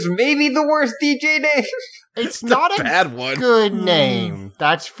 which is maybe the worst DJ name. it's not a Bad one. good name,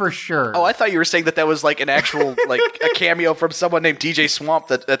 that's for sure. oh, I thought you were saying that was like an actual like a cameo from someone named DJ Swamp.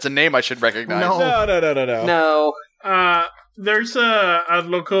 That's a name I should recognize. No. No. No, There's a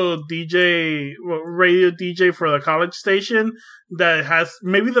local DJ, radio DJ for the college station that has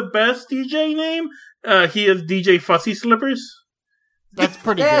maybe the best DJ name. He is DJ Fussy Slippers. That's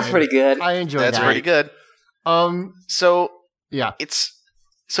pretty that's good. pretty good. I enjoy That's that. pretty good. So So yeah. it's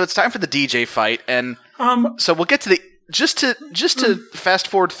time for the DJ fight, and Um, so we'll get to just to fast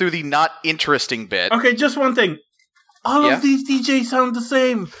forward through the not interesting bit. Okay, just one thing. All of these DJs sound the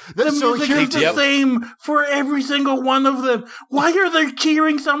same. The music is the same for every single one of them. Why are they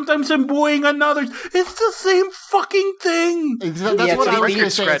cheering sometimes and booing on others? It's the same fucking thing. That's what I was going to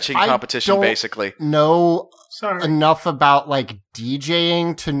say. Scratching competition, basically. Know enough about like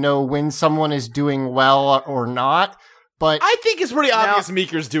DJing to know when someone is doing well or not. But I think it's pretty obvious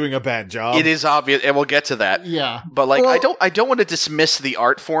Meeker's doing a bad job. It is obvious, and we'll get to that. Yeah. But like, I don't want to dismiss the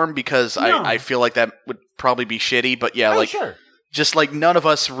art form because I feel like that would probably be shitty. But yeah, just like none of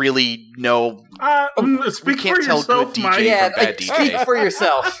us really know. Speak we can't for tell yourself, good DJ Mike. from bad DJ. Speak for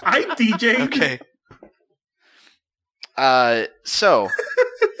yourself. I DJ. Okay. So.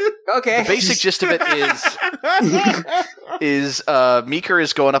 Okay. The basic gist of it is Meeker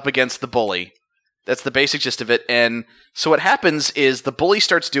is going up against the bully. That's the basic gist of it. And so what happens is the bully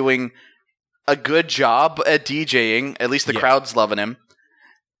starts doing a good job at DJing. At least the crowd's loving him.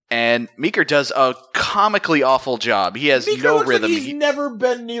 And Meeker does a comically awful job. He has Meeker no looks rhythm. Like he's never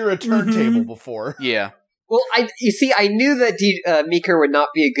been near a turntable before. Yeah. Well, I knew that Meeker would not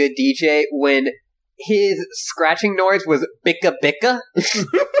be a good DJ when his scratching noise was bicka bicka.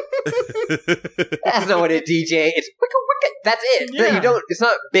 That's not what a DJ. It's wicka wicka. That's it. Yeah. You don't. It's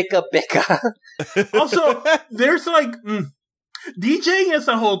not bicka bicka. Also, there's like DJing is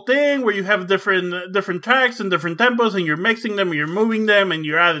a whole thing where you have different tracks and different tempos, and you're mixing them, and you're moving them, and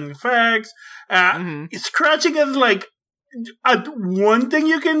you're adding effects. Scratching is like one thing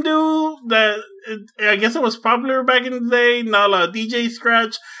you can do that I guess it was popular back in the day. Not a lot of DJ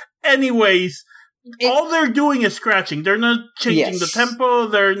scratch. Anyways. All they're doing is scratching. They're not changing the tempo.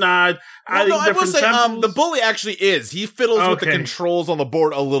 They're not adding different tempos. The bully actually is. He fiddles with the controls on the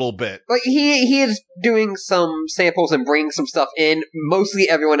board a little bit. Like he is doing some samples and bringing some stuff in. Mostly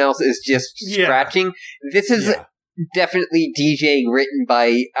everyone else is just scratching. This is definitely DJing written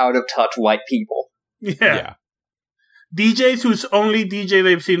by out of touch white people. Yeah. DJs whose only DJ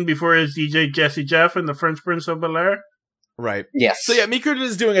they've seen before is DJ Jesse Jeff and the French Prince of Bel-Air. Right. Yes. So yeah, Meeker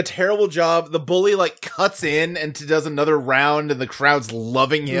is doing a terrible job. The bully like cuts in and does another round, and the crowd's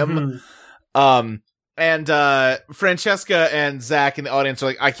loving him. And Francesca and Zach in the audience are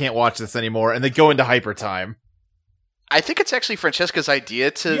like, "I can't watch this anymore," and they go into hyper time. I think it's actually Francesca's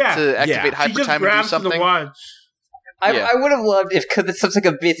idea to activate hyper time and do something. The watch. I would have loved if, because it's such like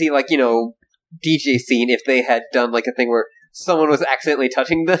a busy DJ scene, if they had done like a thing where someone was accidentally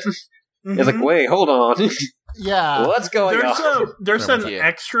touching them. It's like, wait, hold on. Yeah. What's going on? There's an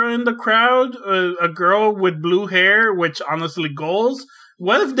extra in the crowd, a girl with blue hair, which honestly goals.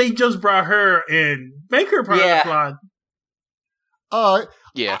 What if they just brought her in? Make her part of the plot.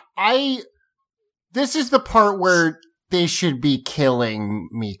 This is the part where they should be killing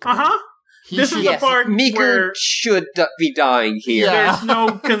Meeker. This is the part Meeker where should be dying here. There's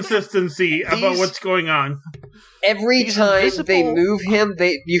no consistency about what's going on. Every time they move him,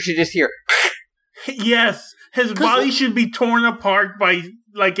 you should just hear. Yes, his body should be torn apart by,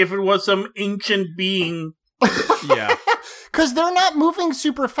 like, if it was some ancient being. Yeah. Because they're not moving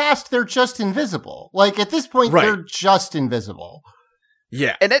super fast, they're just invisible. Like, at this point, they're just invisible.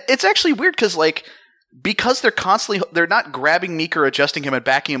 Yeah. And it's actually weird because they're not grabbing Meeker, adjusting him, and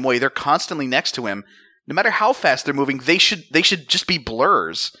backing him away. They're constantly next to him. No matter how fast they're moving, they should just be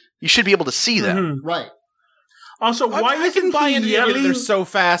blurs. You should be able to see them. Right. Also, why isn't he yelling? They're so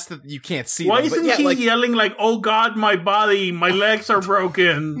fast that you can't see them. Why isn't he yelling like, "Oh God, my body, my legs are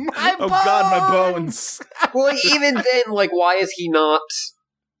broken. Oh God, my bones." Well, even then, like, why is he not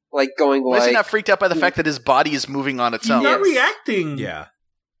like going? Why is he not freaked out by the fact that his body is moving on its own? He's not reacting. Yeah.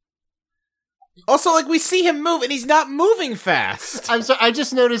 Also, like, we see him move, and he's not moving fast. I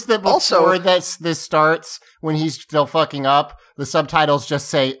just noticed that before this starts, when he's still fucking up, the subtitles just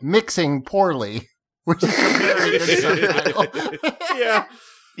say "mixing poorly." Which is a very good subtitle.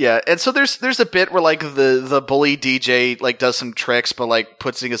 Yeah, and so there's a bit where like the bully DJ like does some tricks, but like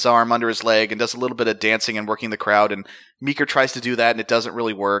puts his arm under his leg and does a little bit of dancing and working the crowd, and Meeker tries to do that and it doesn't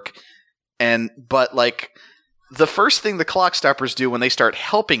really work. But like the first thing the Clock Stoppers do when they start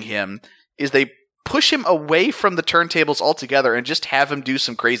helping him is they push him away from the turntables altogether and just have him do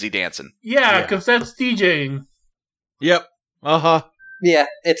some crazy dancing. Yeah, because that's DJing. Yep. Yeah,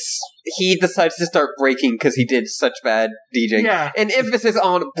 he decides to start breaking because he did such bad DJing. Yeah. And emphasis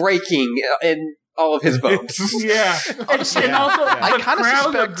on breaking in all of his bones. Yeah. And also, the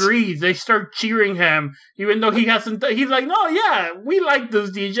crowd agrees. They start cheering him, even though he hasn't. He's like, "No, yeah, we like this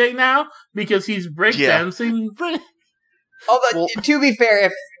DJ now because he's breakdancing." Although, to be fair,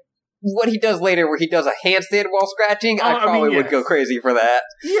 if what he does later, where he does a handstand while scratching, I probably would go crazy for that.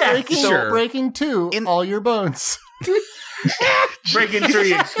 Yeah, breaking 2, all your bones. Breaking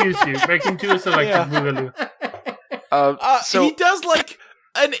 3, excuse you. Breaking 2 is Electric Boogaloo. So he does like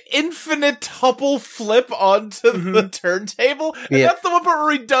an infinite tuple flip onto the turntable, and that's the one part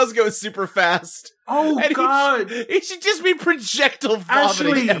where he does go super fast. Oh, and God. He should just be projectile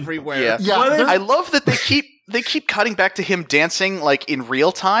vomiting everywhere. Yeah. What if- I love that they keep cutting back to him dancing like in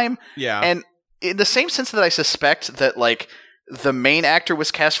real time. Yeah. And in the same sense that I suspect that like the main actor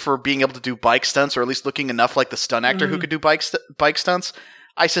was cast for being able to do bike stunts, or at least looking enough like the stunt actor who could do bike stunts,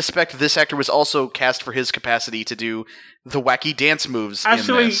 I suspect this actor was also cast for his capacity to do the wacky dance moves in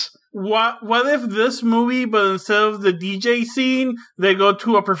Actually, this. what if this movie, but instead of the DJ scene, they go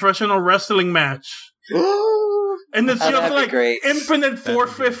to a professional wrestling match? And it's Oh, just that'd be like great. infinite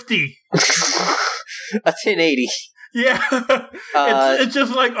 450. A 1080. Yeah. It's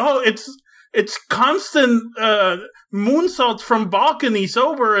just like, it's constant moonsaults from balconies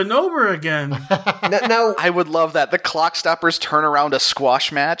over and over again. Now, I would love that. The Clock Stoppers turn around a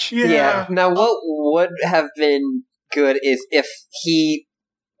squash match. Yeah. Now, what would have been good is if he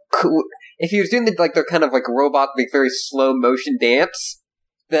was doing the kind of like robot, like very slow motion dance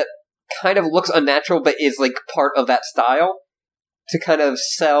that kind of looks unnatural, but is like part of that style to kind of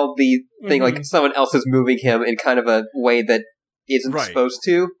sell the thing like someone else is moving him in kind of a way that isn't supposed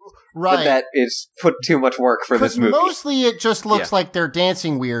to. Right. But that is put too much work for this movie. Mostly it just looks like they're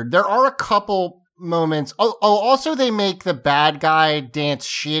dancing weird. There are a couple moments. Also they make the bad guy dance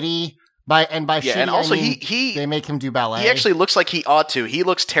shitty. By shitty, and also I mean, he they make him do ballet. He actually looks like he ought to. He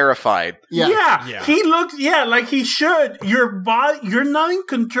looks terrified. Yeah. He looks, like he should. Your body, you're not in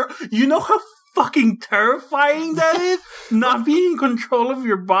control. You know how fucking terrifying that is? Not being in control of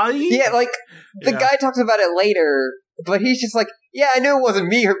your body? Yeah, like, the guy talks about it later, but he's just like, yeah, I knew it wasn't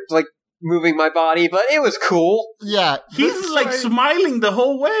me, like, moving my body, but it was cool. Yeah. He's like smiling the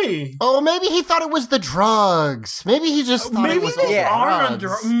whole way. Oh, maybe he thought it was the drugs. Maybe he just thought it was the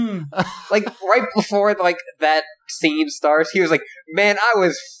drugs. Like, right before, like, that scene starts, he was like, man, I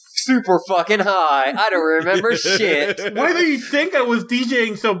was super fucking high. I don't remember shit. Why do you think I was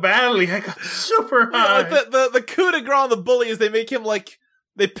DJing so badly? I got super high. Like the coup de grace on the bully is they make him like,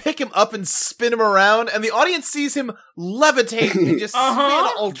 they pick him up and spin him around, and the audience sees him levitate and just spin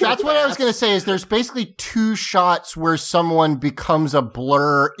ultra That's what I was going to say, is there's basically two shots where someone becomes a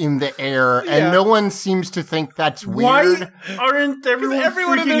blur in the air, and no one seems to think that's weird. Why aren't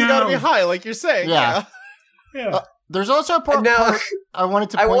everyone in there's got to be high, like you're saying. Yeah. There's also a part I wanted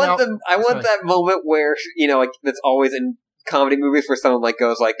to point out. I want that moment where, like, that's always in comedy movies where someone, like,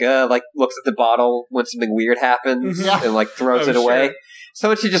 goes, like, looks at the bottle when something weird happens and, like, throws it away. Sure.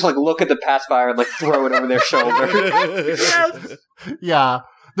 Someone should just, like, look at the pacifier and, like, throw it over their shoulder. Yes. Yeah.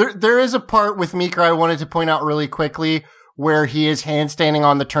 There is a part with Meeker I wanted to point out really quickly where he is handstanding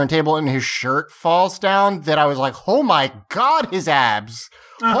on the turntable and his shirt falls down that I was like, oh my god, his abs.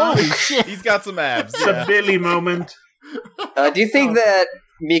 Holy shit. He's got some abs. It's a Billy moment. Do you think that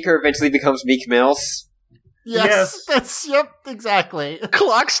Meeker eventually becomes Meek Mills? Yes. Yep, exactly.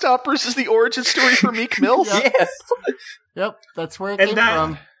 Clock Stoppers is the origin story for Meek Mills? Yes. Yep, that's where it came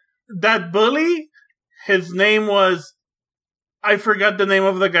from. That bully, his name was, I forgot the name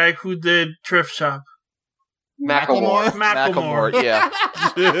of the guy who did Thrift Shop. Macklemore. Yeah.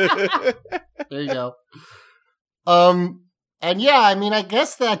 There you go. And yeah, I mean, I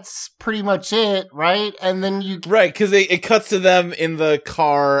guess that's pretty much it, right? And then right, because it cuts to them in the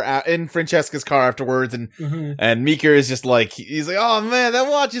car, in Francesca's car afterwards, and Meeker is just like, he's like, oh man, that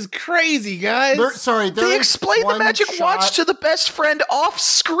watch is crazy, guys. They explain the magic watch to the best friend off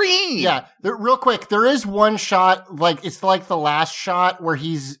screen. Yeah, real quick, there is one shot, like, it's like the last shot where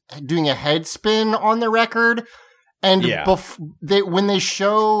he's doing a head spin on the record, and when they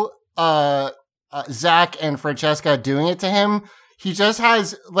show, Zach and Francesca doing it to him, he just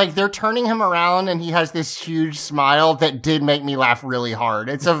has, like, they're turning him around and he has this huge smile that did make me laugh really hard.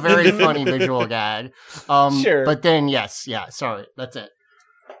 It's a very funny visual gag. Sure. But then, sorry, that's it.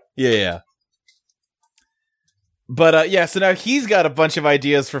 Yeah. But, so now he's got a bunch of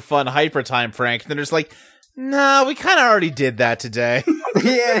ideas for fun hyper time prank, and they're just like, nah, we kind of already did that today.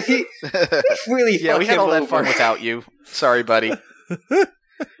 Yeah, he really we had all that fun without you. Sorry, buddy.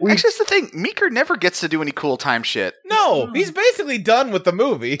 Actually, that's the thing. Meeker never gets to do any cool time shit. No, he's basically done with the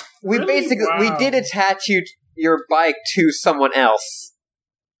movie. We did attach your bike to someone else.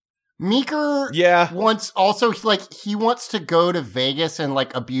 Meeker wants also, like, he wants to go to Vegas and,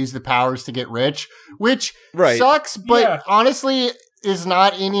 like, abuse the powers to get rich, which sucks, but honestly is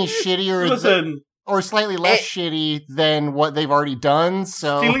not any shittier or slightly less shitty than what they've already done.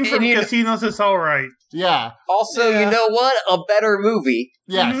 So stealing from casinos is all right. Yeah. Also, you know what? A better movie.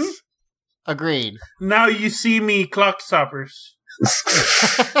 Yes. Mm-hmm. Agreed. Now You See Me, Clock Stoppers.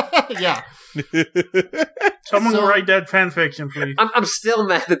 Yeah. Someone write that fan fiction, please. I'm still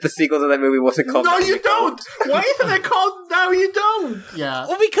mad that the sequel to that movie wasn't called. No, you don't. Why isn't it called Now You Don't? Yeah.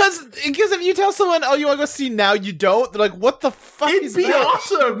 Well, because if you tell someone, oh, you want to go see Now You Don't, they're like, what the fuck It'd is be that?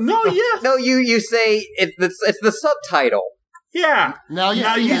 awesome. No, yes. No, you say it's the subtitle. Yeah. Now you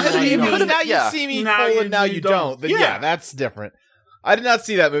Now see you me, see now If you you don't. put Now You Yeah. See Me, Now colon, You Now You Don't, then Yeah. yeah, that's different. I did not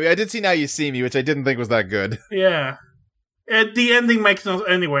see that movie. I did see Now You See Me, which I didn't think was that good. Yeah. The ending makes no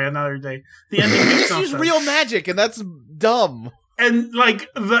anyway. Another day. The ending They makes just no use sense. real magic, and that's dumb. And like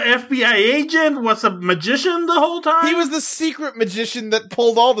the FBI agent was a magician the whole time. He was the secret magician that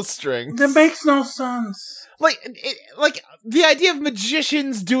pulled all the strings. That makes no sense. Like the idea of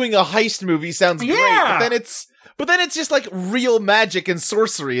magicians doing a heist movie sounds great, Yeah. but then it's just like real magic and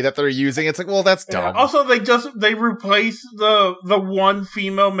sorcery that they're using. It's like, well, that's dumb. Also, they replaced the one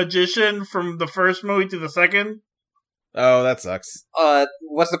female magician from the first movie to the second. Oh, that sucks.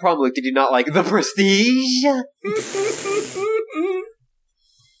 What's the problem, Luke? Did you not like The Prestige?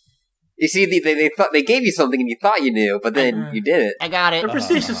 You see, they thought they gave you something and you thought you knew, but then you didn't. I got it. The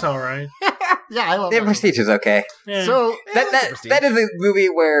Prestige is alright. Yeah, I love The that. Prestige is okay. Yeah. So, That is a movie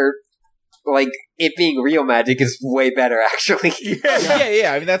where, like, it being real magic is way better, actually.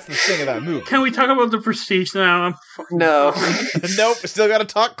 Yeah. I mean, that's the thing of that movie. Can we talk about the Prestige now? I'm fucking No. Nope, still got to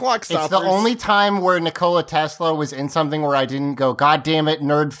talk clock stoppers. it's the only time where Nikola Tesla was in something where I didn't go, God damn it,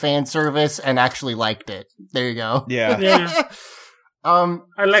 nerd fan service, and actually liked it. There you go. Yeah. Yeah. I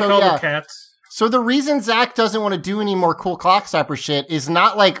like so all yeah. the cats. So the reason Zach doesn't want to do any more cool Clockstopper shit is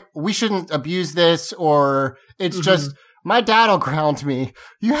not like we shouldn't abuse this, or it's just my dad'll ground me.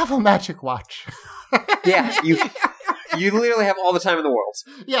 You have a magic watch. Yeah, you literally have all the time in the world.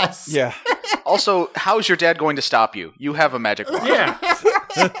 Yes. Yeah. Also, how's your dad going to stop you? You have a magic watch. Yeah.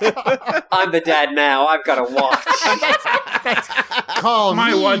 I'm the dad now. I've got a watch. Call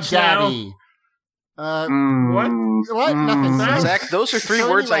My me watch now. daddy. What? What? Nothing. Zach? Zach, those are three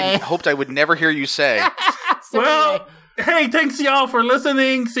So words I anyway. hoped I would never hear you say. Well, hey, thanks y'all for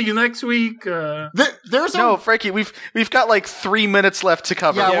listening. See you next week. There's No, a Frankie, we've got like 3 minutes left to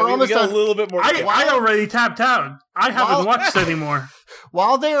cover. Yeah, Yeah, we're we almost got done. a little bit more. I already tapped out. I haven't watched anymore.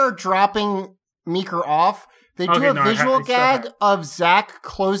 while they are dropping Meeker off, they do Okay, a no, I visual still gag have- of Zach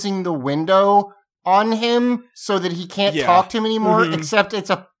closing the window on him so that he can't Yeah. talk to him anymore. Mhm. Except it's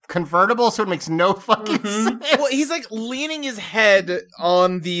a convertible, so it makes no fucking sense. Well, he's like leaning his head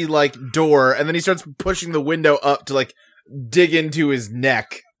on the like door, and then he starts pushing the window up to like dig into his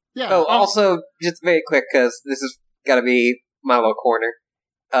neck. Yeah. Oh, also, just very quick, because this has got to be my little corner.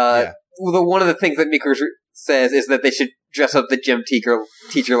 One of the things that Meeker says is that they should dress up the gym teacher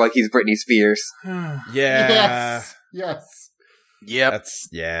like he's Britney Spears. Yeah. Yes. Yes. Yep. That's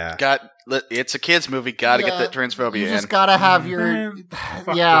It's a kids movie. Gotta get Yeah. that transphobia You in. just gotta have your. Man,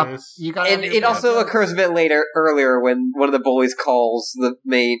 fuck Yeah. this. You gotta. And have it your also occurs a bit earlier when one of the bullies calls the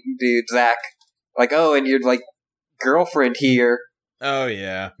main dude, Zach, like, oh, and your, like, girlfriend here. Oh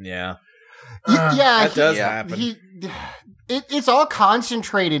yeah. Yeah. Yeah. That does yeah. happen. It's all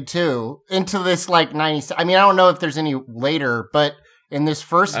concentrated too into this like 90s. I mean, I don't know if there's any later, but in this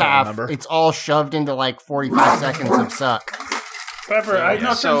first I don't half, remember. it's all shoved into like 45 seconds of suck. Pepper, I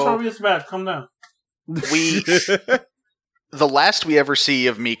know So- transphobia is bad. Calm down. The last we ever see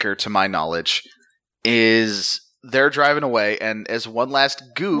of Meeker, to my knowledge, is they're driving away, and as one last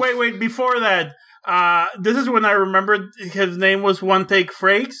goof, Wait, before that, this is when I remembered his name was One Take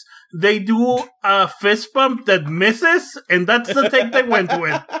Frakes. They do a fist bump that misses, and that's the take they went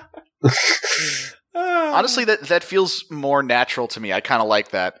with. honestly, that feels more natural to me. I kind of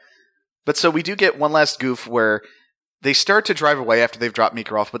like that. But so we do get one last goof where they start to drive away after they've dropped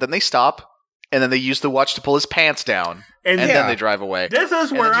Meeker off, but then they stop, and then they use the watch to pull his pants down, and Yeah. then they drive away. This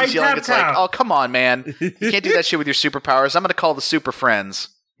is And where then I he's yelling, tapped it's like, out. oh, come on, man. You can't do that shit with your superpowers. I'm going to call the Super Friends.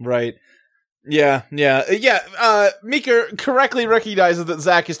 Right. Yeah. Meeker correctly recognizes that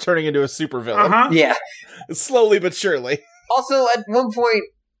Zach is turning into a supervillain. Uh-huh. Yeah. Slowly but surely. Also, at one point,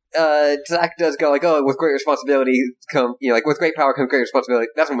 Zach does go like, oh, with great responsibility come, like, with great power comes great responsibility.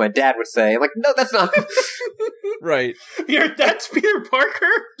 That's what my dad would say. I'm like, no, that's not. Right. That's Peter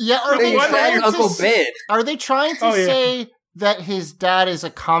Parker? Yeah, are they That's trying to Uncle Ben. Are they trying to Oh, yeah. say that his dad is a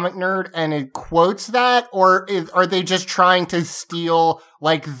comic nerd and it quotes that, or are they just trying to steal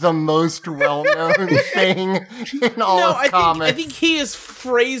like the most well-known thing in all of comics? I think he is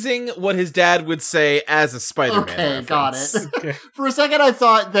phrasing what his dad would say as a Spider-Man Okay, reference. got it. Okay. For a second, I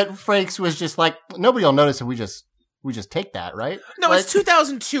thought that Frakes was just like, nobody will notice if we just we just take that, right? No, Like- it's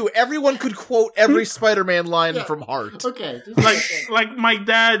 2002. Everyone could quote every Spider-Man line Yeah. from heart. Okay. like my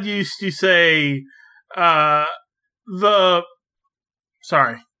dad used to say,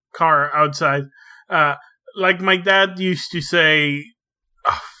 car outside. Like my dad used to say,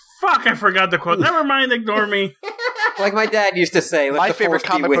 fuck, I forgot the quote. Never mind, ignore me. Like my dad used to say, let My the favorite force be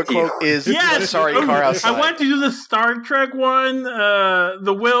comic with book you. quote is Yes, sorry, car outside. I went to do the Star Trek one,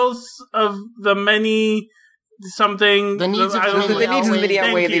 the wills of the many something. The needs of I don't the know. The needs of the many Thank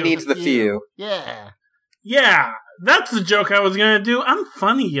outweigh the you. needs of the few. Yeah. Yeah, that's the joke I was gonna do. I'm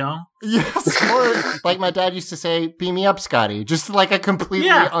funny, y'all. Yes. Or like my dad used to say, beam me up, Scotty. Just like a completely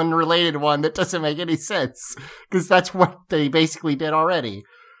Yeah. unrelated one that doesn't make any sense. Because that's what they basically did already.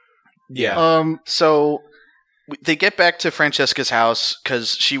 Yeah. So they get back to Francesca's house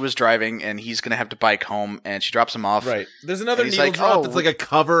because she was driving and he's going to have to bike home, and she drops him off. Right. There's another And he's needle like, drop "Oh, that's like a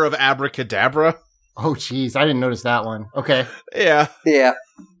cover of Abracadabra. Oh, jeez. I didn't notice that one. Okay. Yeah. Yeah.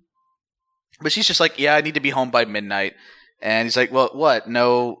 But she's just like, yeah, I need to be home by midnight. And he's like, well, what?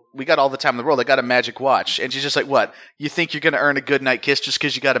 No, we got all the time in the world. I got a magic watch. And she's just like, what? You think you're going to earn a good night kiss just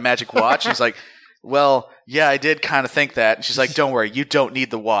because you got a magic watch? And he's like, well, yeah, I did kind of think that. And she's like, don't worry, you don't need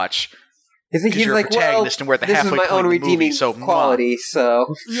the watch. He's like, you're a protagonist and we're at the this is halfway my point own of the movie, redeeming so quality, so...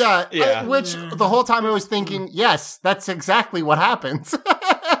 Yeah. Yeah. Which the whole time I was thinking, yes, that's exactly what happens.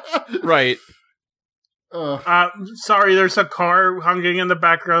 Right. Sorry, there's a car honking in the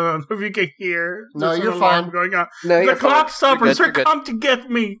background. I don't know if you can hear. No, There's an you're alarm fine. Going on. No, The you're clock stoppers You're are good. come to get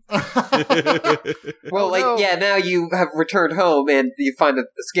me. Well, no. yeah, now you have returned home and you find that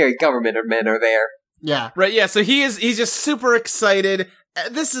the scary government men are there. Yeah. Right, yeah, so he's just super excited.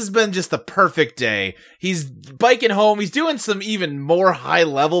 This has been just the perfect day. He's biking home. He's doing some even more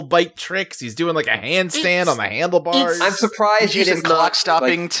high-level bike tricks. He's doing like a handstand on the handlebars. I'm surprised He's it using is clock not,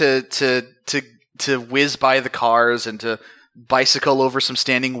 stopping like, to whiz by the cars and to bicycle over some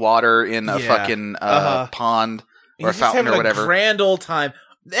standing water in a Yeah. fucking pond or a He's just fountain having or whatever. A grand old time.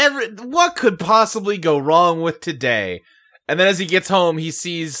 What could possibly go wrong with today? And then as he gets home, he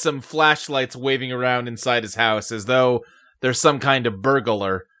sees some flashlights waving around inside his house as though there's some kind of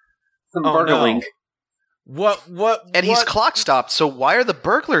burglar. some Oh, burgling. no. What? And he's what- clock stopped, so why are the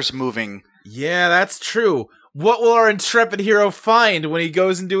burglars moving? Yeah, that's true. What will our intrepid hero find when he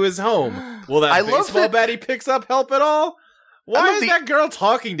goes into his home? Will that I love baseball that- bat he picks up help at all? Why love is the- that girl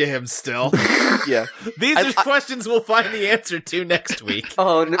talking to him still? Yeah. These I- are questions we'll find the answer to next week.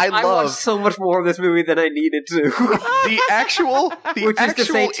 Oh, no, I I love- watched so much more of this movie than I needed to. The actual Which is to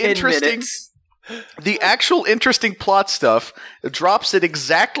say 10 interesting minutes. the actual interesting plot stuff drops it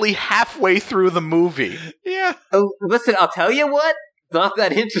exactly halfway through the movie. Yeah. Oh, listen, I'll tell you what. Not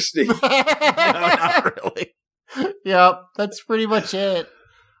that interesting. No, not really. Yep. That's pretty much it.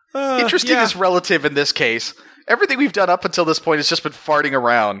 Interesting yeah. is relative in this case. Everything we've done up until this point has just been farting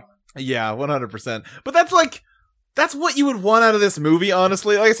around. Yeah, 100%. But that's what you would want out of this movie,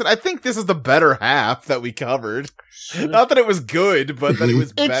 honestly. Like I said, I think this is the better half that we covered. Not that it was good, but that it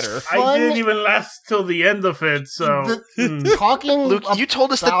was It's better. I Fun- didn't even last till the end of it, so. Talking Luke, you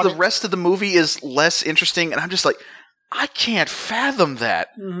told us that about the it- rest of the movie is less interesting, and I'm just like, I can't fathom that.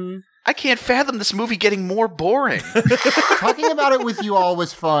 Mhm. I can't fathom this movie getting more boring. talking about it with you all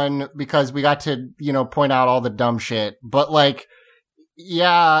was fun because we got to, point out all the dumb shit. But like,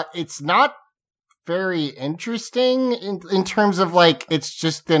 yeah, it's not very interesting in terms of like, it's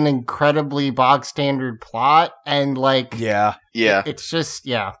just an incredibly bog standard plot. And like, Yeah. Yeah. it's just,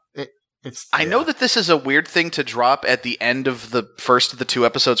 yeah, it's, I know that this is a weird thing to drop at the end of the first of the 2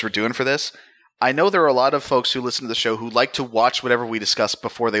 episodes we're doing for this. I know there are a lot of folks who listen to the show who like to watch whatever we discuss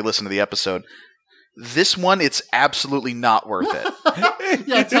before they listen to the episode. This one, it's absolutely not worth it.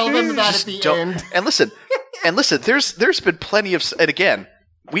 yeah, tell them that at the Don't- end. And listen, there's been plenty of, and again,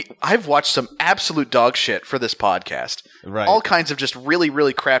 I've watched some absolute dog shit for this podcast. Right. All kinds of just really,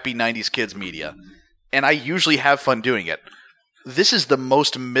 really crappy 90s kids media. And I usually have fun doing it. This is the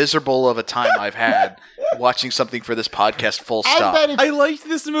most miserable of a time I've had watching something for this podcast, full stop. I liked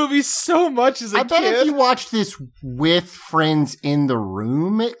this movie so much as a I bet kid. if you watch this with friends in the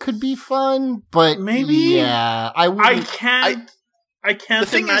room, it could be fun. But Maybe. yeah, I I wouldn't. can't The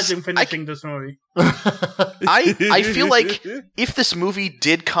thing is, imagine finishing this movie. I feel like if this movie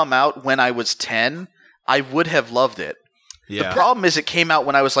did come out when I was 10, I would have loved it. Yeah. The problem is it came out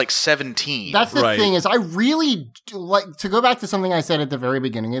when I was like 17. That's the Right. thing is, I really like to go back to something I said at the very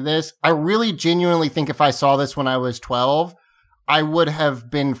beginning of this. I really genuinely think if I saw this when I was 12, I would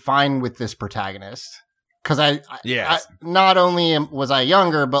have been fine with this protagonist. Because Yes. not only was I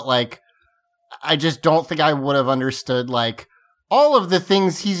younger, but like, I just don't think I would have understood like all of the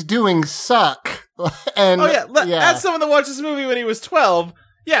things he's doing suck. And as someone that watched this movie when he was 12,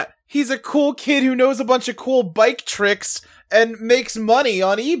 he's a cool kid who knows a bunch of cool bike tricks and makes money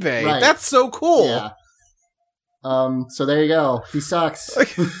on eBay. Right. That's so cool. Yeah. So there you go. He sucks.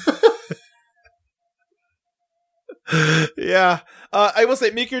 Yeah. I will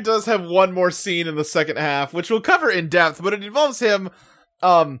say Meeker does have one more scene in the second half, which we'll cover in depth, but it involves him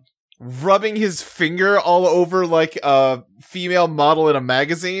rubbing his finger all over like a female model in a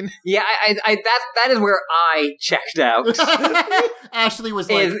magazine. Yeah, that is where I checked out. Ashley was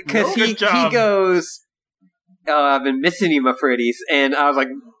like, because he goes, I've been missing you, my pretties, and I was like,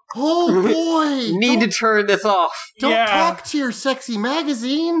 oh boy, need to turn this off. Don't talk to your sexy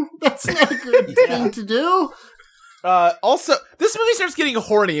magazine. That's not a good thing to do. Also, this movie starts getting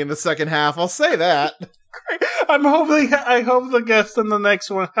horny in the second half. I'll say that. I hope the guests in the next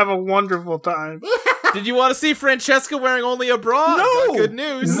one have a wonderful time. Did you want to see Francesca wearing only a bra? No, good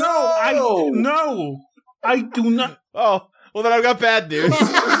news. No, I do not. Oh, well then I've got bad news.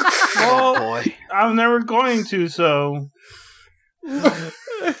 Oh boy, I'm never going to. So,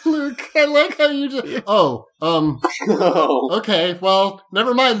 Luke, I like how you just. Okay, well,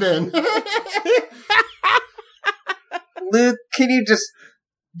 never mind then. Luke, can you just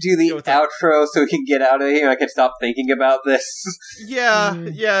do the outro so we can get out of here and I can stop thinking about this?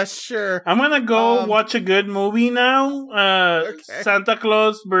 Yeah, sure. I'm gonna go watch a good movie now. Santa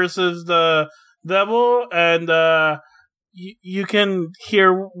Claus versus the Devil, and you can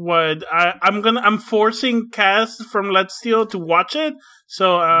hear what I'm forcing Cass from Let's Steal to watch it.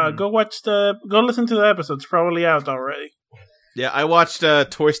 So go listen to the episode. It's probably out already. Yeah, I watched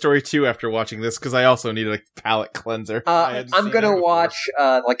Toy Story 2 after watching this because I also needed a palate cleanser. I'm gonna watch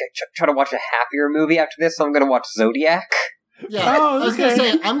try to watch a happier movie after this. So I'm gonna watch Zodiac. Yeah, I was gonna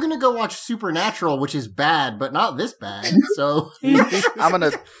say I'm gonna go watch Supernatural, which is bad, but not this bad. So I'm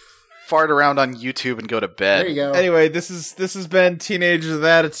gonna fart around on YouTube and go to bed. There you go. Anyway, this has been Teenagers with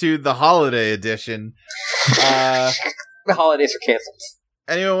Attitude, the holiday edition. The holidays are canceled.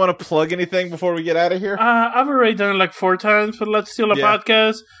 Anyone want to plug anything before we get out of here? I've already done it like 4 times for Let's Steal a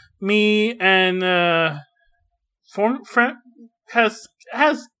Podcast. Me and friend has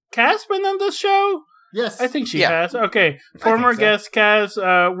Cass been on the show? Yes. I think she has. Okay. Former guest Cass,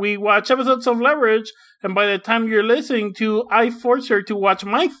 we watch episodes of Leverage, and by the time you're listening to, I force her to watch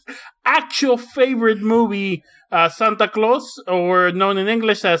my actual favorite movie, Santa Claus, or known in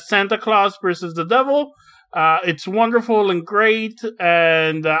English as Santa Claus versus the Devil. It's wonderful and great,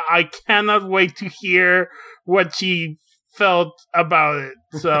 and I cannot wait to hear what she felt about it.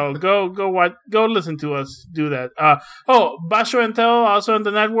 So go listen to us do that. Basho and Tell also on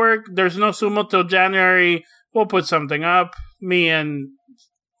the network. There's no Sumo till January. We'll put something up. Me and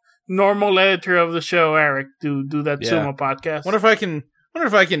normal editor of the show, Eric, do that Sumo podcast. Wonder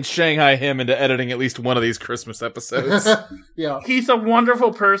if I can Shanghai him into editing at least one of these Christmas episodes. Yeah, he's a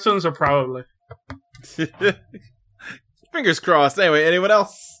wonderful person, so probably. Fingers crossed. Anyway, anyone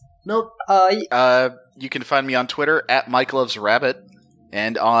else? Nope. You can find me on Twitter at Mike Loves Rabbit,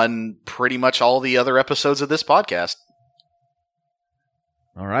 and on pretty much all the other episodes of this podcast.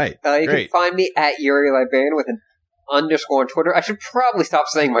 All right. You can find me at Yuri Librarian with an _ on Twitter. I should probably stop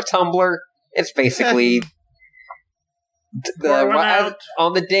saying my Tumblr. It's basically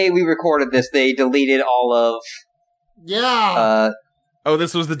on the day we recorded this, they deleted all of. Yeah.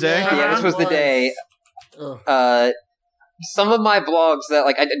 This was the day? Yeah, this was the day. Some of my blogs that,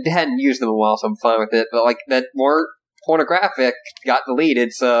 like, I hadn't used them in a while, so I'm fine with it, but, like, that weren't pornographic got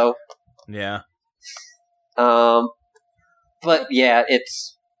deleted, so. Yeah. But, yeah,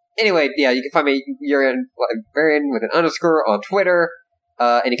 it's. Anyway, yeah, you can find me, Yuri Librarian with an _ on Twitter,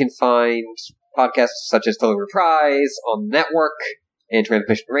 and you can find podcasts such as Totally Reprise on the network and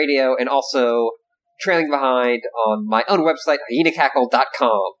Transmission Radio, and also Trailing Behind on my own website,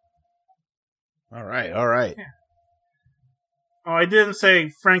 hyenacackle.com. All right. Oh, I didn't say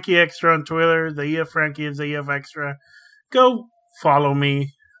Frankie Extra on Twitter. The EF Frankie is the EF Extra. Go follow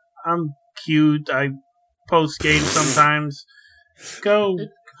me. I'm cute. I post games sometimes. Go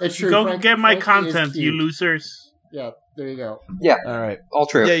get my content, you losers. Yeah, there you go. Yeah. All right. All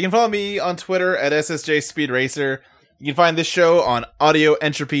true. Yeah, you can follow me on Twitter at SSJ Speed Racer. You can find this show on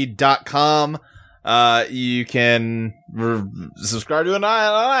audioentropy.com. You can subscribe to it on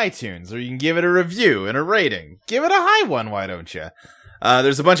iTunes, or you can give it a review and a rating. Give it a high one, why don't you?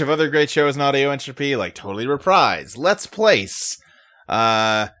 There's a bunch of other great shows in Audio Entropy, like Totally Reprise, Let's Place,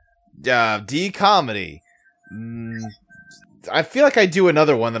 D-Comedy. I feel like I do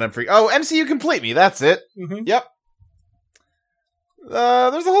another one that I'm free. Oh, MCU Complete Me, that's it. Mm-hmm. Yep.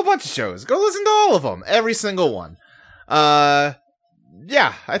 There's a whole bunch of shows. Go listen to all of them. Every single one.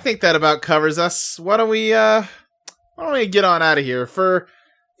 yeah, I think that about covers us. Why don't we get on out of here? For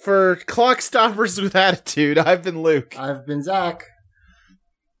Clock Stoppers with Attitude, I've been Luke. I've been Zach.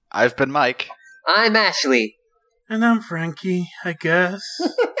 I've been Mike. I'm Ashley. And I'm Frankie, I guess.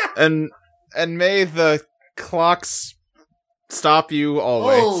 and may the clocks stop you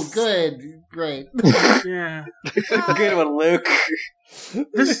always. Oh, good. Great. Yeah. Good one, Luke.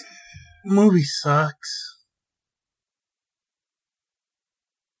 This movie sucks.